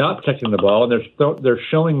 not protecting the ball, and they're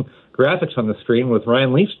showing graphics on the screen with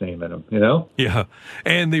Ryan Leaf's name in them, Yeah,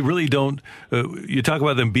 and they really don't. You talk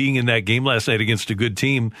about them being in that game last night against a good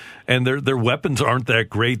team, and their weapons aren't that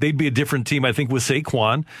great. They'd be a different team, I think, with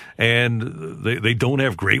Saquon, and they don't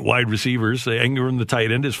have great wide receivers. Ingram, the tight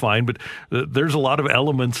end, is fine, but there's a lot of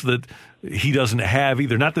elements that he doesn't have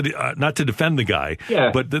either. Not to defend the guy,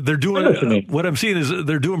 but they're doing. What I'm seeing is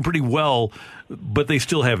they're doing pretty well, but they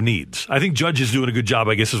still have needs. I think Judge is doing a good job,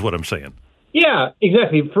 I guess, is what I'm saying. Yeah,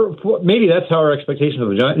 exactly. For maybe that's how our expectations of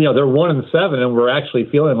the Giants. They're 1-7, and we're actually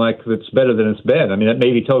feeling like it's better than it's been. I mean, that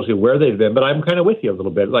maybe tells you where they've been, but I'm kind of with you a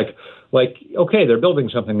little bit. Like, okay, they're building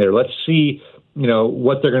something there. Let's see,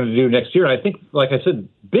 what they're going to do next year. And I think, like I said,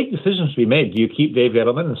 big decisions to be made. Do you keep Dave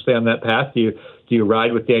Gettleman and stay on that path? Do you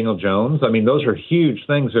ride with Daniel Jones? I mean, those are huge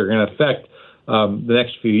things that are going to affect the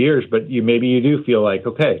next few years. But maybe you do feel like,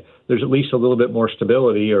 okay, there's at least a little bit more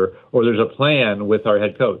stability, or there's a plan with our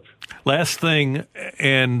head coach. Last thing,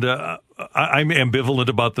 and I'm ambivalent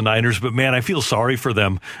about the Niners, but man, I feel sorry for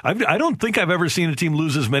them. I don't think I've ever seen a team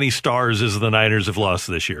lose as many stars as the Niners have lost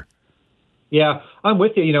this year. Yeah, I'm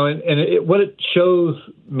with you. What it shows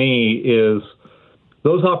me is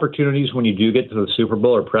those opportunities when you do get to the Super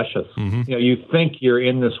Bowl are precious. Mm-hmm. You think you're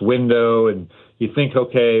in this window, and you think,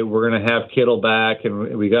 okay, we're going to have Kittle back,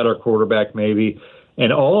 and we got our quarterback maybe.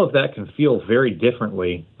 And all of that can feel very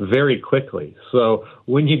differently, very quickly. So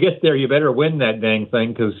when you get there, you better win that dang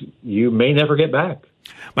thing because you may never get back.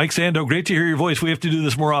 Mike Sando, great to hear your voice. We have to do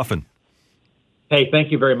this more often. Hey, thank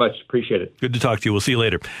you very much. Appreciate it. Good to talk to you. We'll see you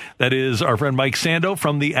later. That is our friend Mike Sando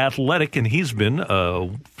from The Athletic, and he's been a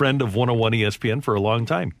friend of 101 ESPN for a long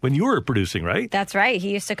time. When you were producing, right? That's right.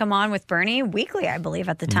 He used to come on with Bernie weekly, I believe,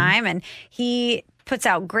 at the time, and he puts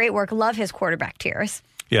out great work. Love his quarterback tiers.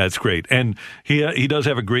 Yeah, it's great. And he does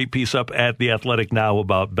have a great piece up at The Athletic now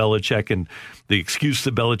about Belichick and the excuse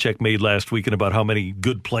that Belichick made last week and about how many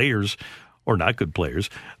good players, or not good players,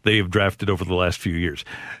 they have drafted over the last few years.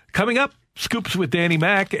 Coming up, Scoops with Danny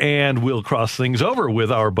Mac, and we'll cross things over with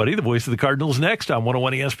our buddy, the voice of the Cardinals, next on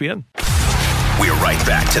 101 ESPN. We're right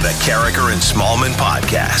back to the Carricker and Smallman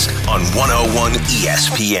podcast on 101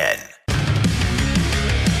 ESPN.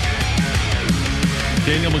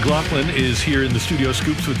 Daniel McLaughlin is here in the studio,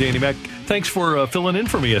 Scoops with Danny Mac. Thanks for filling in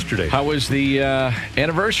for me yesterday. How was the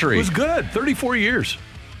anniversary? It was good. 34 years.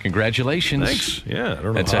 Congratulations. Thanks. Yeah, I don't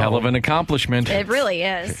know. That's a hell of an accomplishment. It really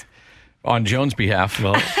is. On Joan's behalf.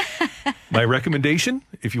 Well, my recommendation,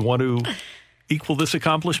 if you want to equal this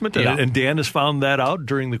accomplishment, and Dan has found that out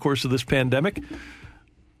during the course of this pandemic,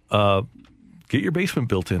 get your basement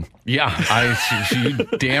built in. Yeah, you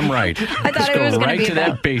damn right. I thought Just it was go going right to be to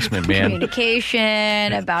about that basement, man.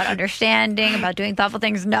 communication, about understanding, about doing thoughtful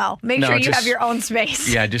things. No, make sure you have your own space.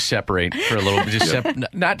 Yeah, just separate for a little bit.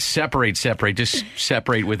 Just not separate. Just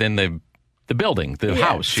separate within the building, the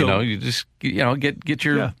house. So, you just get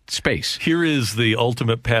your space. Here is the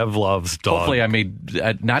ultimate Pavlov's dog. Hopefully, I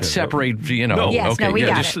made not separate. No. Yes, okay, no, we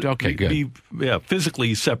got it. Okay, good.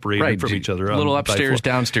 Physically separated from each other. A little upstairs,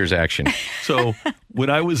 downstairs action. So when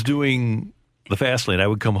I was doing the fast lane, I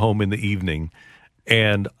would come home in the evening,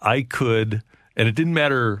 and I could. And it didn't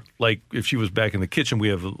matter, like, if she was back in the kitchen, we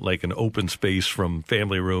have, like, an open space from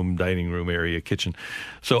family room, dining room area, kitchen.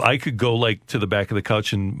 So I could go, like, to the back of the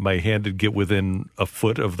couch, and my hand would get within a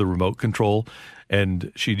foot of the remote control,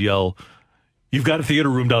 and she'd yell, "You've got a theater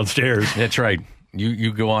room downstairs." That's right.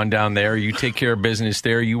 You go on down there, you take care of business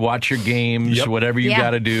there, you watch your games, whatever you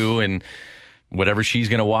got to do, and whatever she's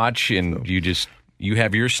going to watch, and you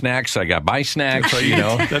have your snacks, I got my snacks,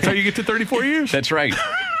 That's how you get to 34 years. That's right.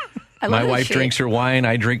 My wife drinks her wine.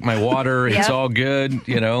 I drink my water. It's all good,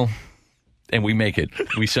 and we make it.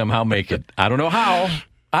 We somehow make it. I don't know how.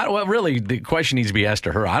 Well, really, the question needs to be asked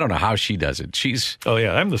to her. I don't know how she does it. Oh,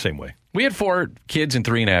 yeah, I'm the same way. We had 4 kids in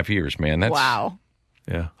 3.5 years, man. Wow.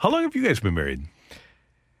 Yeah. How long have you guys been married?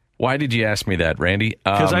 Why did you ask me that, Randy?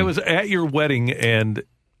 Because I was at your wedding, and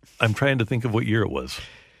I'm trying to think of what year it was.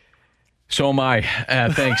 So am I.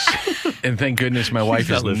 Thanks. And thank goodness my wife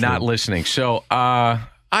is not listening. So,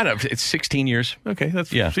 I don't know. It's 16 years. Okay,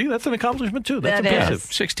 see, that's an accomplishment too. That's impressive.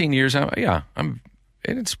 16 years. And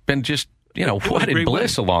it's been just wedded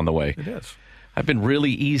bliss along the way. It is. I've been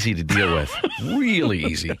really easy to deal with. Really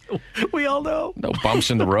easy. We all know. No bumps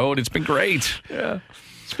in the road. It's been great. Yeah,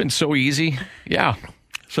 it's been so easy. Yeah.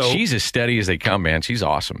 So she's as steady as they come, man. She's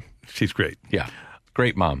awesome. She's great. Yeah,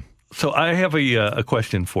 great mom. So I have a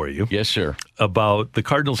question for you. Yes, sir. About the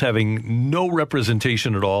Cardinals having no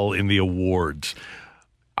representation at all in the awards.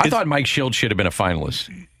 I thought Mike Schild should have been a finalist.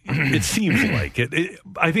 It seems like it.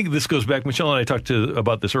 I think this goes back, Michelle and I talked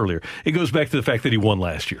about this earlier. It goes back to the fact that he won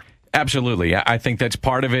last year. Absolutely. I think that's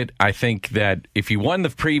part of it. I think that if you won the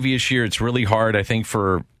previous year, it's really hard, I think,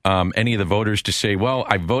 for any of the voters to say, well,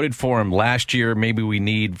 I voted for him last year. Maybe we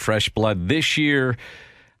need fresh blood this year,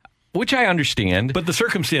 which I understand. But the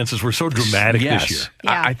circumstances were so dramatic this year.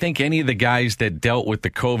 Yeah. I think any of the guys that dealt with the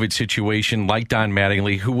COVID situation, like Don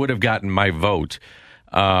Mattingly, who would have gotten my vote,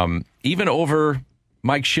 even over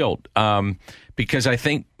Mike Schild, because I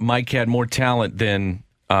think Mike had more talent than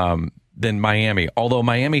Miami, although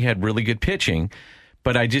Miami had really good pitching.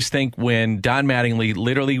 But I just think when Don Mattingly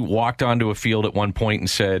literally walked onto a field at one point and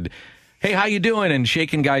said, "Hey, how you doing?" and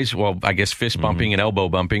shaking guys, well, I guess fist bumping and elbow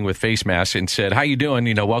bumping with face masks, and said, "How you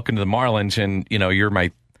doing? Welcome to the Marlins, and you're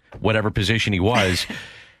my whatever position he was."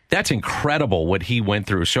 That's incredible what he went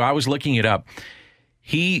through. So I was looking it up.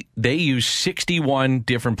 They used 61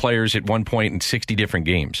 different players at one point in 60 different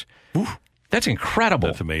games. Ooh. That's incredible.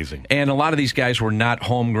 That's amazing. And a lot of these guys were not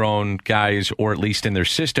homegrown guys, or at least in their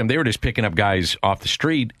system. They were just picking up guys off the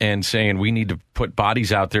street and saying, we need to put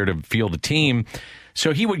bodies out there to field a team.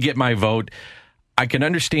 So he would get my vote. I can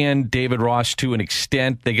understand David Ross to an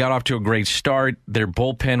extent. They got off to a great start. Their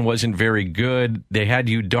bullpen wasn't very good. They had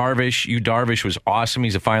Yu Darvish. Yu Darvish was awesome.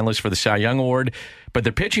 He's a finalist for the Cy Young Award. But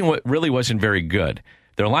their pitching really wasn't very good.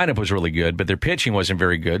 Their lineup was really good, but their pitching wasn't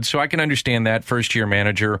very good. So I can understand that. First-year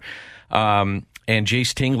manager. And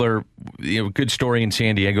Jace Tingler, good story in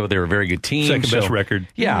San Diego. They're a very good team. Second-best record.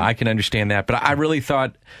 Yeah, I can understand that. But I really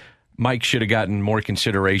thought Mike should have gotten more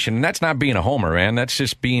consideration. And that's not being a homer, man. That's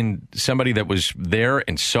just being somebody that was there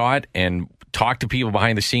and saw it and talked to people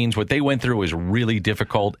behind the scenes. What they went through was really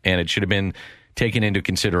difficult, and it should have been taken into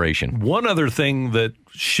consideration. One other thing that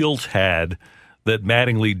Schilt had that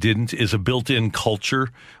Mattingly didn't is a built-in culture.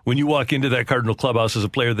 When you walk into that Cardinal clubhouse as a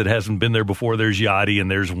player that hasn't been there before, there's Yachty and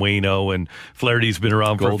there's Waino, and Flaherty's been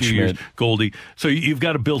around for a few years. Goldie. So you've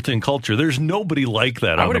got a built-in culture. There's nobody like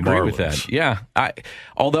that I on would the agree Marlins. with that. Yeah.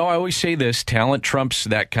 Although I always say this, talent trumps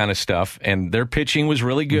that kind of stuff, and their pitching was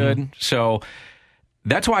really good. So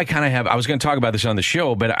that's why I was going to talk about this on the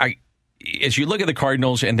show, but as you look at the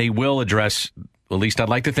Cardinals, and they will address, at least I'd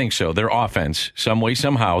like to think so, their offense some way,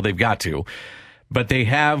 somehow. They've got to. But they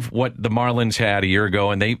have what the Marlins had a year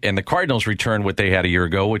ago, and the Cardinals returned what they had a year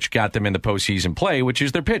ago, which got them in the postseason play, which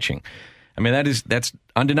is their pitching. I mean, that's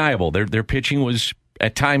undeniable. Their pitching was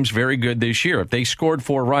at times very good this year. If they scored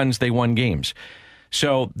 4 runs, they won games.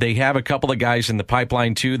 So they have a couple of guys in the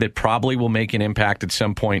pipeline, too, that probably will make an impact at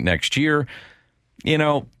some point next year. You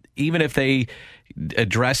know, even if they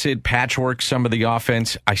address it, patchwork some of the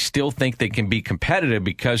offense, I still think they can be competitive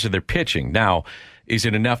because of their pitching. Now, is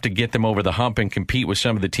it enough to get them over the hump and compete with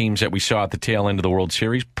some of the teams that we saw at the tail end of the World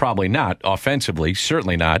Series? Probably not. Offensively,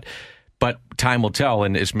 certainly not. But time will tell.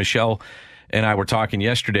 And as Michelle and I were talking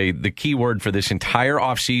yesterday, the key word for this entire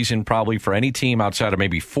offseason, probably for any team outside of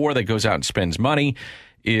maybe 4 that goes out and spends money,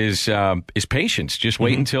 is patience. Just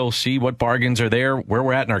wait until see what bargains are there, where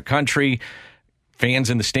we're at in our country, fans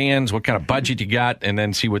in the stands, what kind of budget you got, and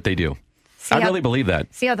then see what they do. I really believe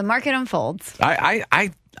that. See how the market unfolds.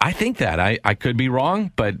 I think that. I could be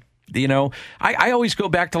wrong, but, you know, I always go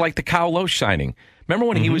back to, like, the Kyle Loesch signing. Remember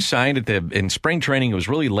when he was signed in spring training? It was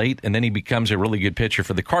really late, and then he becomes a really good pitcher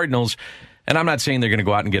for the Cardinals. And I'm not saying they're going to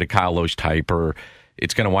go out and get a Kyle Loesch type, or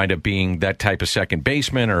it's going to wind up being that type of second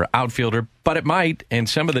baseman or outfielder, but it might. And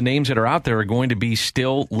some of the names that are out there are going to be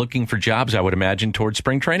still looking for jobs, I would imagine, towards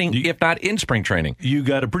spring training, if not in spring training. You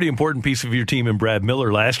got a pretty important piece of your team in Brad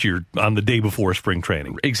Miller last year on the day before spring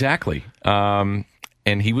training. Exactly. And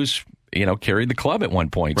he was, you know, carried the club at one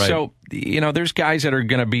point. Right. So, you know, there's guys that are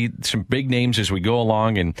going to be some big names as we go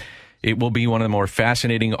along, and it will be one of the more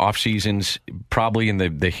fascinating off seasons probably in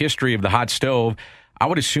the history of the hot stove. I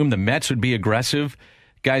would assume the Mets would be aggressive.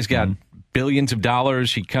 Guy's got billions of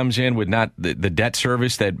dollars. He comes in with not the debt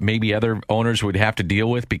service that maybe other owners would have to deal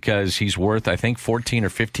with because he's worth, I think, $14 or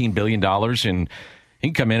 $15 billion, and he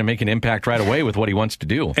can come in and make an impact right away with what he wants to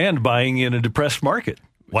do. And buying in a depressed market.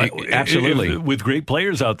 Why, absolutely. With great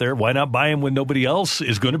players out there, why not buy him when nobody else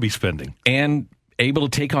is going to be spending? And able to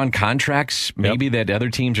take on contracts maybe that other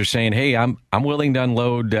teams are saying, hey, I'm willing to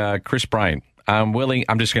unload Chris Bryant. I'm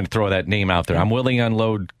just going to throw that name out there. I'm willing to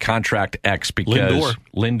unload contract X because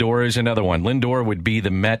Lindor is another one. Lindor would be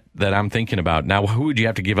the Met that I'm thinking about. Now, who would you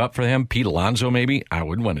have to give up for him? Pete Alonso, maybe? I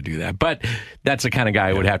wouldn't want to do that. But that's the kind of guy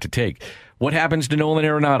I would have to take. What happens to Nolan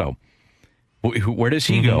Arenado? Where does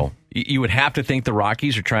he go? You would have to think the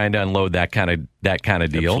Rockies are trying to unload that kind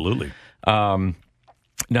of deal. Absolutely.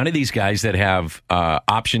 None of these guys that have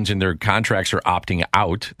options in their contracts are opting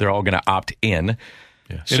out. They're all going to opt in.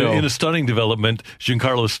 Yeah. So, in a stunning development,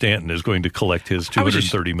 Giancarlo Stanton is going to collect his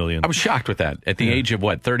 $230 million. I was shocked with that. At the age of,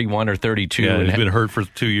 31 or 32? Yeah, he's been hurt for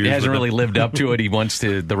 2 years. He hasn't really lived up to it. He wants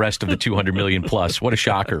to the rest of the $200 million plus. What a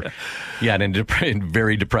shocker. Yeah, in a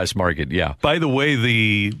very depressed market, yeah. By the way,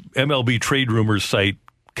 the MLB trade rumors site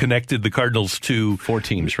connected the Cardinals to 4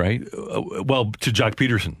 teams, right? To Jock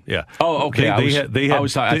Peterson. Yeah. Oh, okay. I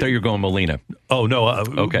thought you were going Molina. Oh no.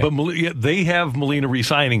 Okay. But they have Molina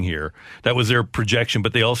re-signing here. That was their projection.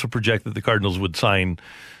 But they also project that the Cardinals would sign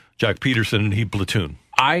Jock Peterson and he'd platoon.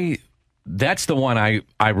 That's the one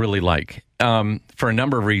I really like for a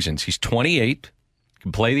number of reasons. He's 28,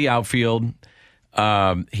 can play the outfield.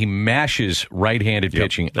 He mashes right-handed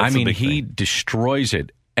pitching. I mean, he destroys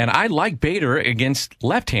it. And I like Bader against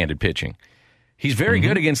left-handed pitching. He's very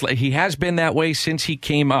good against. He has been that way since he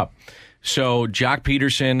came up. So Jock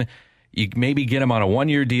Peterson, you maybe get him on a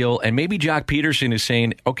 1-year deal, and maybe Jock Peterson is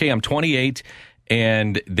saying, "Okay, I'm 28,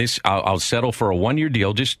 and I'll settle for a 1-year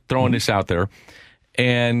deal." Just throwing this out there,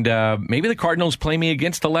 and maybe the Cardinals play me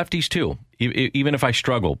against the lefties too, even if I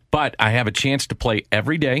struggle. But I have a chance to play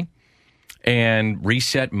every day and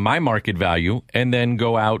reset my market value, and then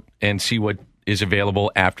go out and see what is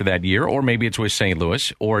available after that year, or maybe it's with St.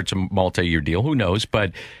 Louis, or it's a multi-year deal. Who knows?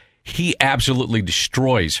 But he absolutely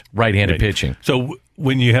destroys right-handed pitching. So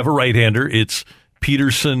when you have a right-hander, it's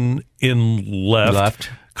Peterson in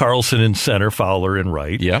left, Carlson in center, Fowler in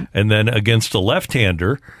right. Yeah. And then against a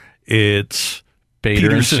left-hander, it's Bader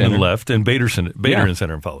Peterson in left and Bader in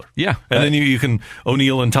center and Fowler. Yeah. And then you can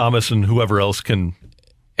O'Neill and Thomas and whoever else can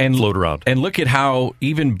float around. And look at how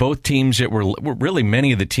even both teams that were really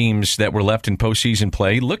many of the teams that were left in postseason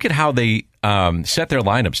play, look at how they set their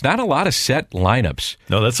lineups. Not a lot of set lineups.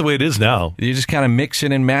 No, that's the way it is now. You just kind of mix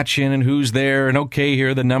in and match in and who's there and okay, here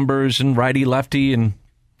are the numbers and righty, lefty, and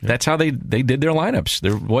that's how they did their lineups.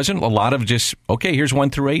 There wasn't a lot of just, okay, here's 1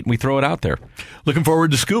 through 8 and we throw it out there. Looking forward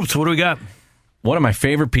to Scoops. What do we got? One of my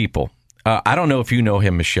favorite people. I don't know if you know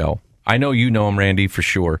him, Michelle. I know you know him, Randy, for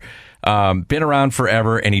sure. Been around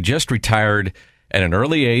forever, and he just retired at an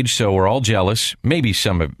early age, so we're all jealous. Maybe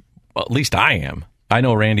at least I am. I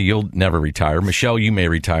know, Randy, you'll never retire. Michelle, you may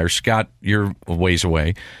retire. Scott, you're a ways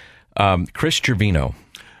away. Chris Trevino.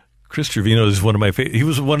 Chris Trevino is one of my favorite. He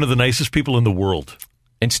was one of the nicest people in the world.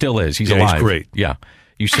 And still is. He's Yeah, alive. he's great. Yeah.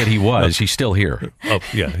 You said he was. He's still here. Oh,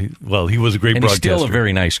 yeah. He was a great And he's broadcaster. still a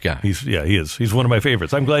very nice guy. He is. He's one of my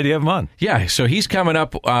favorites. I'm glad you have him on. Yeah, so he's coming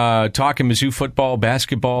up talking Mizzou football,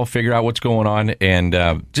 basketball, figure out what's going on,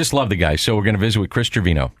 and just love the guy. So we're going to visit with Chris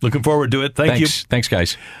Trevino. Looking forward to it. Thank you. Thanks,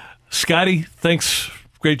 guys. Scotty, thanks.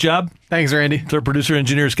 Great job. Thanks, Randy. It's our producer,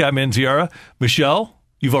 engineer, Scott Manziara. Michelle,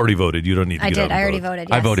 you've already voted. You don't need to get out and I already vote. voted,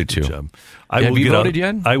 yes. I voted too. Good job. Have you voted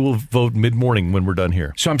yet? I will vote mid-morning when we're done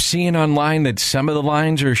here. So I'm seeing online that some of the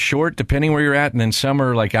lines are short, depending where you're at, and then some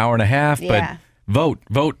are like hour and a half. Yeah. But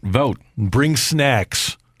vote. Bring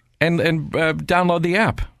snacks. And download the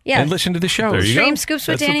app. Yeah. And listen to the show. There you Stream go. Scoops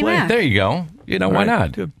with That's the Danny plan. Mac. There you go. Why All right,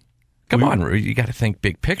 not? good. Come on, Rue. You got to think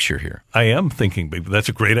big picture here. I am thinking big. That's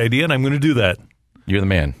a great idea, and I'm going to do that. You're the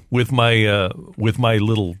man. With my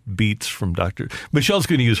little beats from Dr. Michelle's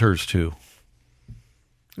going to use hers too.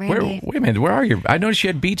 Randy. Wait a minute. Where are you? I noticed you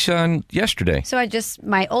had Beats on yesterday. So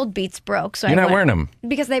my old Beats broke. So You're not wearing them.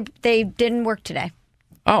 because they didn't work today.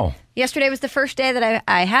 Oh. Yesterday was the first day that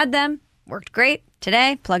I had them. Worked great.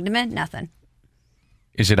 Today, plugged them in, nothing.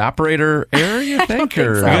 Is it operator error, you think?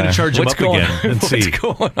 Or We got to charge them what's up going, again and see. What's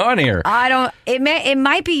going on here? It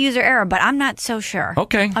might be user error, but I'm not so sure.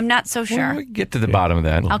 Okay. I'm not so sure. Well, we can get to the bottom of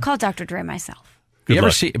that. I'll call Dr. Dre myself. You ever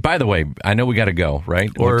luck. see? By the way, I know we got to go, right?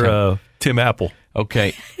 Or Tim Apple.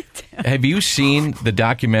 Okay. Have you seen the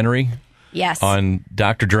documentary? Yes. On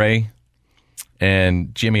Dr. Dre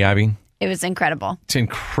and Jimmy Iovine? It was incredible. It's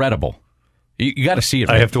incredible. You got to see it.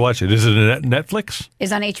 I have to watch it. Is it a Netflix?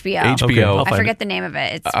 It's on HBO. HBO. Okay, I forget the name of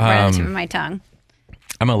it. It's right on the tip of my tongue.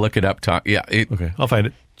 I'm going to look it up. Okay, I'll find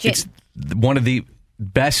it. It's one of the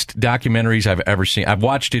best documentaries I've ever seen. I've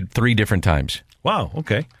watched it 3 different times. Wow.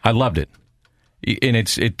 Okay. I loved it.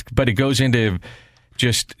 And but it goes into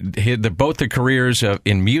just both the careers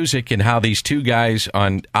in music and how these two guys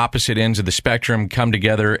on opposite ends of the spectrum come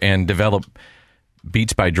together and develop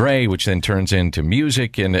Beats by Dre, which then turns into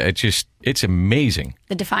music, and it's amazing.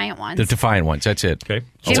 The Defiant Ones. The Defiant Ones, that's it. Okay.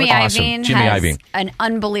 Jimmy awesome. Iovine Jimmy has Iovine. an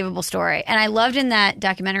unbelievable story. And I loved in that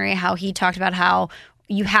documentary how he talked about how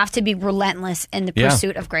you have to be relentless in the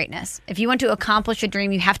pursuit of greatness. If you want to accomplish a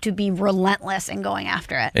dream, you have to be relentless in going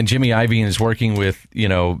after it. And Jimmy Iovine is working with,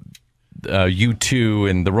 U2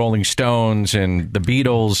 and the Rolling Stones and the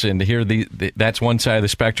Beatles, and here that's one side of the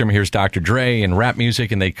spectrum. Here's Dr. Dre and rap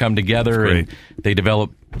music, and they come together and they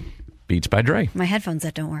develop Beats by Dre. My headphones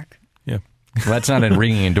that don't work. Yeah. Well, that's not a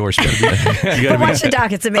ringing endorsement. You gotta But watch the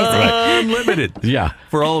doc. It's amazing. Unlimited. Yeah.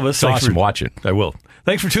 For all of us. It's awesome. Watch it. I will.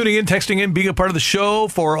 Thanks for tuning in, texting in, being a part of the show.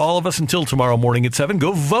 For all of us until tomorrow morning at 7.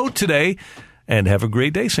 Go vote today and have a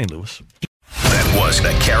great day, St. Louis. That was the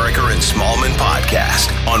Carricker and Smallman podcast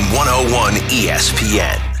on 101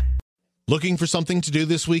 ESPN. Looking for something to do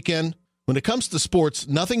this weekend? When it comes to sports,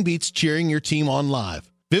 nothing beats cheering your team on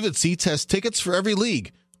live. Vivid Seats has tickets for every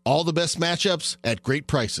league, all the best matchups at great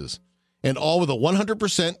prices, and all with a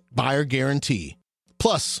 100% buyer guarantee.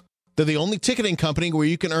 Plus, they're the only ticketing company where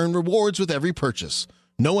you can earn rewards with every purchase.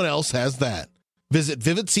 No one else has that. Visit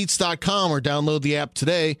vividseats.com or download the app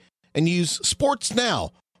today and use Sports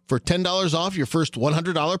Now for $10 off your first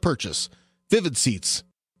 $100 purchase. Vivid Seats.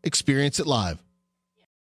 Experience it live.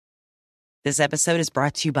 This episode is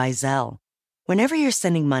brought to you by Zelle. Whenever you're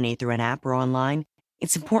sending money through an app or online,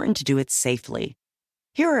 it's important to do it safely.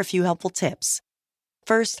 Here are a few helpful tips.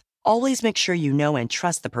 First, always make sure you know and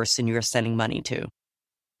trust the person you are sending money to.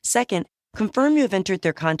 Second, confirm you have entered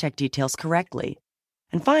their contact details correctly.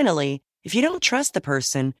 And finally, if you don't trust the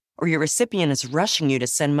person or your recipient is rushing you to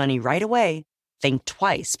send money right away, think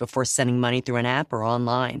twice before sending money through an app or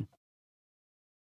online.